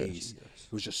for days.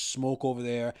 It was just smoke over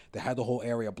there. They had the whole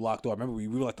area blocked off. I remember we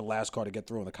were like the last car to get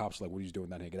through, and the cops were like, "What are you doing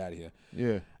down here? Get out of here."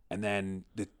 Yeah. And then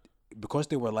because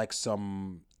there were like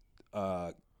some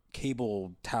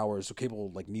cable towers, so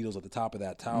cable like needles at the top of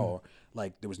that tower,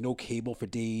 like there was no cable for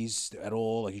days at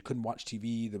all. Like you couldn't watch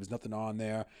TV. There was nothing on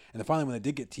there. And then finally when they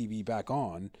did get TV back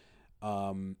on,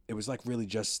 it was like really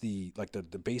just the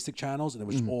basic channels, and it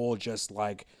was all just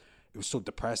like, it was so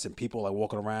depressing. People like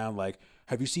walking around like,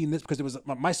 "Have you seen this?" Because there was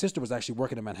my sister was actually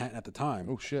working in Manhattan at the time.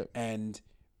 Oh shit. And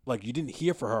like you didn't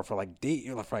hear from her for like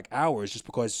for like hours, just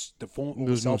because the phone, There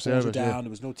was cell no phones were service, yeah. down. There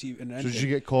was no TV. And So did you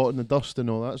get caught in the dust and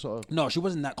all that sort of? no, she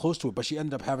wasn't that close to it, but she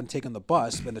ended up having taken the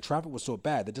bus, and the traffic was so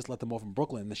bad they just let them off in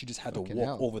Brooklyn, and then she just had to Fucking walk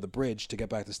hell. over the bridge to get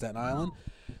back to Staten Island.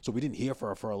 So we didn't hear from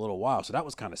her for a little while. So that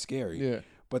was kind of scary. Yeah.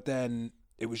 But then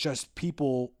it was just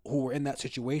people who were in that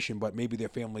situation, but maybe their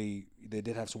family, they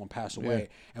did have someone pass away,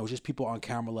 and it was just people on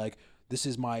camera like, this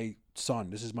is my son,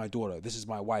 this is my daughter, this is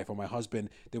my wife or my husband.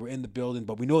 They were in the building,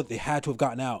 but we know that they had to have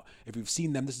gotten out. If we've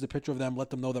seen them, this is a picture of them. Let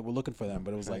them know that we're looking for them.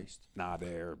 But it was like, nah,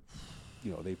 they're,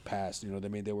 they passed.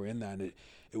 They were in that, and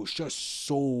it was just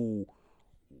so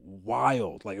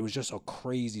wild. Like it was just a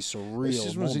crazy, surreal It's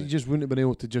just one of those that you moment. just wouldn't have been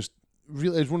able to just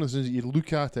really. It's one of those things that you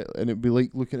look at it and it'd be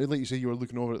like looking, like you say, you were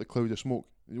looking over at the cloud of smoke.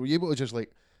 Were you able to just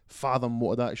like fathom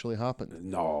what had actually happened?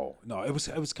 No, it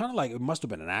was kind of like it must have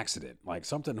been an accident, like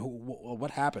something.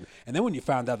 What happened? And then when you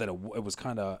found out that it was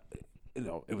kind of,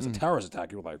 it was a terrorist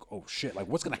attack, you were like, oh shit, like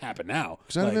what's gonna happen now?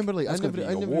 Because I remember, I that's gonna never,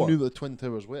 be I a never war. knew what the Twin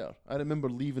Towers were. I remember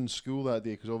leaving school that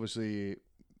day because obviously,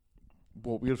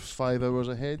 we're 5 hours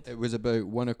ahead. It was about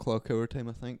 1 o'clock our time,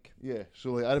 I think. Yeah,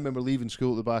 so like I remember leaving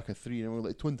school at the back of 3, and we were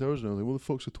like Twin Towers, and I was like, what the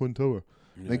fuck's a Twin Tower?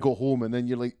 And then got home, and then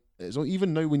you're like, it's not,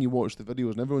 even now when you watch the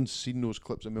videos, and everyone's seen those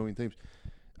clips a million times,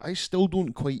 I still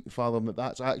don't quite fathom that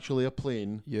that's actually a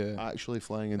plane actually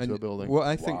flying into And a building. What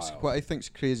I think's Wow. what I think's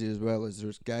crazy as well is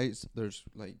there's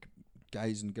like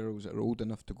guys and girls that are old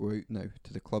enough to go out now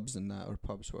to the clubs and that or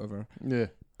pubs, whatever, Yeah,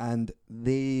 and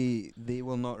they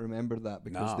will not remember that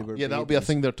because No. they were yeah, that'll be a babies.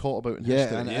 thing they're taught about in Yeah,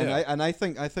 history. and I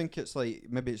think it's like,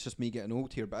 maybe it's just me getting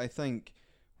old here, but I think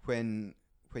when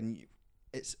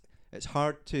it's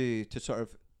hard to sort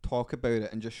of talk about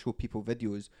it and just show people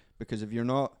videos, because if you're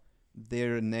not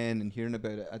there and then and hearing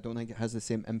about it, I don't think it has the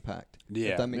same impact.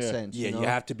 Yeah. If that makes Yeah. sense. Yeah, you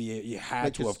have to be. You had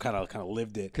Like, to have 'cause- kind of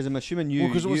lived it. Because I'm assuming you.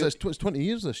 Because you- it's 20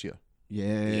 years this year.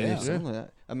 Yeah, Yeah. something like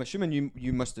that. I'm assuming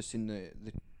you must have seen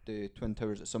the Twin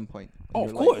Towers at some point. in Oh, your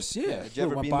of life. course, yeah. Did you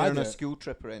ever Went been by there on a there. school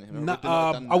trip or anything? Or No, would you not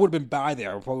have done I that? would have been by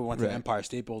there. I probably went to the Right. Empire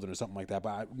State Building or something like that.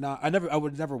 But I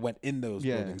would never went in those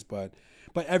Yeah. buildings.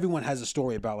 But everyone has a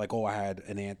story about like, oh, I had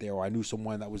an aunt there, or I knew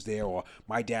someone that was there, or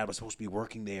my dad was supposed to be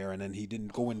working there, and then he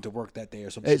didn't go into work that day or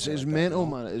something. It's like that, mental,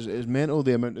 you know? man. It's mental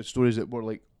the amount of stories that were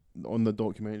like on the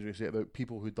documentary say about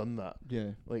people who done that.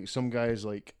 Yeah. Like some guys,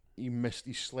 like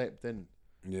he slept in.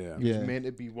 Yeah. He Yeah. was meant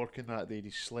to be working that day.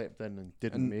 He slept in and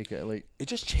didn't And- make it. Like It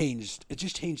just changed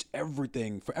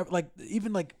everything for like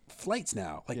even like flights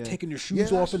now, like Yeah. taking your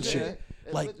shoes off and shit,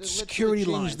 like security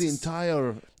lines. The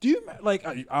entire Do you like?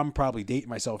 I'm probably dating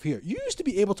myself here. You used to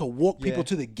be able to walk people Yeah.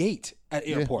 to the gate at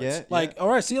airports. Yeah, Like, yeah. all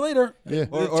right, see you later. Yeah.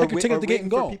 Take a ticket at the gate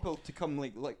and go. for people to come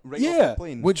like right off Yeah. the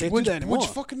plane. which They do which that anymore. which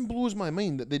fucking blows my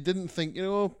mind that they didn't think,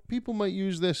 people might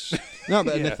use this. No,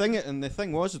 but Yeah. the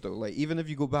thing was though, like even if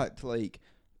you go back to like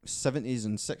 70s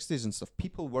and 60s and stuff,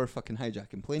 people were fucking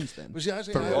hijacking planes then. But see,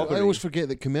 actually, For I robbery. always forget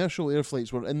that commercial air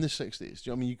flights were in the 60s.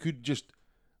 Do you know what I mean? You could just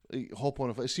hop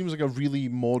on a flight. It seems like a really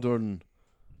modern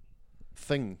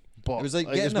thing. But It was like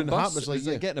it's getting a been bus. happening, It was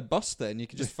like getting a bus then. You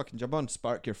could just fucking jump on,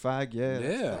 spark your fag. Yeah.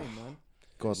 that's Yeah. fine, man.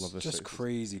 God love this. Just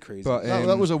 60s. crazy. But, That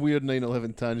Um, was a weird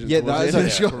 9/11 tangent. Yeah, towards that the is end a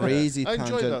of the show. crazy I enjoyed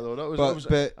tangent. that though. That was, But- that was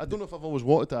but- I don't know if I've always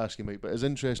wanted to ask you, Mike, but it's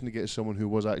interesting to get someone who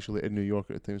was actually in New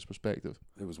York at the time's perspective.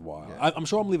 It was wild. Yeah. I'm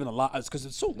sure I'm leaving a lot because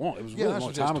it's so long. It was Yeah, really a that's long what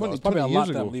it is. time ago. 20 It's probably a 20 lot years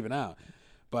that I'm ago. leaving out.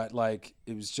 But like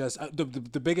it was just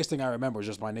the biggest thing I remember was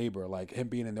just my neighbor, like him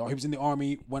being in he was in the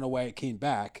army, went away, came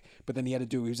back, but then he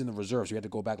was in the reserve, so he had to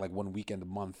go back like one weekend a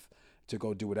month to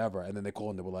go do whatever. And then they called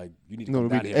and they were like, "You need to come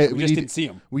down here." We just didn't see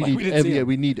him. We Like, need didn't see him.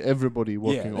 we need everybody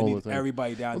working they all need the time.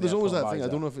 everybody down Well, there. there's always pulling that thing. I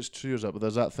bodies don't out. know if it's true or not, but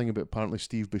there's that thing about apparently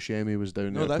Steve Buscemi was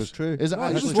down there. No, that's 'cause- true. Is it No,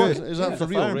 he actually was true? working. Is that Yeah, for the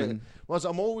real? Right? fireman. Well,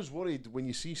 I'm always worried when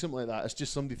you see something like that. It's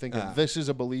just somebody thinking Ah. this is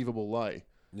a believable lie.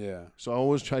 Yeah. So I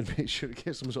always try and make sure to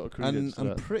get some sort of And credence to I'm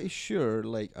that. pretty sure,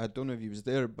 like, I don't know if he was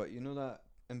there, but you know that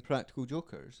Impractical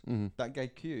Jokers, Mhm. that guy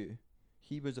Q,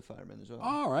 he was a fireman as well.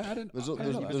 All right, I didn't. There's, I didn't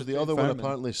there's, know he that. there's a the great other one. fireman.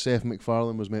 Apparently, Seth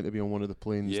MacFarlane was meant to be on one of the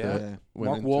planes. Yeah. that went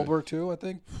Mark into it. Wahlberg too, I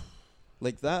think.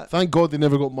 Like that. Thank God they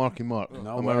never got Marky Mark.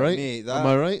 No Am I way. right? Mate, Am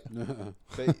I right?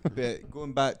 but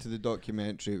going back to the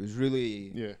documentary, it was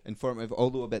really Yeah. informative,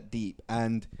 although a bit deep,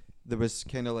 and there was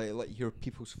kind of like you hear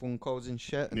people's phone calls and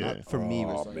shit, and Yeah. that for me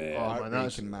was Oh, like man. Oh man,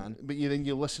 that's heartbreaking, man. But then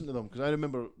you listen to them because I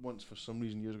remember once for some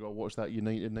reason years ago I watched that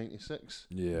United '96,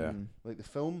 Yeah. like the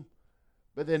film.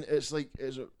 But then it's like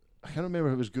I can't remember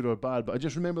if it was good or bad, but I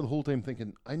just remember the whole time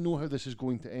thinking I know how this is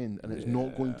going to end, and it's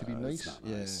not going to be Yeah, nice. it's not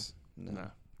Yeah. nice. No. Nah.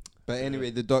 But anyway,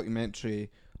 the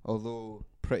documentary, although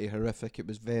pretty horrific, it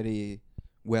was very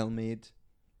well made,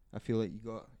 I feel like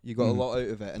you got a lot out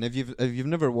of it, and if you've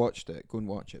never watched it, go and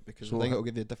watch it because So I think it'll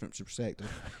give you a different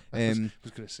perspective. I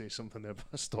was going to say something there, but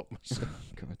I stopped myself.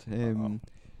 God,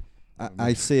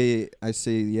 I say,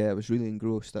 yeah, it was really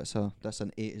engrossed. That's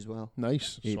an 8 as well.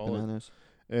 Nice, 8 solid. bananas.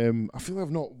 I feel like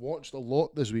I've not watched a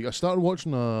lot this week. I started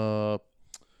watching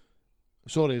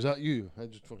Sorry, is that you? I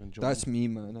just fucking jumped. That's me,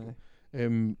 man.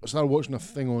 I started watching a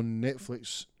thing on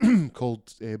Netflix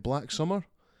called Black Summer.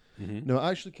 Mm-hmm. Now, it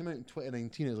actually came out in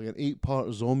 2019. It's like an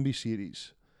 8-part zombie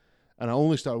series. And I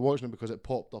only started watching it because it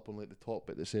popped up on like the top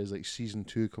bit that says like season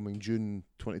 2 coming June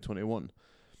 2021.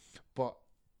 But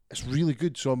it's really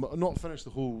good. So I'm not finished the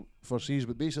whole first season,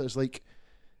 but basically it's like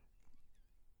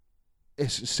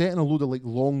it's set in a load of like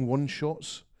long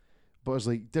one-shots, but it's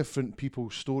like different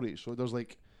people's stories. So there's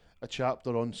like a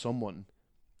chapter on someone,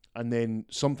 and then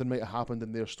something might have happened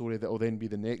in their story that will then be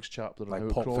the next chapter. Like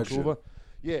and how it Pulp Fiction. crossover.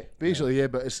 Yeah, basically, yeah,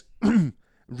 but it's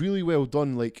really well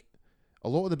done. Like, a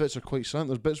lot of the bits are quite silent.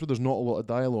 There's bits where there's not a lot of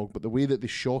dialogue, but the way that they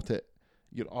shot it,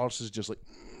 your arse is just like...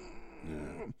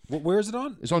 Where is it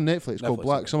on? It's on Netflix. It's called Netflix,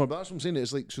 Black okay. Summer, but that's what I'm saying.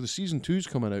 It's like, so the season 2's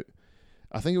coming out.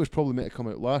 I think it was probably meant to come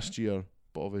out last year,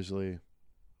 but obviously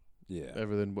Yeah.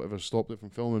 everything, whatever, stopped it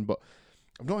from filming. But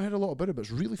I've not heard a lot about it, but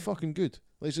it's really fucking good.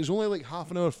 Like, it's only like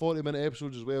half an hour, 40-minute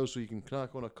episodes as well, so you can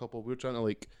crack on a couple. We're trying to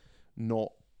like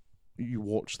not you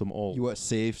watch them all. You want to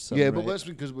save some. Yeah, but right? that's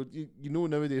because you know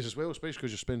nowadays as well, especially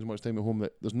because you spend so much time at home,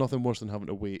 that there's nothing worse than having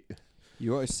to wait.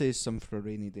 You want to save some for a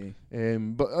rainy day.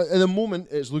 But at the moment,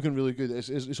 it's looking really good.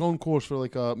 It's on course for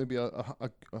like maybe a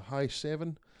high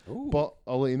 7. Ooh. But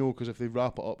I'll let you know because if they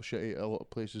wrap it up shitty, a lot of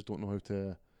places don't know how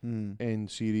to end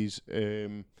series.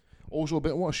 Also,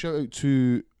 I want to shout out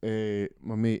to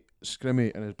my mate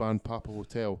Scrimmy and his band Papa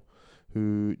Hotel,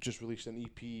 who just released an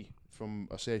EP from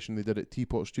a session they did at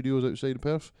Teapot Studios outside of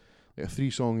Perth, like a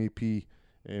 3-song EP.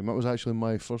 That was actually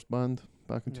my first band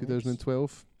back in Nice.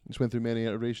 2012. Just went through many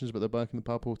iterations, but they're back in the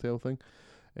Papa Hotel thing.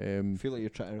 I feel like you're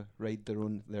trying to ride their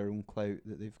own clout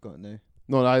that they've got now.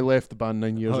 No, I left the band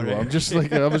 9 years Oh, ago. right. I'm just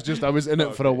like I was in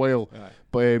it for a while. Right.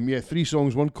 But yeah, 3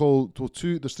 songs. One called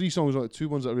there's 3 songs on it. 2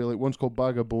 ones that I really like. One's called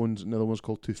Bag of Bones, and the other one's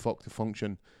called Too Fuck to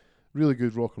Function. Really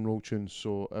good rock and roll tunes.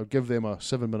 So I'll give them a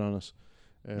 7 bananas.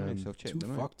 Nice, I'll check Too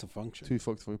them out. fucked to function. Too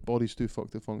fuck to bodies too fuck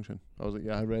to function. I was like,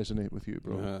 yeah, I resonate with you,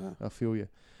 bro. Uh, I feel you.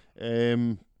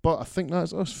 But I think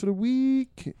that's us for the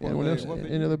week. What Anyone about- else? what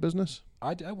about Any you? other business?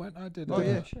 I did. Oh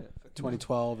yeah, shit.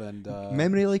 2012 and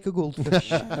Memory like a goldfish.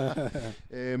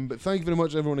 But thank you very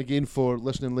much, everyone, again for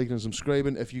listening, liking, and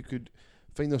subscribing. If you could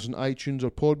find us on iTunes or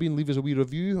Podbean, leave us a wee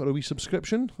review or a wee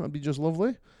subscription. That'd be just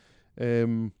lovely.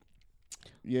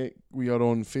 Yeah, we are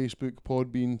on Facebook,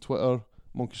 Podbean, Twitter,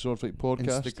 Monkey Sword Fight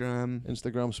Podcast,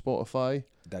 Instagram. Spotify.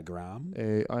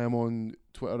 Dagram. I am on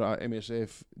Twitter at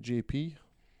MSFJP.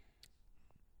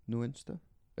 No Insta.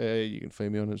 You can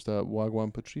find me on Insta at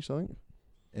Wagwan Patrice, I think.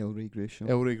 El Ray Gray Show.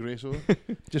 El Rey Graso.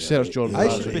 Just search Jordan. I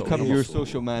Bradley. should It'll become come your up.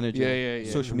 social manager. Yeah.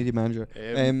 Social media manager.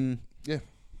 Yeah.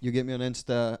 You get me on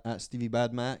Insta at Stevie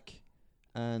Badmac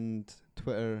and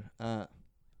Twitter at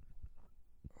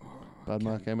Bad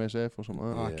Mac MSF or something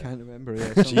like that. I Yeah. can't remember.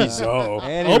 Yeah, something like Jeez, that. oh.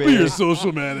 Anyway. I'll be your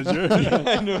social manager.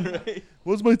 I know, right?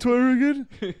 What's my Twitter again?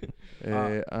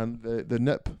 And the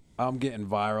nip. I'm getting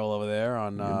viral over there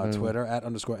on Yeah. Twitter at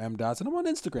 _mdots, and I'm on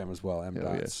Instagram as well, Hell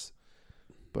mdots. yes.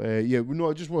 But I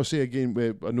just want to say again,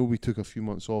 I know we took a few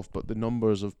months off, but the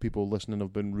numbers of people listening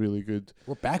have been really good.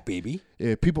 We're back, baby.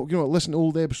 People, listen to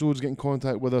old episodes, get in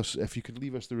contact with us. If you could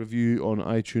leave us the review on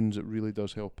iTunes, it really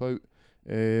does help out.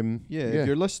 If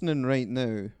you're listening right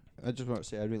now, I just want to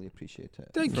say I really appreciate it.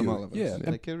 Thank from you. all of us. Yeah.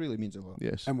 Like it really means a lot.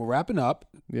 Yes. And we're wrapping up.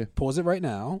 Yeah. Pause it right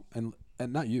now, and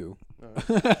not you.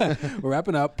 We're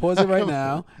wrapping up. Pause it right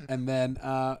now, and then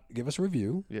give us a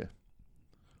review, Yeah.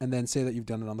 and then say that you've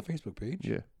done it on the Facebook page,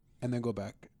 Yeah. and then go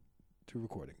back to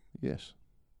recording. Yes.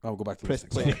 I'll go back to Press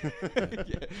listening. play.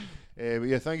 But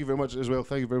yeah, thank you very much as well.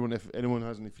 Thank you for everyone. If anyone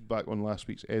has any feedback on last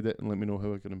week's edit, and let me know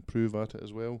how I can improve at it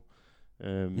as well.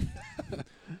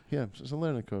 Yeah, it's a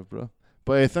learning curve, bro.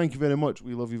 But thank you very much.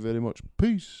 We love you very much.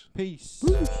 Peace. Peace.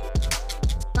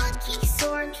 Monkey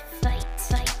sword fight,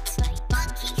 fight, fight.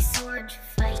 Monkey sword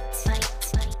fight, fight,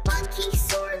 fight. Monkey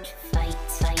sword fight,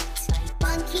 fight, fight.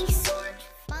 Monkey sword,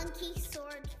 monkey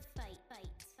sword.